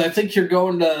Cardinals, I think you're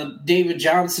going to David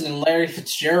Johnson and Larry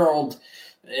Fitzgerald,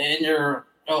 and you're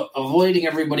avoiding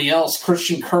everybody else.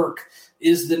 Christian Kirk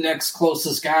is the next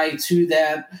closest guy to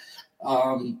that.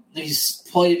 He's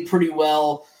played pretty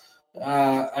well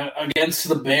against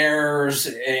the Bears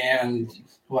and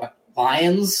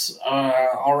Lions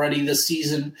already this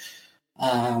season.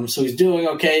 So he's doing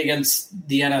okay against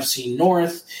the NFC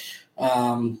North.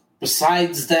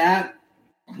 Besides that,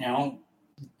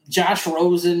 Josh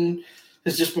Rosen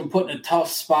has just been put in a tough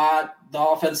spot. The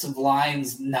offensive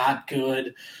line's not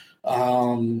good.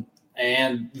 And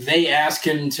they ask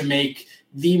him to make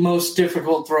the most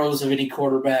difficult throws of any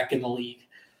quarterback in the league.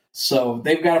 So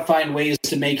they've got to find ways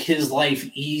to make his life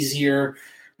easier,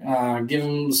 give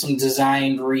him some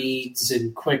designed reads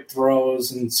and quick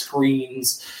throws and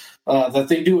screens that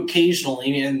they do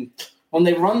occasionally. And when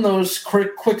they run those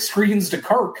quick screens to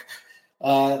Kirk,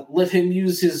 let him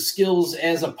use his skills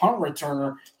as a punt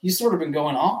returner, he's sort of been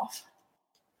going off.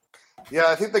 Yeah,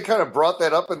 I think they kind of brought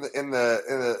that up in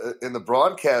the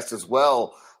broadcast as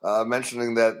well,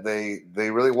 mentioning that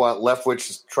they really want Leftwich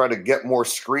to try to get more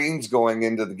screens going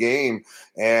into the game,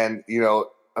 and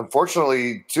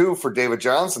unfortunately too for David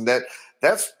Johnson, that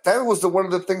was one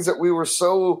of the things that we were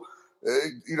so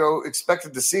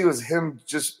expected to see, was him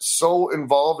just so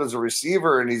involved as a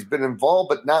receiver, and he's been involved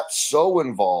but not so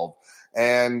involved.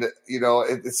 And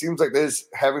it seems like they're just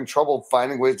having trouble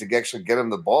finding ways to actually get him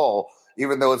the ball,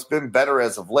 even though it's been better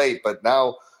as of late. But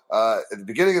now, at the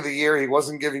beginning of the year, he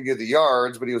wasn't giving you the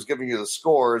yards, but he was giving you the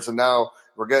scores. And now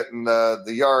we're getting the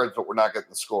yards, but we're not getting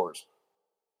the scores.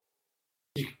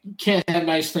 You can't have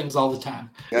nice things all the time.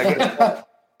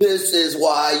 This is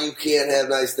why you can't have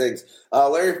nice things.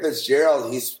 Larry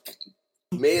Fitzgerald, he's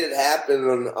made it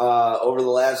happen over the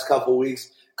last couple weeks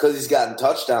because he's gotten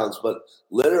touchdowns, but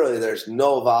literally there's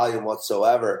no volume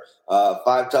whatsoever.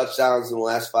 5 touchdowns in the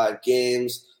last 5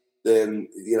 games. Then,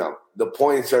 the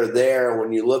points are there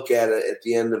when you look at it at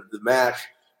the end of the match,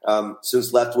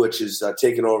 since Leftwich has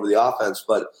taken over the offense.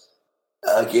 But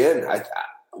again,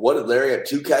 what did Larry have?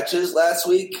 2 catches last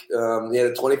week? He had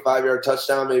a 25-yard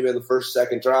touchdown maybe on the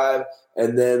second drive,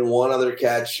 and then 1 other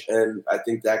catch, and I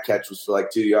think that catch was for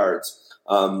 2 yards.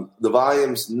 The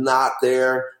volume's not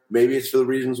there. Maybe it's for the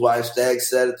reasons why Stagg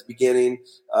said at the beginning.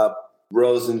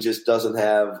 Rosen just doesn't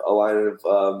have a line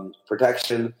of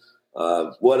protection,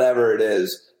 whatever it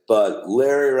is. But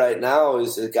Larry right now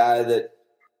is a guy that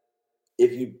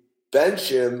if you bench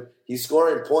him, he's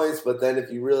scoring points, but then if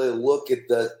you really look at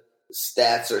the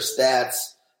stats,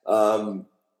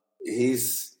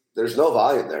 there's no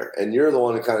volume there. And you're the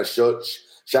one who kind of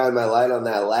shined my light on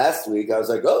that last week. I was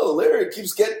like, oh, Larry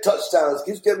keeps getting touchdowns,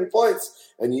 keeps getting me points.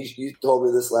 And you told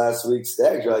me this last week,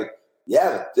 Stagg. You're like,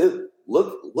 yeah, dude,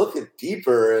 look at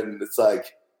deeper. And it's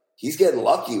like he's getting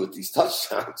lucky with these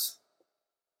touchdowns.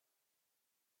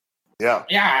 Yeah.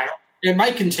 Yeah, it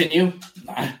might continue.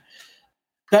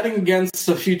 Betting against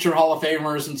the future Hall of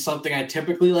Famers isn't something I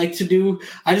typically like to do.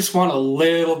 I just want a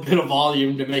little bit of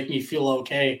volume to make me feel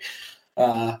okay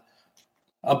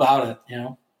about it,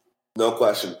 No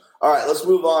question. All right, let's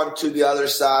move on to the other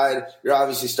side. You're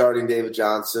obviously starting David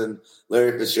Johnson,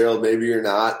 Larry Fitzgerald. Maybe you're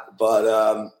not,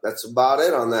 but that's about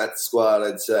it on that squad,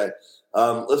 I'd say.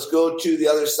 Let's go to the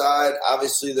other side.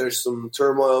 Obviously, there's some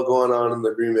turmoil going on in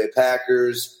the Green Bay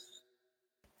Packers.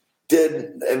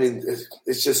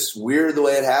 It's just weird the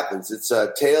way it happens. It's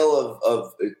a tale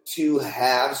of 2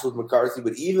 halves with McCarthy,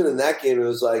 but even in that game, it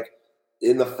was like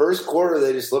in the first quarter,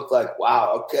 they just looked like,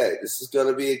 wow, okay, this is going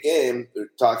to be a game. They're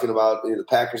talking about the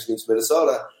Packers against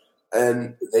Minnesota,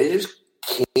 and they just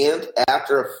can't,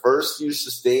 after a first few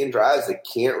sustained drives, they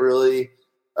can't really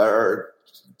 – or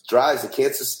drives, they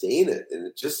can't sustain it. And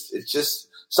it's just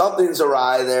something's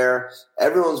awry there.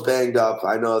 Everyone's banged up.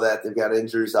 I know that. They've got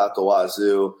injuries out the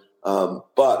wazoo.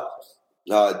 But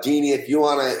Deanie, if you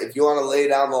wanna lay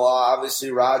down the law, obviously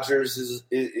Rodgers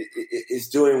is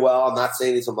doing well. I'm not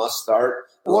saying he's a must start.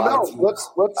 Well, no,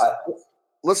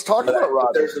 let's talk about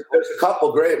Rodgers. There's a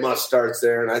couple great must starts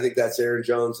there, and I think that's Aaron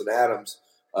Jones and Adams.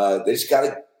 They just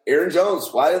got Aaron Jones.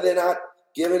 Why did they not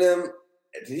give him?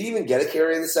 Did he even get a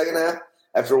carry in the second half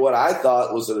after what I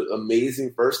thought was an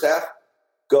amazing first half?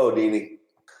 Go, Deanie.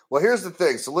 Well, here's the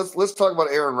thing. So let's talk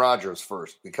about Aaron Rodgers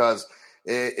first, because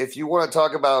if you want to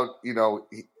talk about,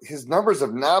 his numbers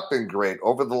have not been great.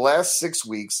 Over the last 6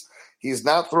 weeks, he's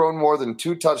not thrown more than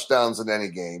 2 touchdowns in any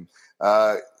game.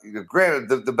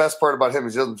 Granted, the best part about him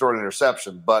is he doesn't throw an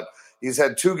interception, but he's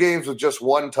had 2 games with just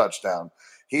 1 touchdown.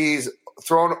 He's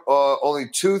thrown only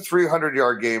 2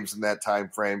 300-yard games in that time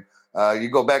frame. You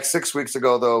go back 6 weeks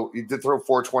ago, though, he did throw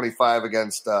 425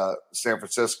 against San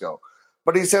Francisco.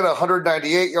 But he's had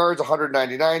 198 yards,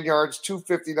 199 yards,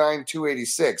 259,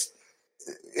 286.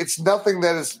 It's nothing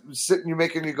that is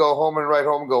making you go home and write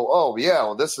home and go, oh yeah,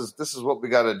 well this is what we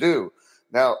got to do.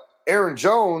 Now, Aaron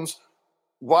Jones,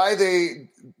 why they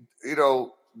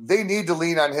need to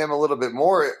lean on him a little bit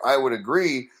more, I would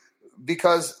agree,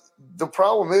 because the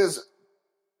problem is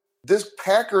this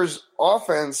Packers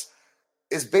offense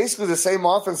is basically the same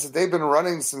offense that they've been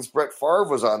running since Brett Favre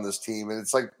was on this team. And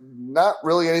it's like not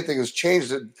really anything has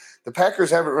changed. The Packers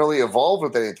haven't really evolved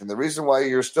with anything. The reason why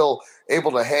you're still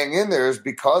able to hang in there is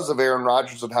because of Aaron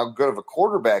Rodgers and how good of a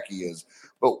quarterback he is.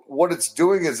 But what it's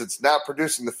doing is it's not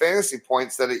producing the fantasy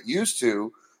points that it used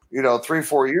to,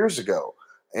 3-4 years ago.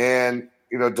 And,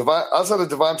 outside of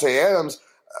Devontae Adams,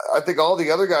 I think all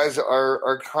the other guys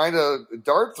are kind of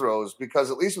dart throws, because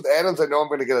at least with Adams, I know I'm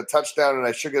going to get a touchdown and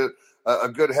I should get a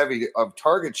good heavy of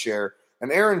target share.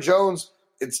 And Aaron Jones,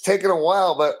 it's taken a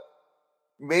while, but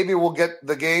maybe we'll get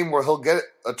the game where he'll get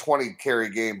a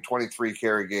 20-carry game,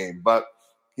 23-carry game. But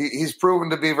he's proven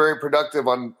to be very productive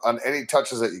on any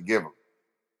touches that you give him.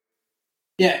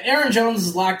 Yeah, Aaron Jones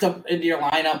is locked up into your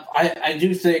lineup. I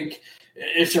do think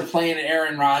if you're playing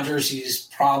Aaron Rodgers, he's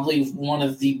probably one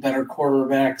of the better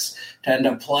quarterbacks to end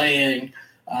up playing.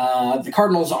 The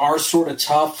Cardinals are sort of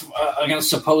tough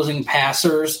against opposing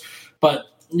passers, but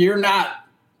you're not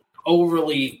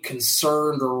overly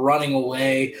concerned or running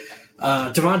away.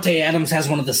 Devontae Adams has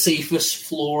one of the safest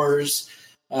floors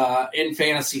in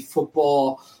fantasy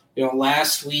football.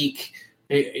 Last week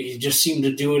he just seemed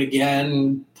to do it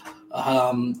again,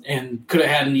 and could have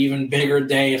had an even bigger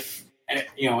day if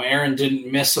Aaron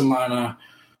didn't miss him on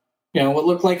what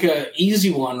looked like an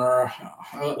easy one or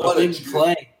a big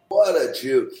play. What a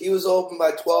juke! He was open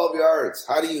by 12 yards.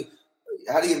 How do you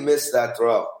miss that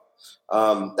throw?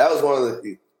 That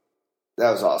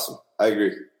was awesome. I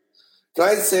agree. Can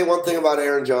I say one thing about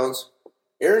Aaron Jones?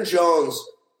 Aaron Jones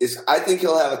I think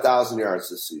he'll have 1,000 yards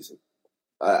this season.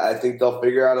 I think they'll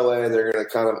figure out a way. They're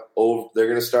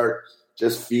going to start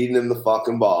just feeding him the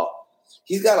fucking ball.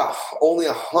 He's got only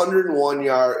 101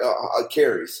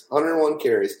 carries. 101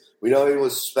 carries. We know he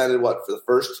was suspended, for the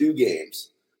first 2 games?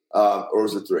 Or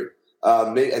was it 3?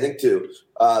 I think 2.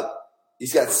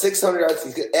 He's got 600 yards.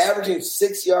 He's averaging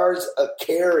 6 yards a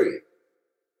carry.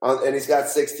 And he's got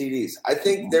 6 TDs. I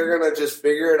think they're going to just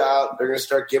figure it out. They're going to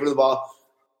start giving the ball.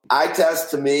 Eye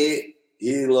test, to me,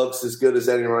 he looks as good as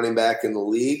any running back in the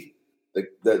league.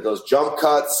 Those jump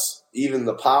cuts, even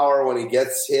the power when he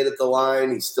gets hit at the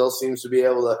line, he still seems to be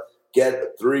able to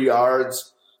get 3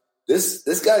 yards.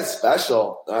 This guy's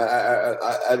special.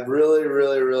 I really,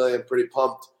 really, really am pretty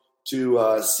pumped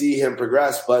to see him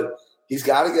progress, but he's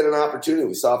got to get an opportunity.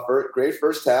 We saw a great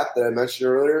first half that I mentioned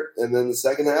earlier, and then the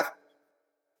second half,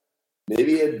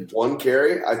 maybe he had 1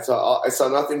 carry. I saw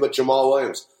nothing but Jamal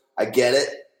Williams. I get it.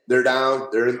 They're down.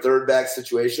 They're in third back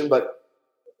situation, but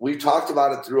we've talked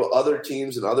about it through other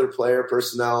teams and other player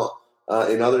personnel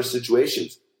in other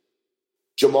situations.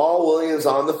 Jamal Williams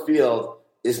on the field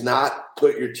is not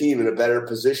put your team in a better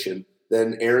position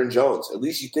than Aaron Jones. At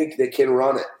least you think they can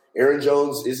run it. Aaron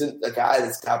Jones isn't a guy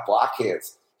that's got block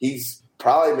hands. He's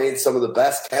probably made some of the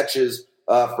best catches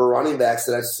for running backs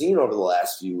that I've seen over the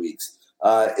last few weeks.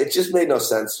 It just made no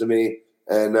sense to me.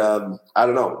 And I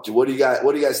don't know. What do you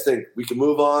guys think? We can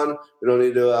move on. We don't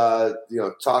need to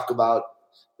talk about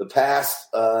the past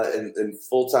in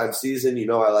full-time season.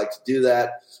 I like to do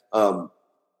that.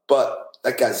 But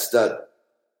that guy's a stud.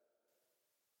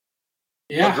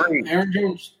 Yeah, agreed. Aaron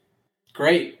Jones,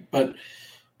 great, but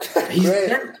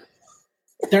they're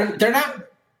not.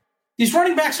 These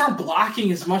running backs aren't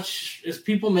blocking as much as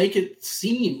people make it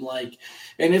seem like.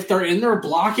 And if they're in there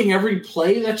blocking every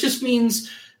play, that just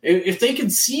means if they can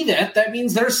see that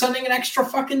means they're sending an extra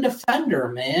fucking defender,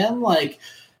 man. Like,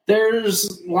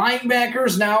 there's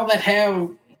linebackers now that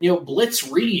have, blitz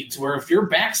reads where if your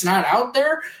back's not out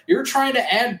there, you're trying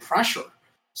to add pressure.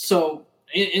 So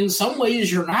in some ways,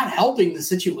 you're not helping the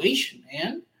situation,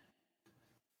 man.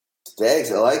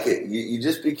 Thanks. I like it. You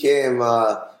just became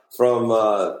from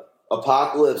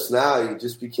Apocalypse Now. You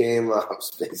just became I'm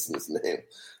spacing his name.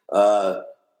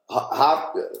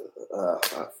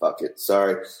 Fuck it.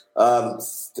 Sorry.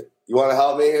 You want to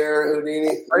help me here,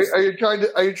 Houdini? Are you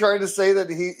trying to say that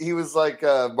he was like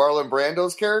Marlon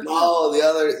Brando's character? No, the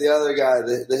other guy,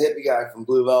 the hippie guy from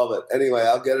Blue Velvet. Anyway,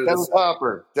 I'll get it. Dennis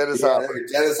Hopper. Dennis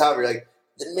Hopper. Like,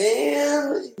 the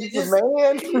man. The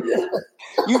man.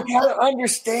 You gotta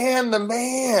understand the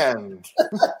man.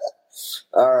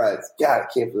 All right. God, I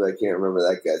can't believe I can't remember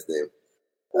that guy's name.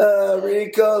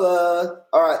 Ricola.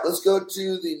 All right, let's go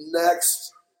to the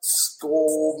next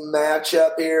school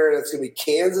matchup here. It's going to be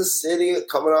Kansas City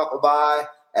coming off a bye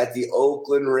at the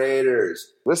Oakland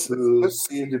Raiders, who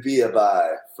seem to be a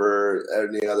bye for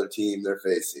any other team they're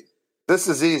facing. This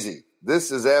is easy.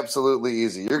 This is absolutely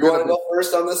easy. You want to go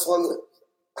first on this one?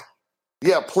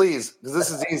 Yeah, please, because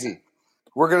this is easy.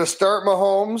 We're going to start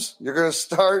Mahomes. You're going to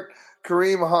start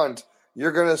Kareem Hunt.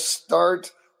 You're going to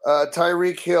start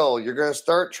Tyreek Hill. You're going to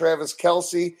start Travis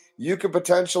Kelce. You could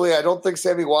potentially, I don't think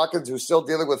Sammy Watkins, who's still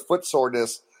dealing with foot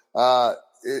soreness,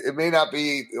 it may not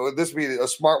be, this would be a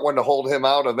smart one to hold him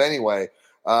out of anyway.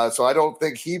 So I don't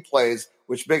think he plays,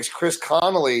 which makes Chris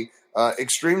Connolly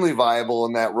extremely viable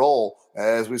in that role,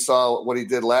 as we saw what he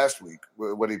did last week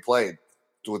when he played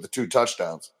with the 2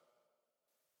 touchdowns.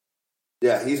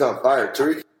 Yeah, he's on fire.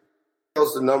 Tyreek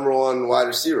Hill's the number 1 wide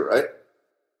receiver, right?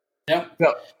 Yep.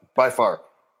 By far.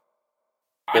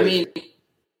 I mean,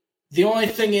 the only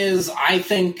thing is, I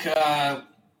think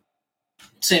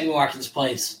Sammy Watkins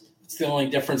plays. It's the only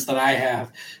difference that I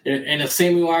have. And if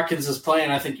Sammy Watkins is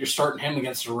playing, I think you're starting him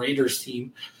against the Raiders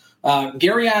team.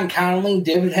 Garyon Connolly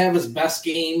did have his best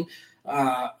game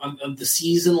of the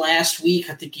season last week.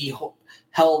 I think he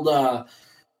held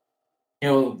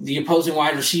the opposing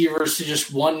wide receivers to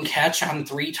just 1 catch on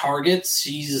 3 targets.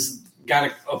 He's got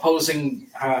an opposing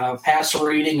passer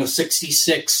rating of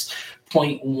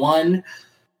 66.1.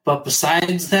 But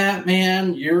besides that,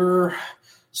 man, you're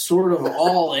sort of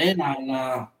all in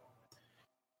on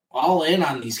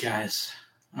these guys.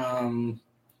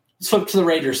 Let's flip to the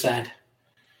Raiders side.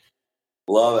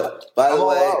 Love it. By the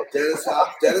way, Dennis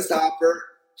Hopper,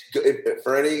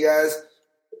 for any of you guys,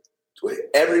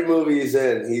 every movie he's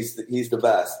in, he's the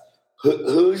best.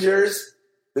 Hoosiers,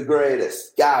 The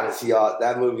greatest. God, is he?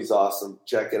 That movie's awesome.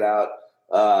 Check it out.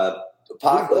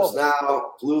 Apocalypse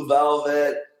Now, Blue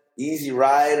Velvet, Easy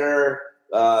Rider.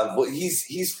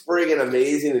 He's friggin'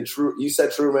 amazing and true. You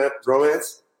said True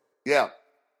Romance? Yeah.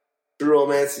 True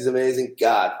Romance, he's amazing.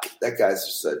 God, that guy's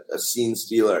just a scene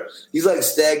stealer. He's like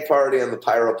Stagg Party on the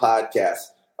Pyro podcast.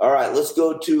 All right, let's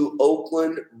go to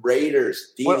Oakland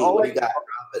Raiders. Deanie, what do you got?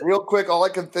 Real quick, all I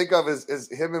can think of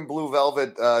is him and Blue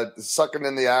Velvet sucking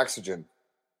in the oxygen.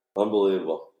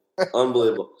 Unbelievable.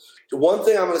 Unbelievable. One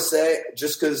thing I'm going to say,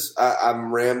 just because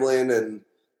I'm rambling and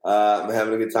I'm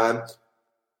having a good time,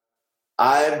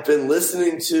 I've been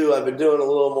doing a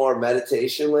little more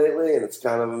meditation lately, and it's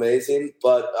kind of amazing.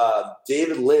 But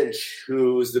David Lynch,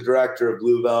 who is the director of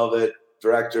Blue Velvet,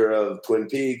 director of Twin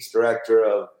Peaks, director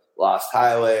of Lost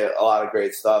Highway, a lot of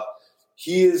great stuff,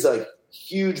 he is a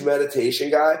huge meditation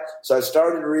guy. So I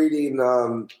started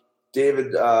reading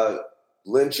David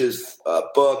Lynch's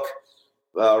book,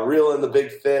 Reeling the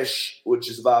Big Fish, which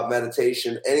is about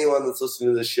meditation. Anyone that's listening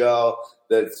to the show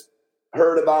that's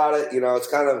heard about it, it's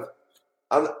kind of –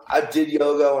 I did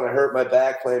yoga when I hurt my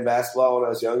back playing basketball when I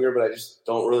was younger, but I just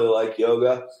don't really like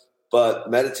yoga.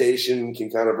 But meditation can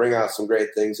kind of bring out some great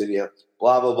things in you,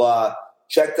 blah, blah, blah.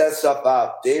 Check that stuff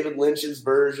out. David Lynch's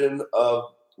version of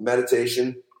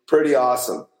meditation, pretty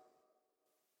awesome.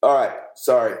 All right.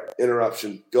 Sorry,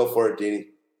 interruption. Go for it, Deanie.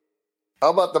 How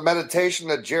about the meditation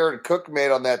that Jared Cook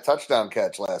made on that touchdown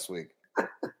catch last week?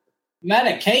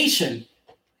 Medication?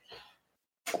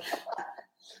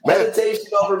 Meditation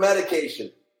over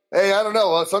medication. Hey, I don't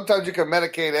know. Well, sometimes you can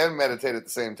medicate and meditate at the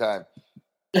same time.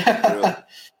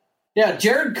 Yeah,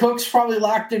 Jared Cook's probably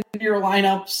locked into your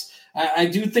lineups. I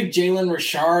do think Jalen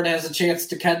Richard has a chance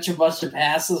to catch a bunch of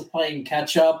passes playing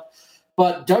catch-up.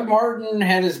 But Doug Martin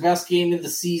had his best game of the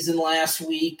season last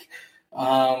week.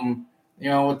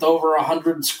 With over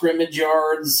 100 scrimmage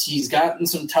yards. He's gotten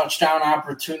some touchdown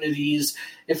opportunities.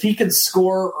 If he could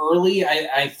score early,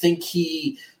 I think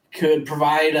he could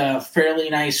provide a fairly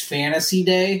nice fantasy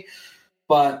day.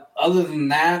 But other than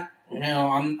that, I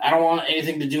don't want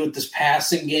anything to do with this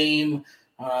passing game.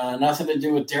 Nothing to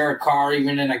do with Derek Carr,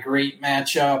 even in a great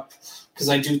matchup. Because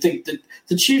I do think that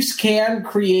the Chiefs can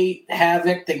create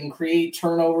havoc. They can create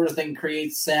turnovers. They can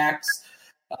create sacks.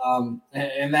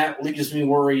 And that leaves me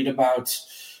worried about,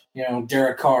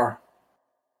 Derek Carr.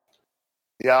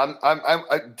 Yeah,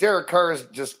 Derek Carr is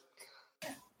just.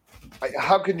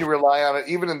 How can you rely on it,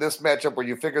 even in this matchup where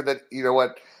you figure that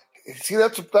See,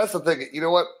 that's the thing. You know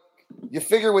what? You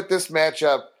figure with this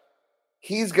matchup,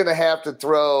 he's going to have to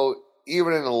throw,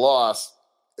 even in a loss,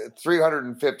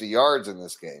 350 yards in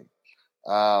this game.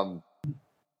 I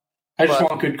just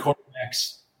want good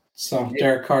quarterbacks. So yeah.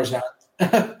 Derek Carr's not.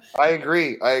 I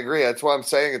agree. That's what I'm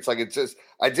saying. It's just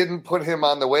I didn't put him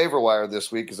on the waiver wire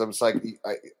this week because I'm just like,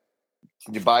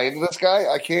 can you buy into this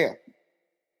guy? I can't.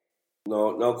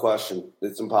 No question.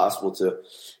 It's impossible to.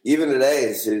 Even today,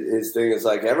 his thing is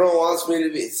like, everyone wants me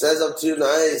to be. It says I'm too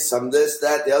nice. I'm this,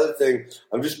 that, the other thing.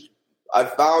 I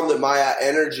found that my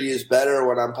energy is better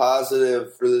when I'm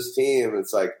positive for this team.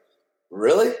 It's like,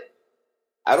 really?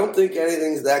 I don't think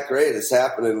anything's that great is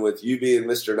happening with you being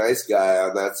Mr. Nice Guy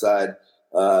on that side.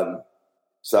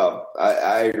 So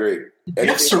I agree. The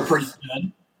GIFs are pretty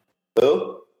good.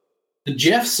 Who? The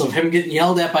GIFs of him getting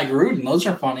yelled at by Gruden. Those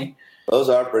are funny. Those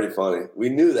are pretty funny. We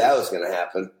knew that was going to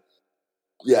happen.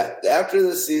 Yeah, after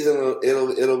this season,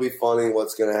 it'll be funny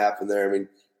what's going to happen there.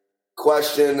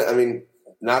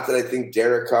 Not that I think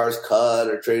Derek Carr's cut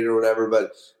or traded or whatever,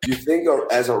 but do you think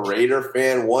as a Raider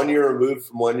fan, 1 year removed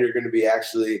from when you're going to be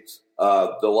actually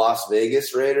the Las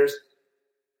Vegas Raiders,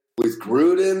 with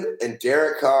Gruden and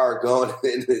Derek Carr going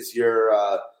in as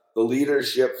the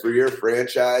leadership for your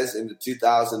franchise in the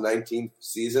 2019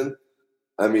 season?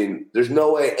 There's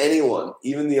no way anyone,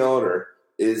 even the owner,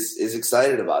 is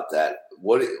excited about that.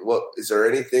 What is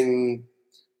there anything?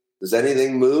 Does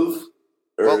anything move,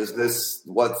 or is this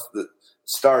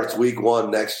starts week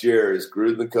 1 next year? Is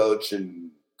Gruden the coach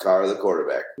and Carr the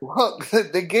quarterback? Well,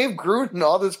 they gave Gruden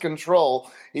all this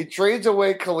control. He trades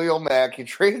away Khalil Mack. He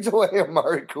trades away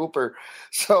Amari Cooper.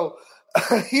 So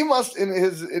he must, in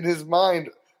his mind,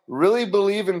 really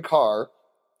believe in Carr.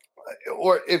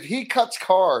 Or if he cuts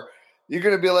Carr, you're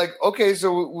going to be like, okay,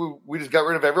 so we just got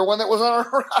rid of everyone that was on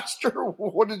our roster.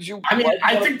 What did you?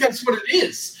 I think that's what it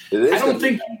is.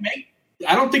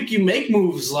 I don't think you make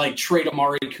moves like trade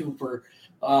Amari Cooper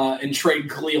and trade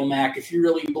Khalil Mack if you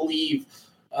really believe,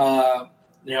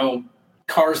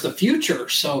 Carr's the future.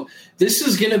 So this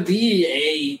is going to be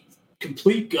a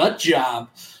complete gut job.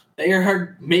 They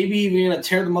are maybe even going to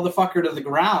tear the motherfucker to the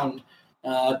ground,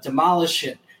 demolish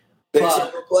it. Pick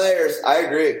some more players. I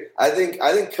agree. I think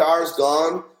Carr's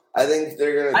gone. I think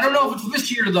they're going to. I don't know if it's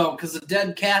this year, though, because the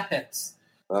dead cat hits.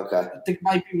 Okay. I think it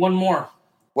might be one more.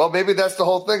 Well, maybe that's the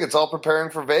whole thing. It's all preparing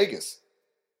for Vegas.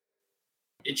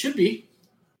 It should be.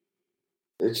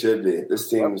 It should be. This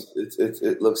team's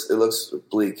it looks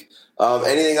bleak.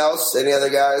 Anything else? Any other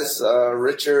guys?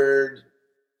 Richard.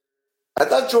 I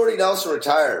thought Jordy Nelson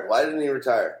retired. Why didn't he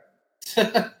retire?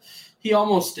 He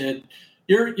almost did.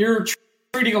 You're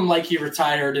treating him like he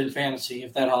retired in fantasy,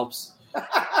 if that helps.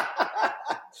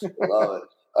 Love it.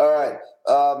 All right.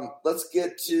 Let's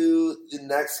get to the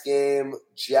next game.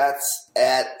 Jets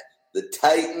at the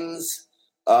Titans.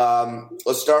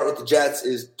 Let's start with the Jets.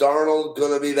 Is Darnold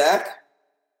going to be back?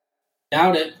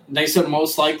 Doubt it. They said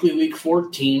most likely week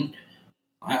 14.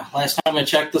 Last time I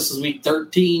checked, this is week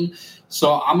 13.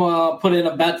 So I'm going to put in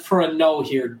a bet for a no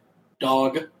here,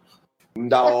 dog.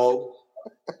 Dog.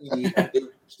 Sweet. Going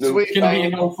to be a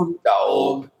no from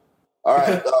dog. All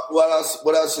right.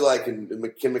 What else you like? Can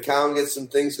McCown get some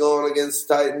things going against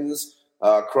the Titans?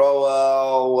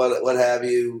 Crowell, what have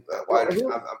you?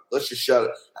 Let's just shut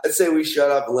it. I'd say we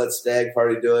shut up and let Stagg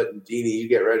Party do it. And Deanie, you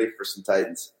get ready for some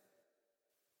Titans.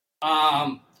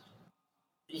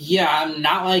 Yeah, I'm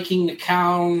not liking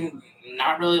McCown.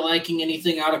 Not really liking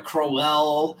anything out of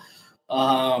Crowell.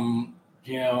 Jermaine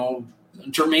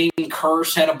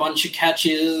Kearse had a bunch of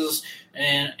catches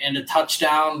and a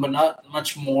touchdown, but not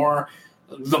much more.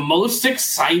 The most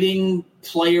exciting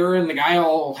player and the guy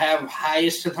I'll have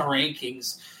highest in the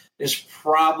rankings is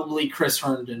probably Chris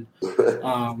Herndon,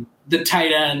 the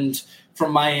tight end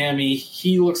from Miami.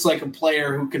 He looks like a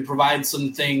player who could provide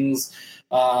some things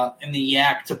in the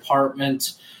yak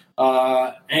department.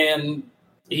 And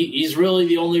he's really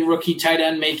the only rookie tight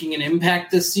end making an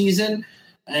impact this season.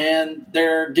 And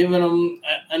they're giving him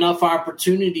enough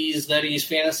opportunities that he's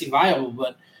fantasy viable,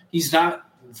 but he's not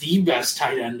the best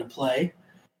tight end to play.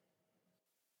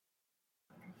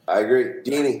 I agree.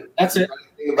 Deanie, that's it.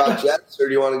 Anything about Jets, or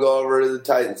do you want to go over to the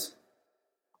Titans?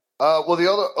 Well, the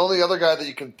only other guy that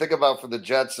you can think about for the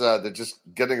Jets that just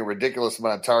getting a ridiculous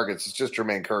amount of targets is just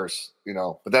Jermaine Kearse,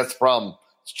 But that's the problem.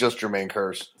 It's just Jermaine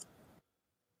Kearse.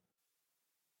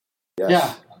 Yes.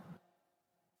 Yeah.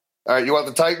 All right, you want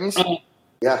the Titans?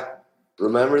 Yeah.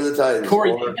 Remember the Titans.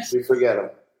 Corey Davis. We forget them.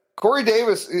 Corey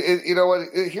Davis, you know what?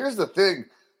 Here's the thing.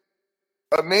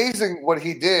 Amazing what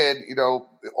he did.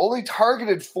 Only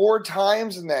targeted 4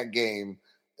 times in that game.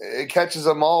 It catches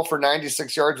them all for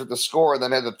 96 yards with the score, and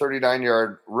then had the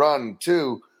 39-yard run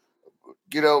too.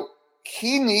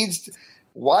 He needs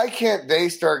 – why can't they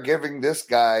start giving this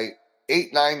guy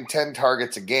 8, 9, 10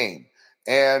 targets a game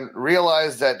and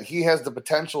realize that he has the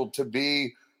potential to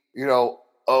be,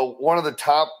 one of the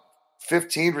top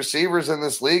 15 receivers in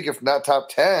this league, if not top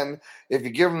 10, if you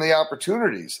give him the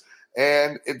opportunities.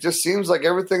 And it just seems like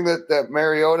everything that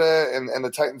Mariota and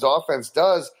the Titans offense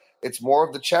does, it's more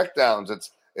of the checkdowns.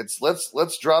 It's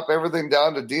let's drop everything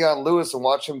down to Dion Lewis and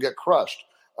watch him get crushed.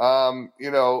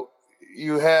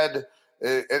 You had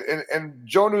and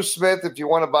Jonnu Smith, if you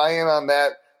want to buy in on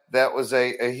that was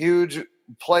a huge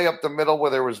play up the middle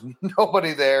where there was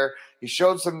nobody there. He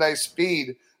showed some nice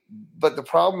speed, but the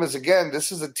problem is, again,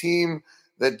 this is a team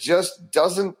that just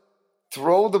doesn't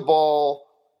throw the ball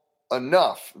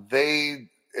enough.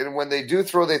 And when they do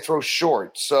throw, they throw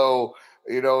short. So,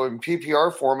 in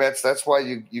PPR formats, that's why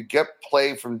you get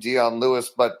play from Dion Lewis,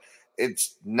 but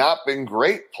it's not been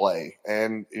great play,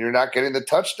 and you're not getting the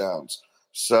touchdowns.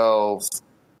 So,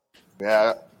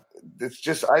 yeah, it's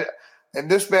just and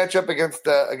this matchup against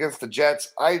the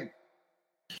Jets,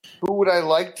 who would I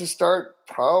like to start?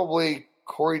 Probably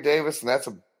Corey Davis, and that's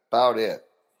about it.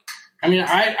 I mean,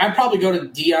 I'd probably go to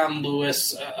Dion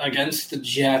Lewis against the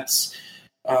Jets.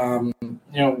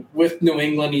 With New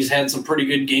England, he's had some pretty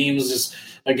good games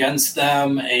against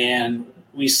them, and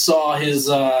we saw his,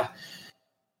 them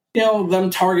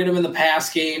target him in the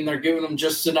pass game. They're giving him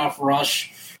just enough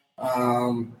rush.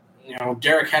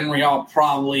 Derrick Henry,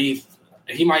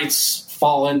 he might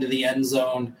fall into the end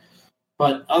zone.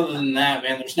 But other than that,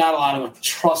 man, there's not a lot of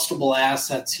trustable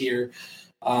assets here.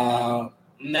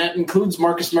 And that includes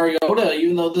Marcus Mariota,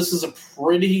 even though this is a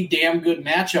pretty damn good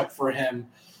matchup for him.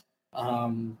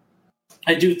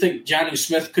 I do think Jonnu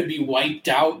Smith could be wiped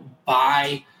out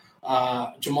by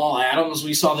Jamal Adams.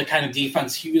 We saw the kind of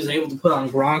defense he was able to put on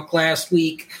Gronk last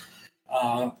week.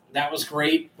 That was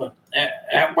great. But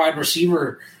at wide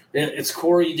receiver, it's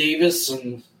Corey Davis,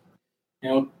 and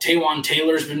Taywan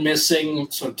Taylor's been missing.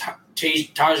 So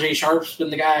Tajay Sharp's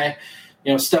been the guy,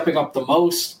 stepping up the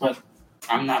most, but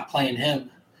I'm not playing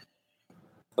him.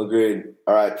 Agreed.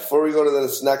 All right, before we go to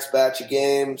this next batch of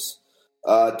games,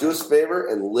 Do us a favor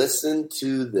and listen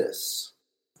to this.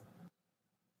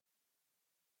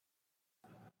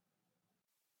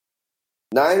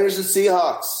 Niners and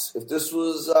Seahawks. If this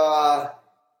was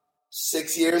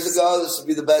 6 years ago, this would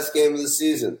be the best game of the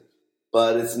season.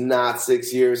 But it's not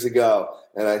 6 years ago.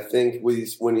 And I think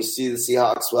when you see the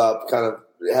Seahawks kind of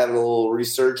having a little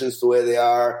resurgence the way they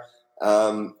are,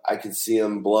 I could see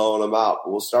them blowing them out.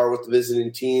 But we'll start with the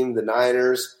visiting team, the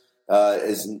Niners.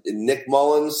 Is Nick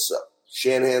Mullins,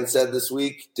 Shanahan said this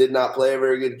week, did not play a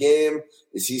very good game.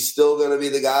 Is he still going to be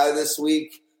the guy this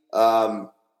week?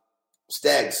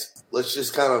 Stags,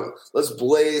 let's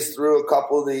blaze through a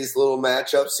couple of these little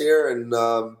matchups here and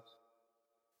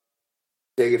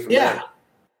take it from there.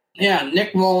 Yeah,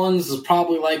 Nick Mullins is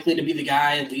probably likely to be the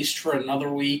guy at least for another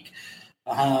week.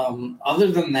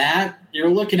 Other than that, you're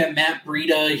looking at Matt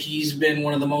Breida. He's been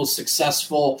one of the most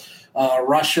successful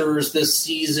rushers this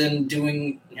season,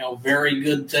 doing very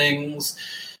good things.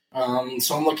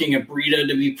 So I'm looking at Breida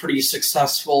to be pretty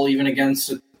successful, even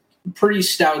against a pretty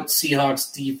stout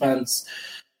Seahawks defense.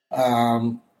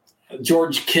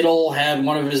 George Kittle had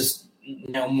one of his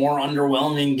more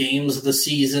underwhelming games of the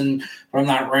season, but I'm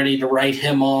not ready to write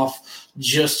him off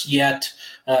just yet.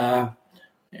 As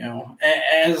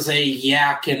a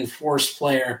yak and force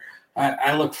player,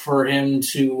 I look for him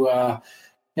to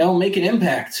make an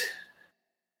impact.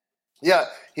 Yeah,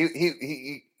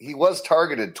 he was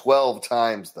targeted 12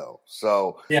 times though,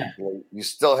 so yeah, you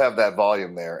still have that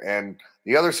volume there. And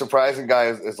the other surprising guy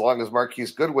is, as long as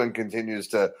Marquise Goodwin continues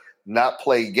to not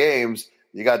play games,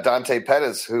 you got Dante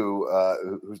Pettis who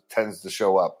tends to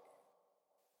show up.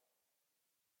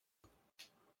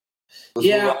 Let's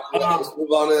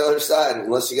move on to the other side,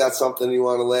 unless you got something you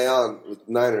want to lay on with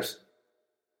the Niners.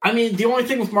 I mean, the only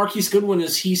thing with Marquise Goodwin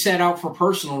is he sat out for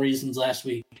personal reasons last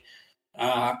week.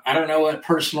 I don't know what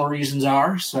personal reasons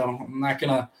are, so I'm not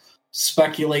going to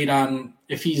speculate on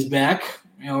if he's back.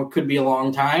 It could be a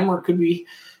long time, or it could be,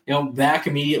 back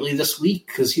immediately this week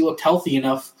because he looked healthy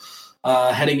enough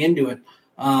heading into it.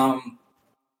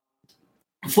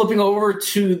 Flipping over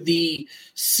to the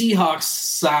Seahawks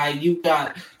side, you've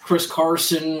got Chris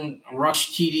Carson,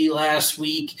 rush TD last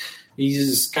week.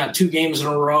 He's got 2 games in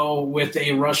a row with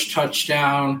a rush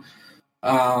touchdown.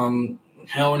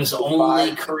 In his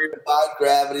only career. 5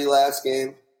 gravity last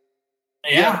game.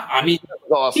 Yeah, I mean,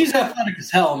 awesome. He's athletic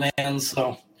as hell, man.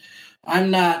 So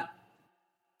I'm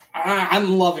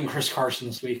loving Chris Carson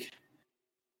this week.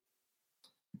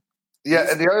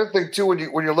 Yeah, and the other thing too, when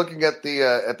you're looking at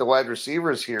the wide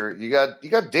receivers here, you got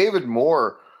David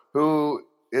Moore, who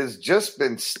has just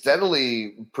been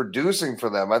steadily producing for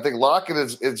them. I think Lockett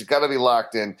is got to be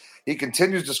locked in. He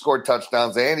continues to score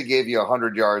touchdowns, and he gave you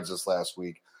 100 yards this last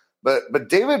week. But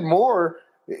David Moore,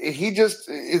 he just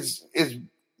is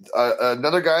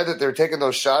another guy that they're taking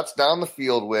those shots down the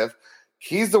field with.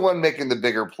 He's the one making the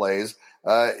bigger plays.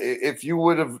 If you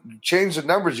would have changed the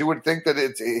numbers, you would think that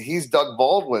he's Doug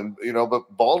Baldwin,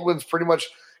 but Baldwin's pretty much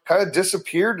kind of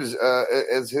disappeared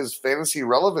as his fantasy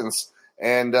relevance,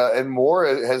 and Moore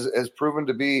has proven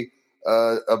to be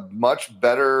a much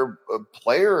better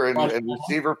player and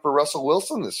receiver for Russell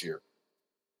Wilson this year.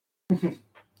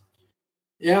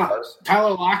 Yeah,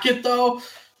 Tyler Lockett though,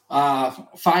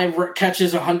 5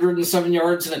 catches, 107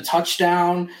 yards, and a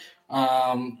touchdown.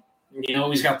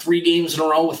 He's got 3 games in a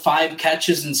row with 5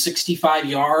 catches and 65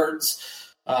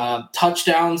 yards.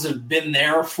 Touchdowns have been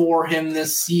there for him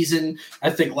this season.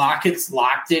 I think Lockett's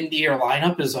locked into your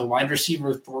lineup as a wide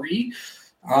receiver 3.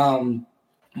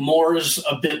 Moore's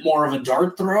a bit more of a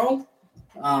dart throw.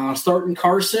 Starting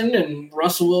Carson, and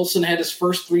Russell Wilson had his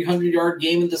first 300-yard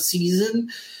game of the season.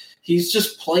 He's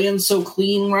just playing so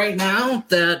clean right now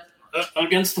that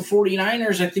against the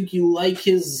 49ers, I think you like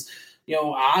his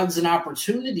odds and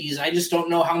opportunities. I just don't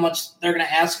know how much they're going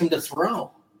to ask him to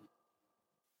throw.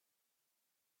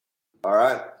 All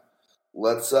right.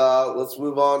 Let's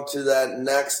move on to that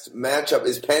next matchup.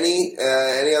 Is Penny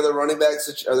any other running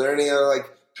backs? Are there any other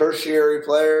tertiary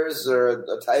players or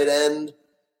a tight end?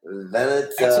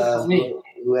 Bennett,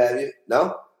 who have you?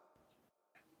 No?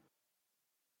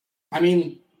 I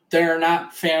mean, they're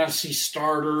not fantasy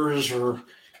starters or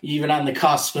even on the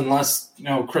cusp unless,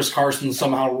 Chris Carson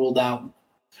somehow ruled out.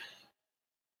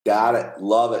 Got it.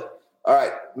 Love it. All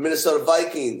right. Minnesota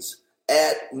Vikings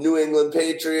at New England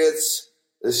Patriots.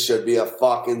 This should be a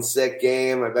fucking sick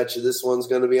game. I bet you this one's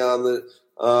going to be on the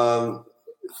on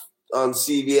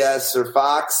CBS or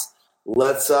Fox.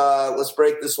 Let's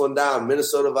break this one down.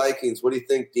 Minnesota Vikings. What do you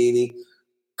think, Deanie?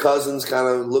 Cousins kind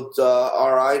of looked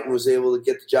all right and was able to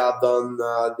get the job done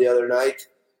the other night.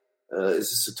 Is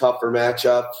this a tougher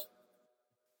matchup?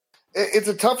 It's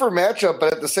a tougher matchup,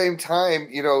 but at the same time,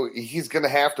 he's going to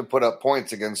have to put up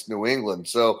points against New England.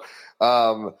 So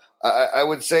I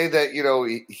would say that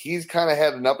he's kind of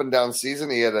had an up and down season.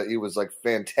 He was like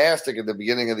fantastic at the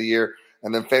beginning of the year,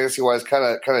 and then fantasy wise,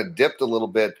 kind of dipped a little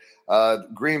bit.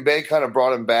 Green Bay kind of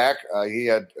brought him back. He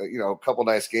had a couple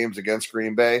nice games against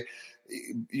Green Bay.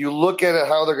 You look at it,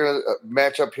 how they're going to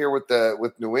match up here with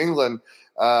New England.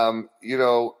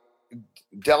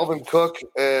 Dalvin Cook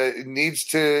needs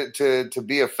to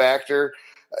be a factor.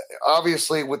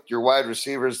 Obviously, with your wide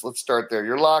receivers, let's start there.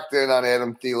 You're locked in on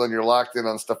Adam Thielen. You're locked in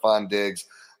on Stephon Diggs.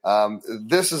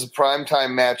 This is a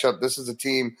primetime matchup. This is a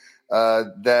team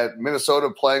that Minnesota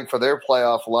playing for their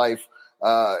playoff life,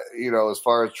 as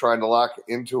far as trying to lock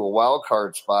into a wild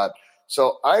card spot.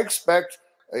 So I expect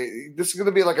this is going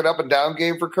to be like an up and down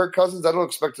game for Kirk Cousins. I don't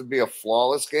expect it to be a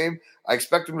flawless game. I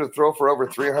expect him to throw for over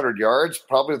 300 yards,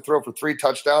 probably to throw for 3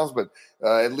 touchdowns, but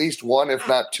at least 1, if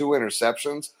not 2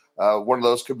 interceptions. One of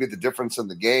those could be the difference in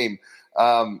the game.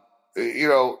 Also,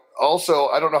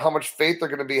 I don't know how much faith they're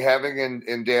going to be having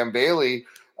in Dan Bailey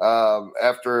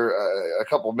after a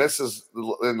couple misses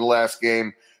in the last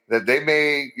game, that they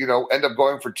may, end up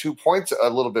going for 2 points a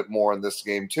little bit more in this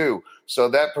game too. So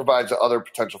that provides other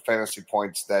potential fantasy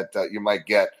points that you might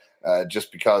get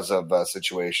just because of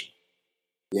situation.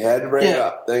 You had to bring it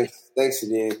up. Thanks,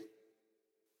 Houdini.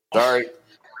 Sorry.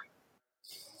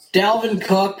 Dalvin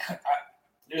Cook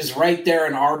is right there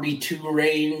in RB2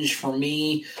 range for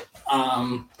me.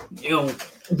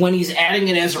 When he's adding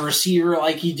it as a receiver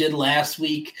like he did last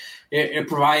week, it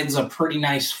provides a pretty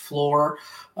nice floor.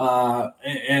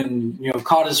 And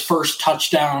caught his first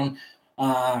touchdown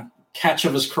catch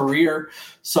of his career.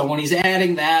 So when he's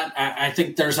adding that, I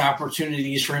think there's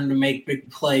opportunities for him to make big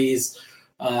plays.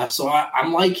 So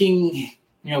I'm liking,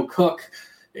 Cook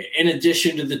in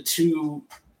addition to the 2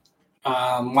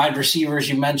 wide receivers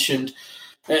you mentioned.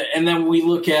 And then we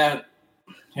look at,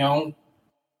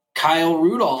 Kyle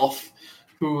Rudolph,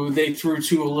 who they threw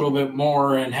to a little bit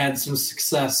more and had some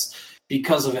success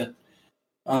because of it.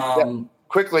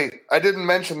 Quickly, I didn't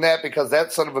mention that because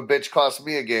that son of a bitch cost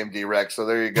me a game, D-Rex, so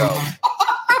there you go.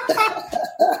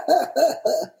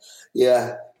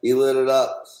 Yeah, he lit it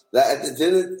up.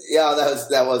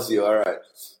 That was you. All right.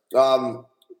 Got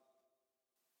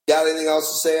anything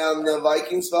else to say on the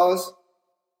Vikings, fellas?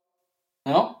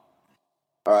 No. All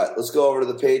right, let's go over to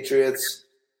the Patriots.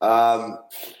 Wow,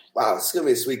 this is gonna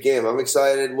be a sweet game. I'm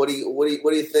excited. What are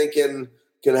you thinking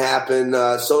can happen?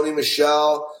 Sony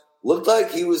Michel looked like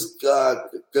he was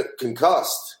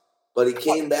concussed, but he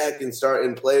came back and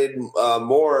played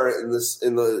more in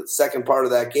the second part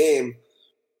of that game.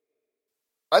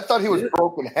 I thought he was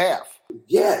broken half.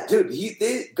 Yeah, dude.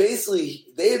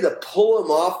 They had to pull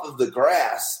him off of the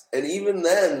grass, and even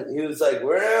then he was like,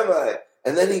 "Where am I?"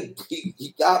 And then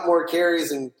he got more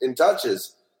carries and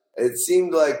touches. It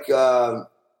seemed like a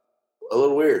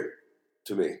little weird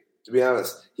to me, to be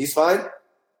honest. He's fine? I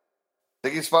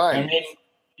think he's fine. I mean,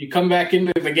 you come back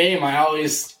into the game, I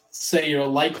always say you're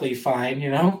likely fine,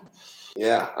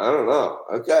 Yeah, I don't know.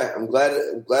 Okay, I'm glad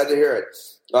to hear it.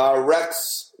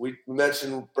 Rex, we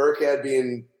mentioned Burkhead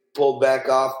being pulled back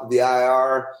off of the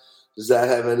IR. Does that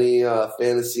have any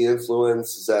fantasy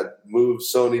influence? Does that move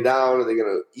Sony down? Are they going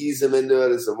to ease him into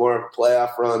it? Is it more of a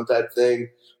playoff run type thing?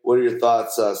 What are your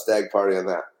thoughts, Stagg Party, on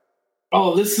that?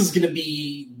 Oh, this is going to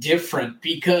be different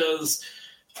because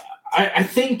I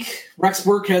think Rex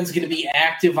Burkhead's going to be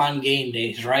active on game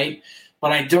days, right?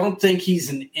 But I don't think he's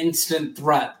an instant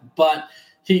threat. But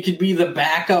he could be the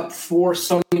backup for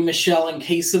Sony Michel in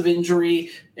case of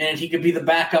injury, and he could be the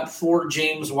backup for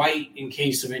James White in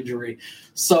case of injury.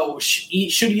 So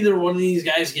should either one of these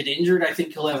guys get injured, I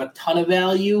think he'll have a ton of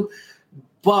value.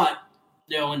 But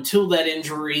until that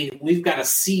injury, we've got to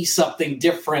see something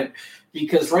different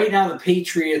because right now the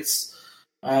Patriots,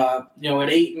 at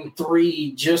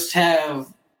 8-3, just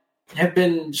have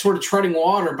been sort of treading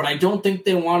water. But I don't think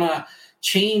they want to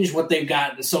change what they've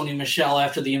got in Sony Michel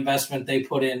after the investment they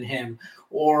put in him.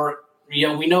 Or,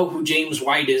 we know who James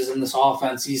White is in this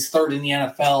offense. He's third in the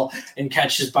NFL in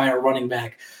catches by a running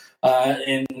back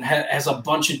and has a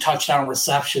bunch of touchdown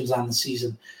receptions on the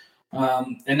season.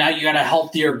 And now you got a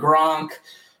healthier Gronk.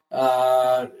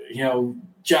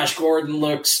 Josh Gordon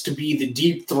looks to be the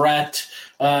deep threat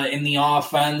in the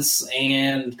offense.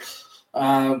 And,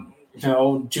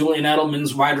 Julian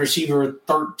Edelman's wide receiver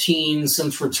 13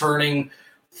 since returning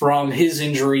from his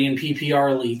injury in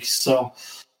PPR leagues. So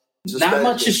not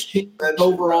much has changed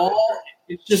overall.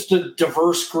 It's just a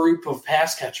diverse group of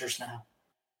pass catchers now.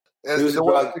 He was a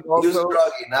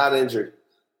druggie, not injured.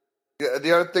 Yeah,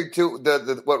 the other thing too,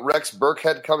 what Rex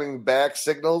Burkhead coming back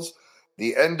signals,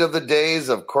 the end of the days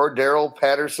of Cordero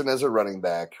Patterson as a running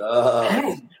back.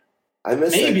 I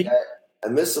miss that guy. I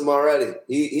miss him already.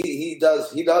 He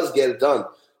does get it done.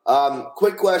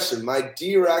 Quick question. My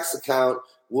D-Rex account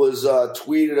was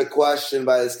tweeted a question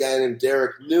by this guy named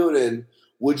Derek Noonan.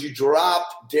 Would you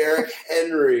drop Derrick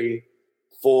Henry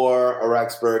for a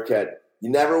Rex Burkhead?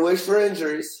 You never wish for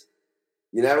injuries.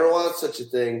 You never want such a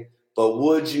thing. But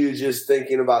would you, just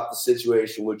thinking about the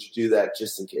situation, would you do that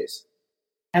just in case?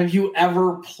 Has he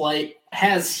ever played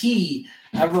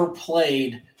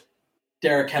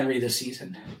Derrick Henry this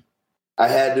season? I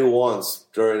had to once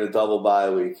during a double bye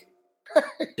week.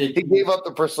 He gave up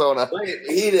the persona. Wait,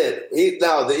 he did. He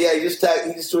just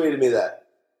tweeted me that.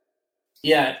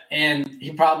 Yeah, and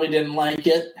he probably didn't like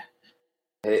it.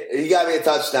 Hey, he got me a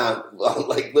touchdown,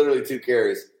 like literally 2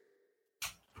 carries.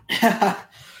 All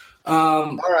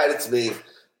right, it's me.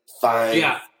 Fine.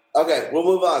 Yeah. Okay, we'll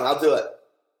move on. I'll do it.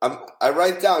 I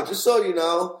write down, just so you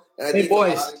know, and I think a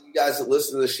lot of you guys that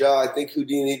listen to the show, I think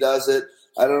Houdini does it.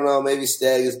 I don't know, maybe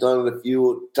Stagg has done it a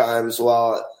few times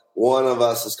while one of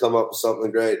us has come up with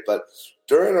something great. But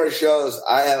during our shows,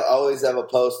 I always have a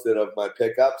post-it of my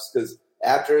pickups, because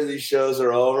after these shows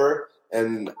are over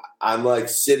and I'm like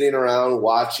sitting around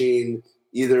watching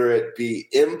either it be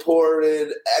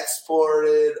imported,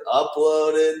 exported,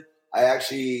 uploaded, I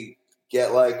actually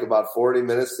get like about 40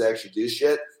 minutes to actually do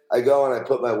shit. I go and I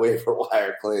put my waiver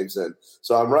wire claims in.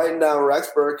 So I'm writing down Rex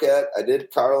Burkhead. I did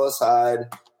Carlos Hyde.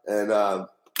 And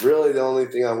really the only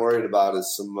thing I'm worried about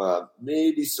is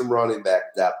maybe some running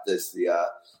back depth as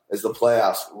the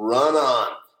playoffs run on.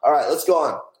 All right, let's go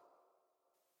on.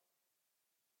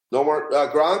 No more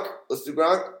Gronk? Let's do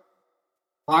Gronk.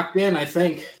 Locked in, I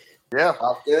think. Yeah.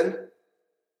 Locked in.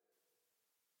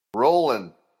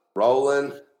 Rolling.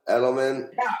 Edelman.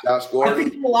 Yeah. Josh Gordon. I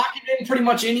think you're locking in pretty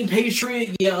much any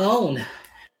Patriot you own.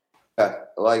 Okay,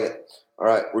 I like it. All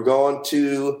right, we're going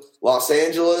to Los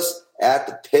Angeles at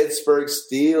the Pittsburgh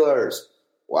Steelers.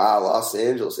 Wow, Los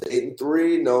Angeles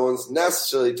 8-3. No one's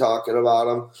necessarily talking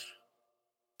about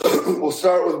them. We'll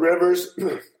start with Rivers.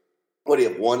 What do you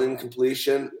have? 1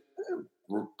 incompletion,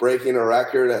 breaking a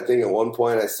record. I think at one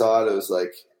point I saw it was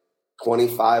like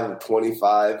 25 of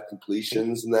 25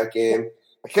 completions in that game.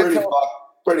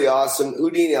 Pretty awesome.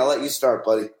 Houdini, I'll let you start,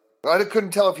 buddy. I couldn't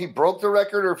tell if he broke the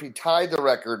record or if he tied the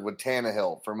record with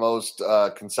Tannehill for most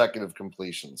consecutive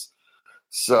completions.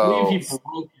 So I believe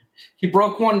he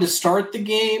broke one to start the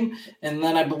game, and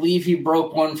then I believe he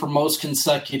broke one for most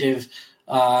consecutive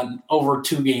over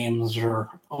 2 games or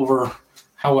over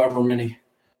however many.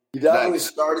 He definitely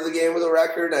started the game with a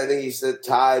record. I think he's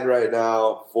tied right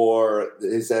now for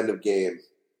his end of game.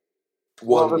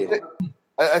 Game.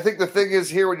 I think the thing is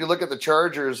here, when you look at the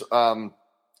Chargers,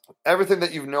 everything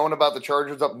that you've known about the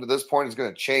Chargers up to this point is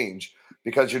going to change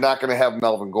because you're not going to have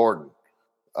Melvin Gordon.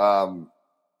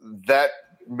 That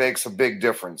makes a big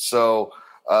difference. So,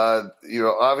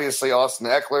 obviously Austin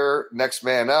Eckler, next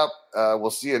man up, will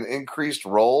see an increased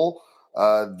role.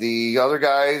 The other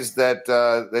guys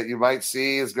that you might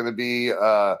see is going to be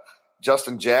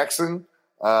Justin Jackson,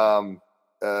 and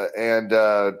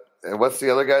what's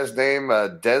the other guy's name?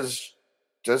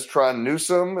 Destron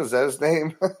Newsome, is that his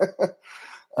name?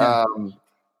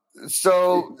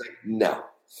 No.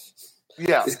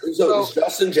 Yeah. So is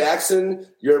Justin Jackson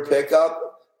your pickup?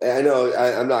 I know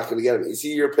I'm not going to get him. Is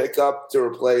he your pickup to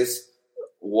replace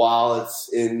while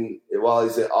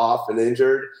he's off and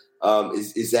injured?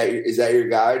 Is that your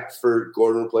guy for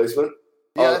Gordon replacement?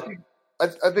 Yeah, I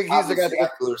think he's the guy.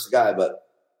 Eckler's the guy, but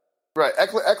right,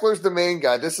 Eckler's the main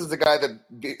guy. This is the guy that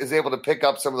is able to pick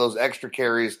up some of those extra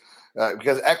carries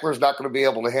because Eckler's not going to be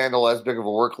able to handle as big of a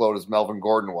workload as Melvin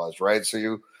Gordon was, right? So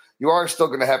you are still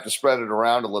going to have to spread it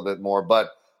around a little bit more,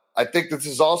 but I think this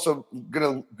is also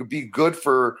going to be good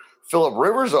for Phillip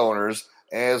Rivers owners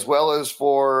as well as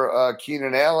for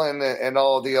Keenan Allen and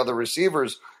all the other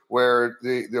receivers, where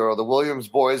the Williams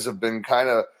boys have been kind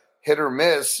of hit or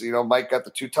miss. Mike got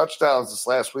the 2 touchdowns this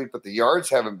last week, but the yards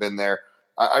haven't been there.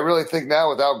 I really think now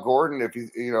without Gordon, if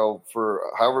for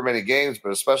however many games,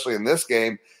 but especially in this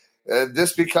game,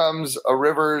 this becomes a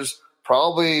Rivers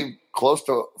probably close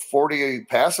to 40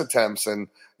 pass attempts and,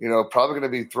 probably going to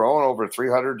be throwing over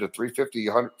 300 to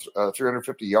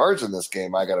 350 yards in this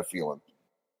game. I got a feeling.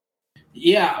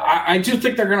 Yeah, I do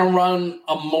think they're going to run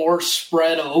a more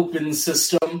spread open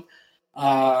system,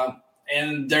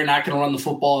 and they're not going to run the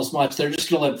football as much. They're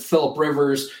just going to let Phillip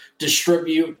Rivers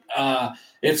distribute.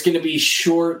 It's going to be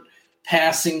short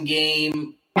passing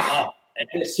game,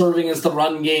 serving as the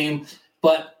run game.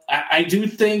 But I do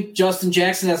think Justin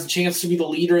Jackson has a chance to be the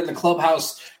leader in the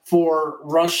clubhouse for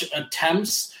rush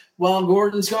attempts while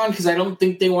Gordon's gone because I don't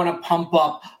think they want to pump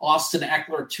up Austin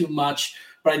Eckler too much.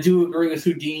 But I do agree with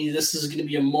Houdini. This is going to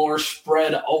be a more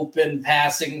spread open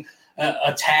passing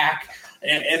attack,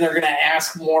 and they're going to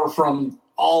ask more from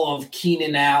all of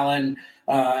Keenan Allen,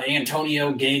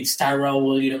 Antonio Gates, Tyrell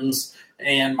Williams,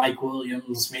 and Mike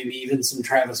Williams, maybe even some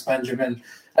Travis Benjamin.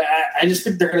 I just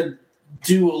think they're going to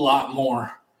do a lot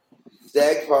more.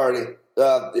 Stagg Party.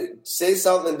 Say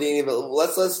something, Deanie, but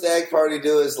let's let Stagg Party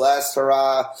do his last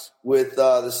hurrah with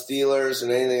the Steelers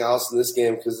and anything else in this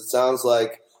game, because it sounds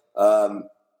like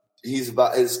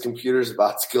his computer's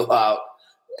about to go out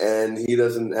and he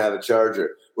doesn't have a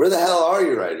charger. Where the hell are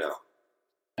you right now?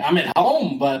 I'm at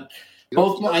home, but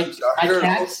both my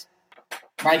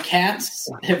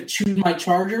cats have chewed my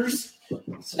chargers,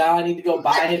 so now I need to go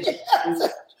buy it.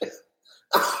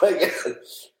 Oh my God.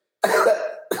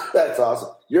 That's awesome.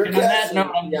 Your cats and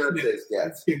Beyonce's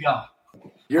cats. Here you go.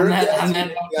 Your cats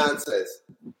and Beyonce's.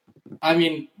 I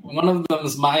mean, one of them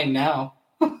is mine now.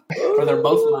 Or they're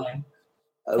both mine.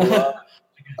 I love it.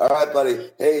 All right,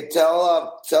 buddy. Hey,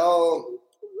 tell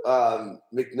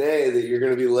McNay that you're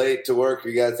going to be late to work.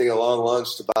 You got to take a long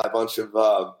lunch to buy a bunch of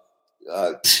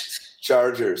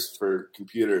chargers for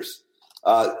computers.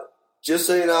 Just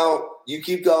so you know, you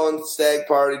keep going, Stagg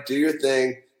Party, do your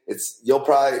thing. You'll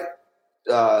probably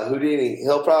Houdini.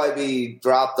 He'll probably be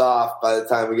dropped off by the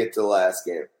time we get to the last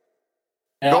game.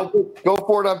 Yeah. Go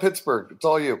for it on Pittsburgh. It's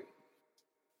all you.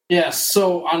 Yeah,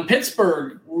 so on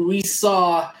Pittsburgh, we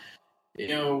saw,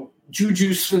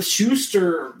 Juju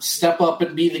Smith-Schuster step up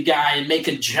and be the guy and make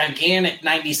a gigantic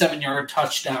 97-yard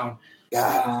touchdown.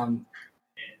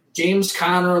 James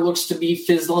Conner looks to be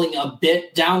fizzling a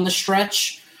bit down the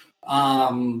stretch,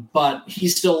 but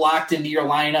he's still locked into your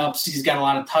lineups. He's got a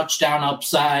lot of touchdown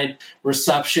upside,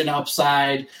 reception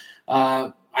upside.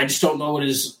 I just don't know what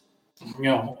his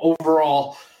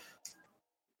overall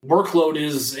workload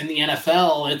is in the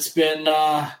NFL. It's been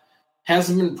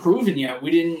hasn't been proven yet. We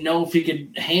didn't know if he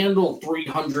could handle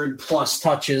 300 plus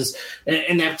touches,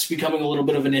 and that's becoming a little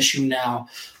bit of an issue now.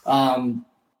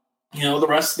 The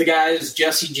rest of the guys,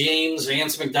 Jesse James,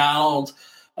 Vance McDonald,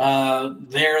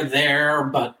 they're there,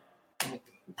 but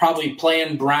probably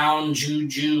playing Brown,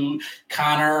 Juju,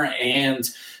 Connor, and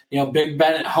Big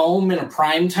Ben at home in a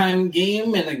primetime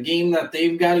game, and a game that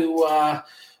they've got to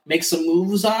make some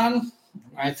moves on.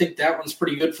 I think that one's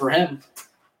pretty good for him.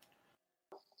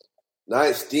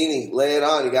 Nice. Deanie, lay it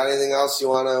on. You got anything else you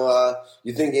want to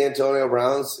you think Antonio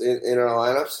Brown's in our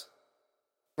lineups?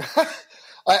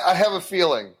 I have a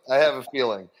feeling. I have a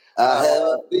feeling.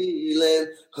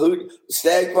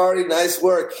 Stagg Party, nice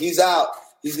work. He's out.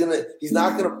 He's out. We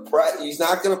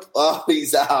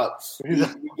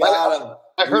got him.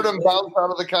 I heard him bounce out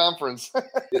of the conference.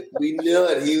 We knew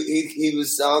it. He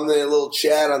was on the little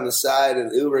chat on the side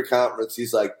in Uber conference.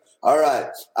 He's like, all right,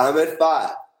 I'm at 5.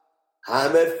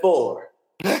 I'm at 4.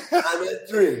 I'm at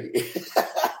 3.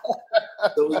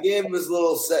 So we gave him his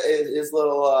little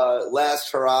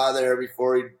last hurrah there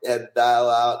before he had to dial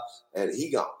out, and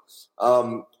he gone.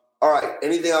 All right,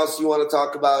 anything else you want to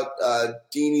talk about,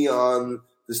 Deanie, on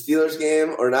the Steelers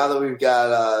game? Or now that we've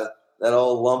got that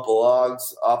old lump of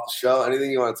logs off the show,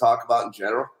 anything you want to talk about in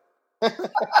general?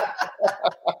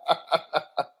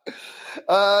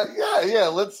 Yeah.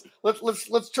 Let's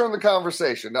turn the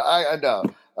conversation. I know.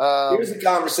 Here's a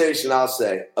conversation I'll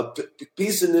say. A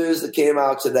piece of news that came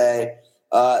out today.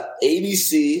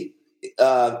 ABC,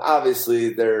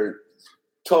 obviously they're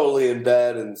totally in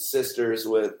bed and sisters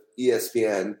with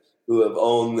ESPN, who have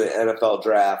owned the NFL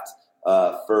draft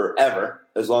forever,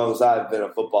 as long as I've been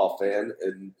a football fan,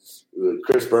 and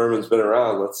Chris Berman's been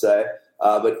around, let's say.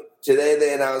 But today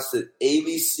they announced that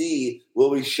ABC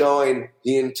will be showing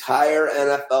the entire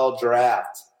NFL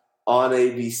draft on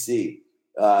ABC.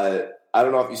 I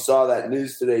don't know if you saw that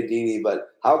news today, Deanie,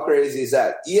 but how crazy is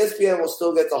that? ESPN will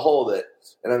still get to hold it,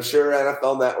 and I'm sure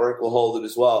NFL Network will hold it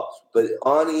as well. But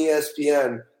on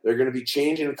ESPN, they're going to be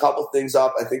changing a couple things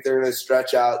up. I think they're going to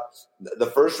stretch out. The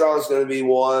first round is going to be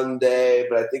one day,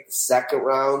 but I think the second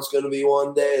round is going to be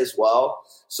one day as well.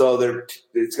 So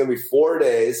it's going to be 4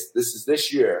 days. This is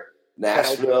this year.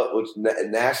 Nashville's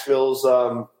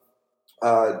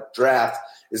draft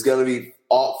is going to be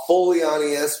fully on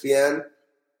ESPN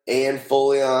and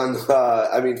fully on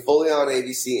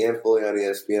ABC and fully on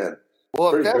ESPN.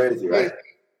 Well, pretty crazy, right?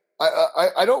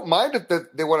 I don't mind if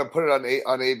they want to put it on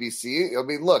ABC. I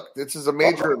mean, look, this is a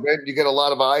major event. You get a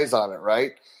lot of eyes on it,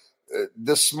 right?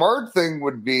 The smart thing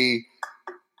would be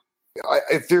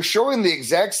if they're showing the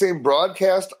exact same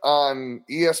broadcast on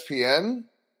ESPN.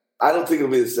 I don't think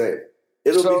it'll be the same.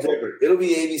 It'll be different. It'll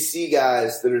be ABC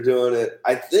guys that are doing it.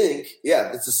 I think,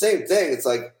 yeah, it's the same thing. It's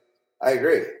like, I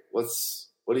agree. What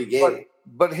do you gain?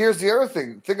 But here's the other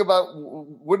thing. Think about,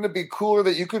 wouldn't it be cooler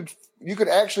that you could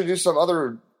actually do some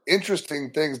other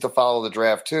interesting things to follow the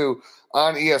draft too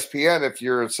on ESPN if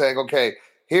you're saying, okay,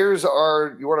 you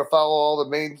want to follow all the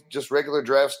main just regular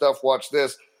draft stuff, watch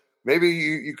this. Maybe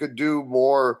you could do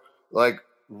more like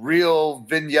real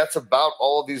vignettes about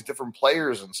all of these different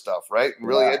players and stuff, right? And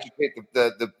really educate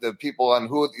the people on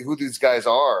who these guys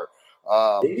are.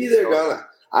 Maybe they're gonna.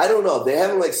 I don't know. They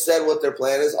haven't like said what their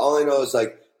plan is. All I know is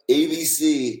like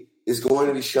ABC is going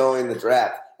to be showing the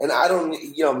draft, and I don't.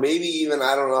 Maybe even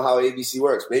I don't know how ABC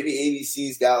works. Maybe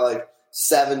ABC's got like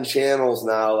 7 channels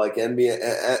now, like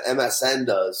MSN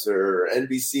does or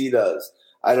NBC does.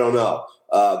 I don't know.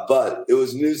 But it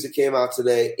was news that came out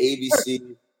today.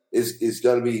 ABC is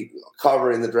going to be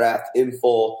covering the draft in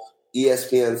full.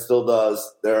 ESPN still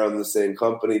does. They're on the same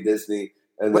company, Disney.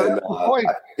 And then I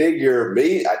figure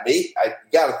I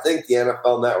got to think the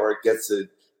NFL Network gets to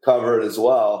cover it as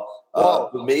well.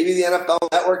 But maybe the NFL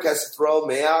Network has to throw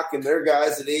Mayock and their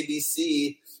guys at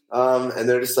ABC, and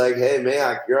they're just like, hey,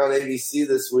 Mayock, you're on ABC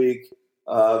this week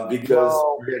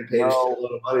because we're getting paid a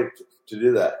shitload of money to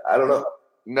do that. I don't know.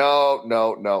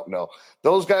 No.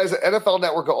 Those guys, the NFL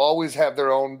Network will always have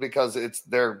their own because it's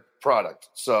their product.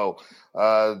 So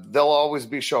they'll always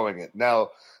be showing it.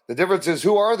 Now, the difference is,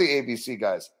 who are the ABC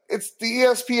guys? It's the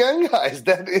ESPN guys.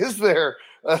 That is their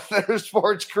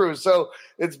sports crew. So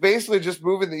it's basically just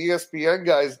moving the ESPN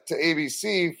guys to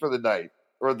ABC for the night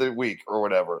or the week or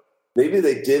whatever. Maybe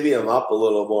they divvy them up a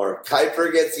little more.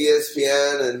 Kuiper gets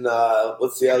ESPN, and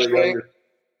what's the other younger?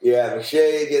 Yeah,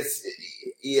 Michelle gets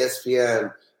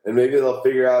ESPN, and maybe they'll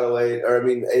figure out a way,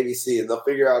 ABC, and they'll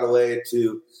figure out a way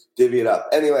to divvy it up.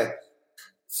 Anyway,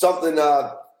 something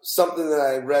that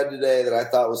I read today that I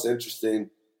thought was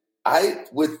interesting.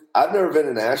 I've never been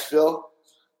to Nashville.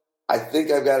 I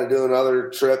think I've got to do another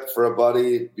trip for a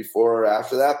buddy before or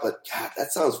after that. But God,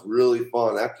 that sounds really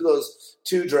fun. After those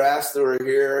 2 drafts that were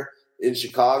here in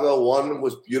Chicago, one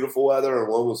was beautiful weather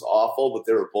and one was awful, but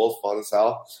they were both fun as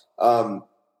hell.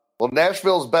 Well,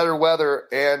 Nashville's better weather,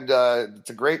 and it's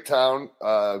a great town,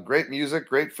 great music,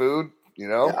 great food.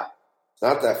 Yeah,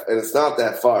 it's not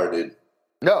that far, dude.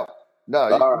 No.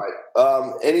 All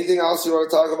right. Anything else you want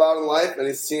to talk about in life?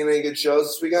 Seen any good shows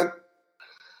this weekend?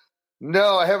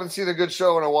 No, I haven't seen a good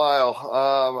show in a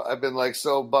while. I've been like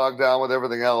so bogged down with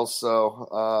everything else, so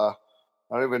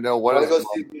I don't even know what. Want to go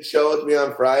see a good show with me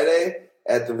on Friday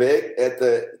at the Vic? At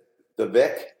the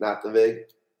Vic, not the Vig.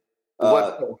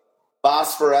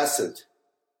 Phosphorescent.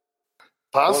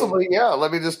 Possibly, yeah.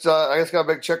 Let me just. I just got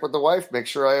to check with the wife, make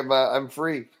sure I'm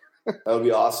free. That would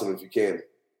be awesome if you can.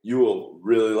 You will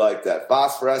really like that.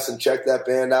 Phosphorescent, check that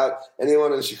band out.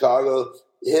 Anyone in Chicago,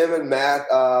 him and Matt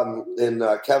and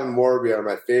Kevin Morby are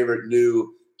my favorite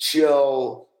new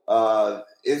chill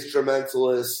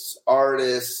instrumentalists,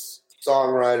 artists,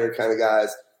 songwriter kind of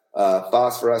guys.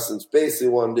 Phosphorescent's basically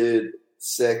one dude,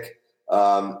 sick.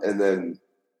 And then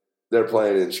they're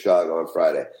playing in Chicago on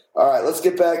Friday. All right, let's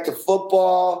get back to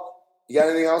football. You got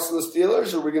anything else on the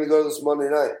Steelers, or are we going to go to this Monday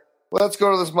night? Let's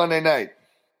go to this Monday night.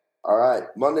 All right,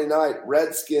 Monday night,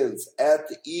 Redskins at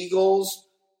the Eagles.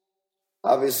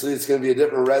 Obviously, it's going to be a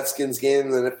different Redskins game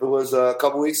than if it was a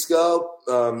couple weeks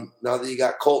ago. Now that you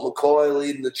got Colt McCoy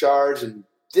leading the charge and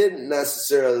didn't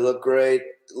necessarily look great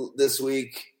this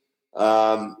week.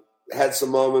 Had some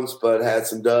moments, but had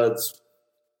some duds.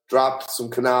 Dropped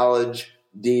some knowledge.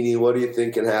 Deanie, what do you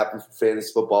think can happen for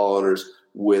fantasy football owners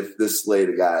with this slate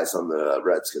of guys on the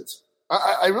Redskins?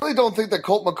 I really don't think that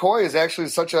Colt McCoy is actually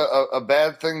such a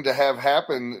bad thing to have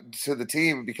happen to the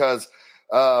team because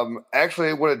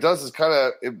actually what it does is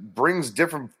it brings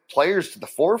different players to the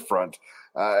forefront.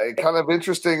 Kind of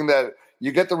interesting that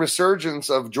you get the resurgence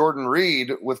of Jordan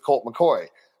Reed with Colt McCoy,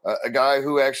 a guy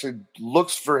who actually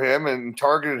looks for him and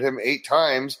targeted him 8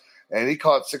 times, and he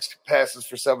caught 6 passes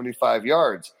for 75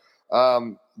 yards.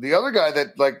 The other guy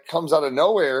that comes out of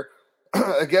nowhere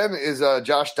again is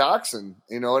Josh Doxson,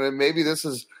 and maybe this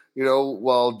is,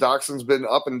 while Doxson's been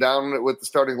up and down with the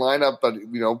starting lineup, but,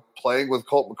 playing with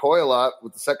Colt McCoy a lot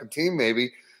with the second team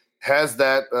maybe has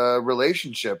that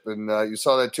relationship. And you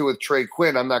saw that too with Trey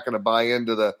Quinn. I'm not going to buy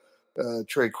into the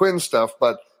Trey Quinn stuff,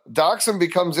 but Doxson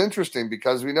becomes interesting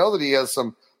because we know that he has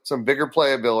some bigger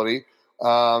playability.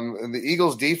 And the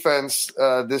Eagles defense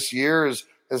this year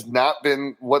has not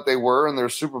been what they were in their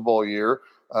Super Bowl year.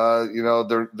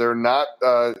 They're not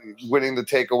winning the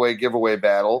takeaway giveaway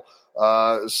battle.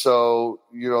 So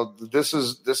this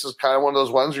is kind of one of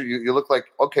those ones where you look like,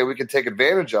 okay, we can take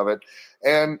advantage of it.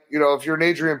 And if you're an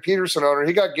Adrian Peterson owner,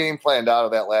 he got game planned out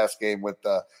of that last game with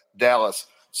Dallas.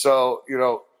 So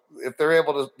if they're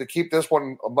able to keep this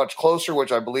one much closer,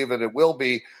 which I believe that it will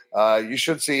be, you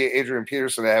should see Adrian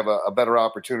Peterson have a better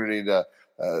opportunity to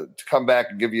come back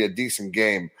and give you a decent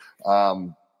game.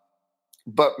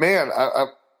 But man,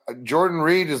 Jordan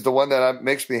Reed is the one that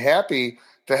makes me happy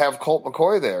to have Colt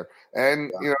McCoy there.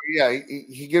 And,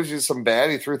 he gives you some bad.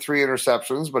 He threw 3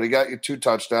 interceptions, but he got you 2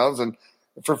 touchdowns. And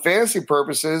for fantasy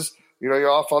purposes, you're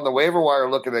off on the waiver wire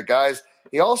looking at guys.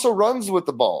 He also runs with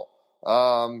the ball.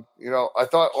 I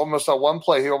thought almost on one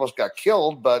play he almost got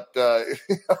killed, but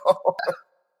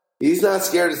he's not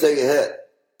scared to take a hit.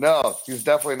 No, he's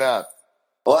definitely not.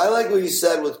 Well, I like what you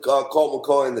said with Colt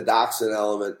McCoy and the Doxson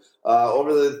element.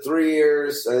 Over the 3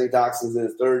 years, I think Doxson's in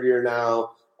his 3rd year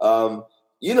now.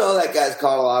 That guy's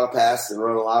caught a lot of passes and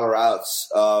run a lot of routes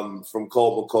from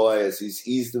Colt McCoy as he's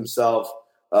eased himself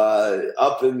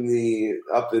up in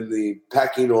the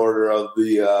pecking order of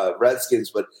the Redskins.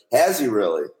 But has he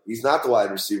really? He's not the wide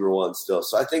receiver one still.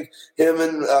 So I think him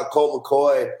and Colt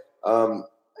McCoy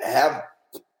have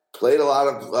played a lot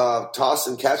of toss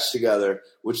and catch together,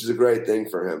 which is a great thing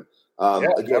for him.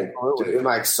 Again, am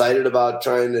I excited about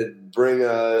trying to bring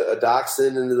a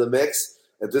Doxson into the mix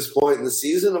at this point in the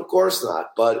season? Of course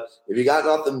not. But if you got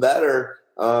nothing better,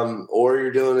 or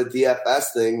you're doing a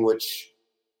DFS thing, which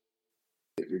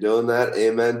if you're doing that,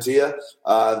 amen to you.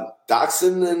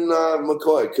 Doxson and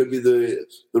McCoy could be the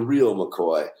real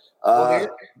McCoy.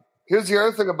 Here's the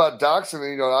other thing about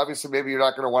Doxson. Obviously maybe you're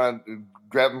not going to want to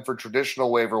grab him for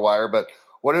traditional waiver wire, but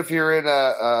what if you're in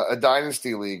a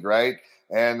dynasty league, right?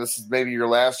 And this is maybe your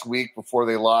last week before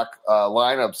they lock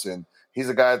lineups in. He's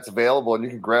a guy that's available, and you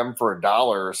can grab him for $1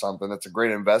 or something. That's a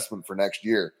great investment for next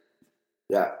year.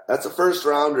 Yeah, that's a first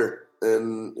rounder,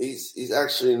 and he's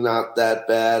actually not that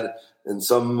bad. And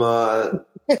some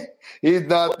he's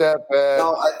not that bad.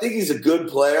 No, I think he's a good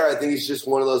player. I think he's just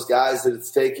one of those guys that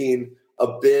it's taking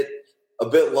a bit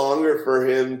longer for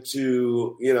him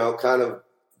to kind of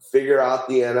figure out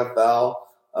the NFL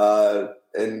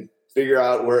and figure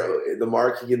out where the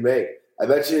mark he can make. I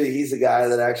bet you he's a guy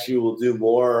that actually will do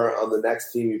more on the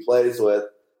next team he plays with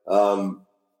than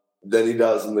he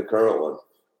does in the current one.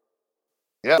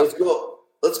 Yeah.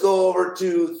 Let's go over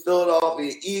to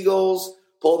Philadelphia Eagles.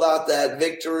 Pulled out that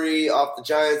victory off the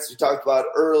Giants we talked about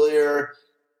earlier.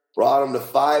 Brought them to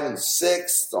 5-6.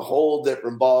 It's a whole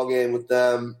different ballgame with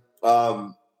them.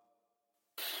 I'll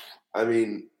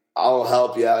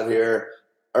help you out here.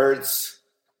 Ertz,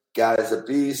 guy's a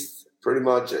beast. Pretty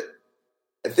much it.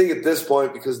 I think at this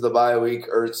point, because of the bye week,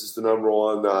 Ertz is the number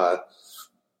one. Let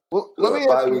me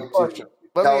ask you a question.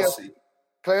 Can I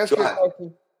ask you a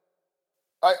question?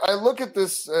 I look at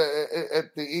this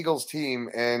at the Eagles team,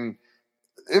 and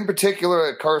in particular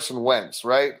at Carson Wentz,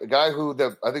 right? A guy who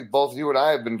I think both you and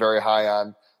I have been very high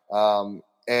on,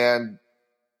 and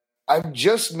I'm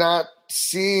just not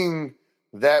seeing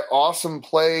that awesome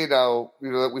play now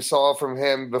that we saw from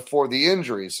him before the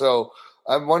injury. So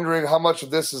I'm wondering how much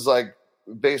of this is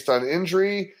based on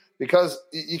injury, because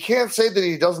you can't say that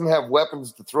he doesn't have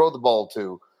weapons to throw the ball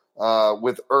to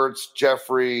with Ertz,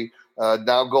 Jeffrey,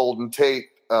 now Golden Tate,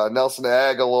 Nelson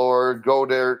Aguilar,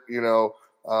 Goddard.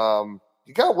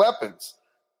 You got weapons,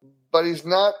 but he's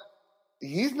not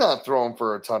throwing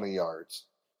for a ton of yards.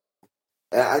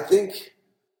 I think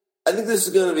this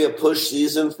is going to be a push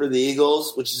season for the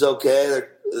Eagles, which is okay.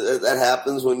 That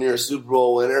happens when you're a Super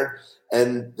Bowl winner,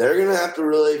 and they're going to have to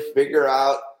really figure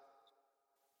out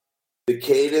the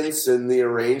cadence and the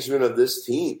arrangement of this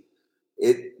team.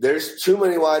 There's too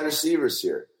many wide receivers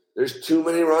here. There's too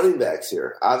many running backs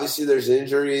here. Obviously, there's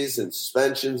injuries and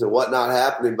suspensions and whatnot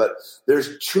happening, but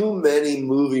there's too many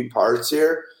moving parts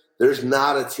here. There's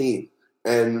not a team.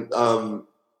 And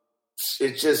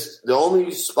it's just the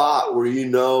only spot where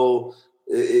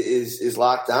is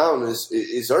locked down is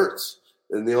Ertz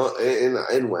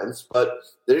and Wentz. But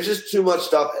there's just too much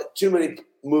stuff, too many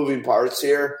moving parts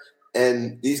here,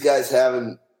 and these guys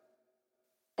haven't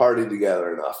partied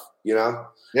together enough,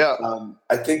 Yeah.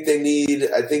 I think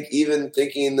even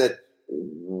thinking that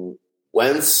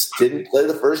Wentz didn't play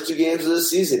the first 2 games of the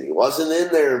season. He wasn't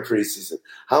in there in preseason.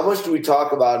 How much do we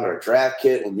talk about in our draft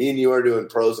kit when me and you are doing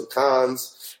pros and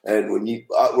cons, and when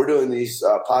we're doing these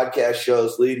podcast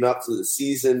shows leading up to the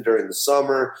season during the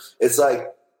summer? It's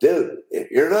like, dude,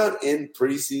 if you're not in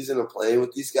preseason and playing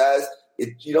with these guys,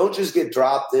 you don't just get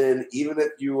dropped in, even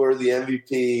if you were the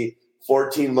MVP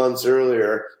 14 months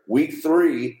earlier, week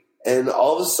 3, and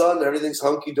all of a sudden everything's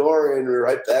hunky-dory and we're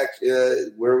right back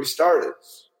where we started.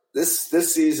 This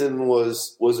season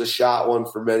was a shot one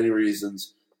for many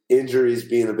reasons, injuries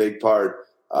being a big part.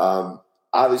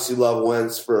 Obviously love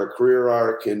Wentz for a career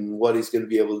arc and what he's going to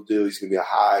be able to do. He's going to be a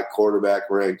high quarterback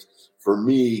ranked for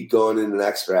me going into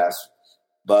next draft.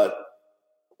 But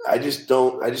I just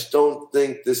don't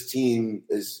think this team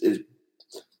is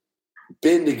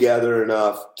been together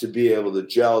enough to be able to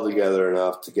gel together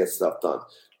enough to get stuff done.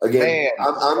 Again,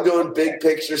 I'm doing big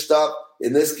picture stuff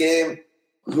in this game.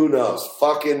 Who knows?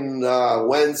 Fucking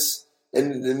Wentz,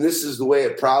 and this is the way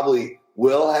it probably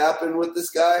will happen with this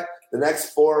guy. The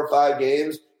next 4 or 5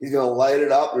 games, he's going to light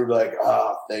it up and be like,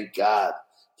 oh, thank God.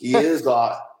 He is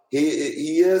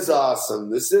he is awesome.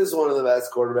 This is one of the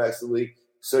best quarterbacks in the league,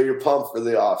 so you're pumped for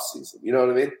the offseason. You know what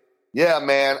I mean? Yeah,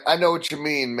 man. I know what you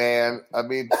mean, man. I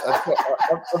mean,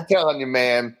 I'm telling you,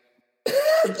 man.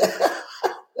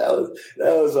 that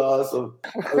was awesome.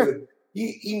 I mean,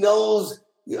 he knows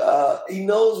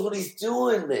what he's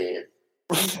doing, man.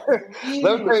 Let me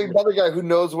tell you another guy who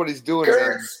knows what he's doing.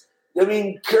 Kurtz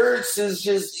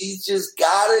he's just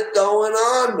got it going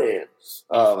on, man.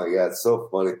 Oh my God, so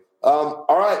funny. All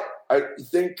right. You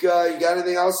think you got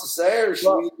anything else to say, or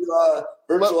should we do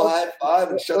virtual high five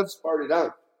and shut this party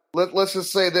down? Let's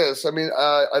just say this. I mean,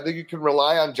 I think you can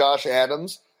rely on Josh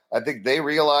Adams. I think they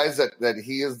realize that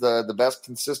he is the best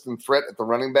consistent threat at the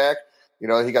running back. You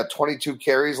know, he got 22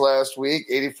 carries last week,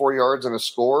 84 yards and a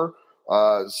score.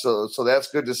 So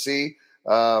that's good to see.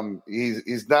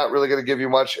 He's not really going to give you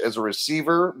much as a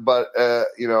receiver, but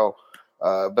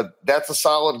but that's a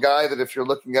solid guy that if you're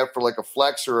looking at for like a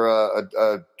flex or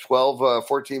a 12,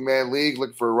 14 man league,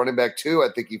 looking for a running back too, I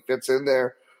think he fits in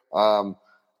there. I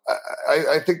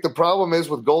think the problem is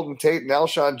with Golden Tate and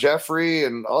Alshon Jeffrey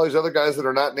and all these other guys that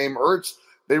are not named Ertz,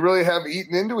 they really have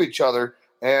eaten into each other.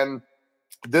 And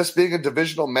this being a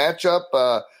divisional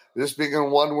matchup, this being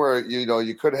one where,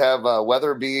 you could have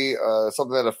weather be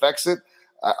something that affects it.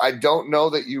 I don't know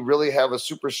that you really have a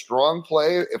super strong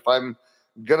play. If I'm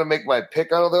going to make my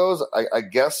pick out of those, I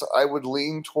guess I would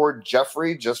lean toward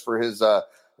Jeffrey just for his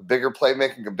bigger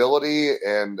playmaking ability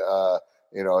and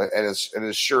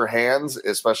his sure hands,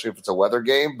 especially if it's a weather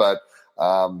game. But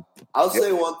I'll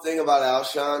say one thing about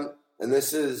Alshon, and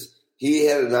this is he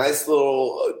had a nice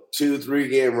little 2-3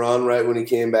 game run right when he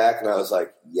came back, and I was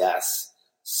like, yes,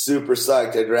 super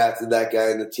psyched. I drafted that guy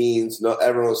in the teens. No,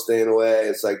 everyone was staying away.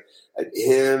 It's like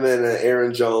him and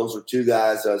Aaron Jones were 2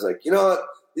 guys. So I was like, you know what?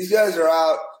 These guys are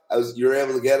out. You were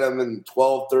able to get them in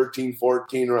 12, 13,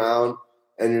 14 round,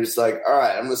 and you're just like, all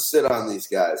right, I'm going to sit on these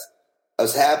guys. I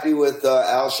was happy with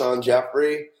Alshon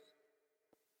Jeffrey.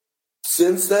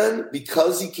 Since then,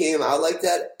 because he came out like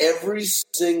that, every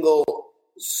single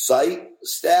site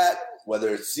stat,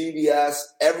 whether it's CBS,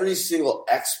 every single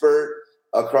expert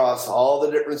across all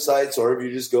the different sites, or if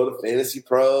you just go to Fantasy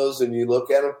Pros and you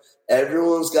look at them,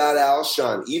 everyone's got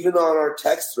Alshon. Even on our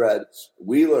text thread,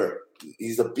 Wheeler,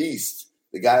 he's a beast.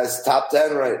 The guy's top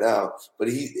 10 right now. But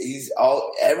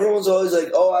everyone's always like,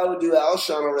 oh, I would do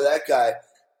Alshon over that guy.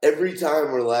 Every time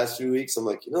over the last few weeks, I'm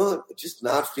like, you know what? I'm just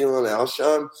not feeling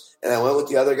Alshon. And I went with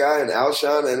the other guy, and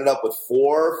Alshon ended up with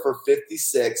 4 for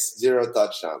 56, 0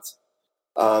 touchdowns.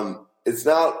 It's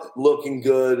not looking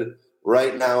good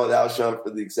right now with Alshon for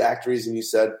the exact reason you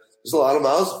said. There's a lot of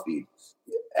mouths to feed.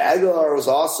 Aguilar was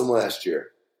awesome last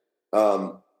year.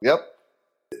 Yep.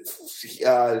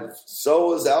 So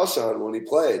was Alshon when he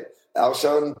played.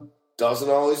 Alshon doesn't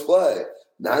always play.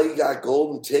 Now you got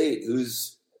Golden Tate,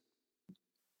 who's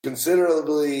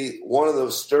considerably one of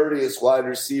the sturdiest wide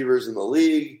receivers in the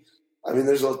league. I mean,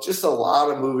 there's just a lot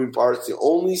of moving parts. The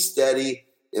only steady,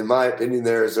 in my opinion,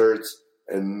 there is Ertz.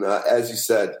 And as you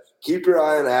said, keep your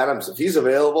eye on Adams. If he's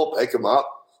available, pick him up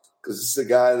because this is a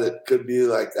guy that could be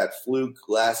like that fluke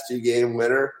last 2-game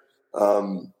winner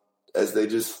as they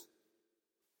just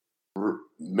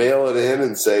mail it in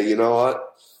and say, you know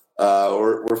what,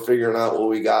 we're figuring out what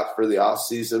we got for the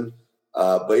offseason.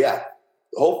 But, yeah,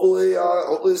 hopefully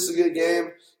this is a good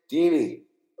game. Deanie,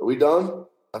 are we done?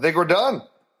 I think we're done.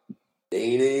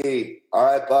 Deanie. All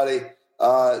right, buddy.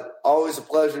 Always a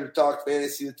pleasure to talk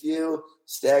fantasy with you.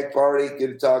 Stag Party, good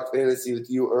to talk fantasy with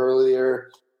you earlier.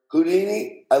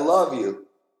 Houdini, I love you,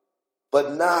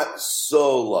 but not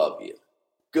so love you.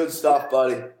 Good stuff,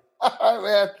 buddy. All right,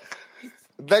 man.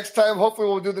 Next time, hopefully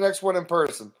we'll do the next one in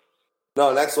person.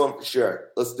 No, next one for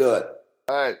sure. Let's do it.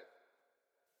 All right.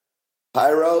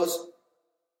 Pyros,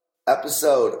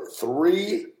 episode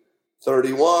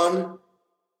 331,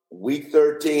 week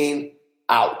 13,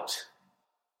 out.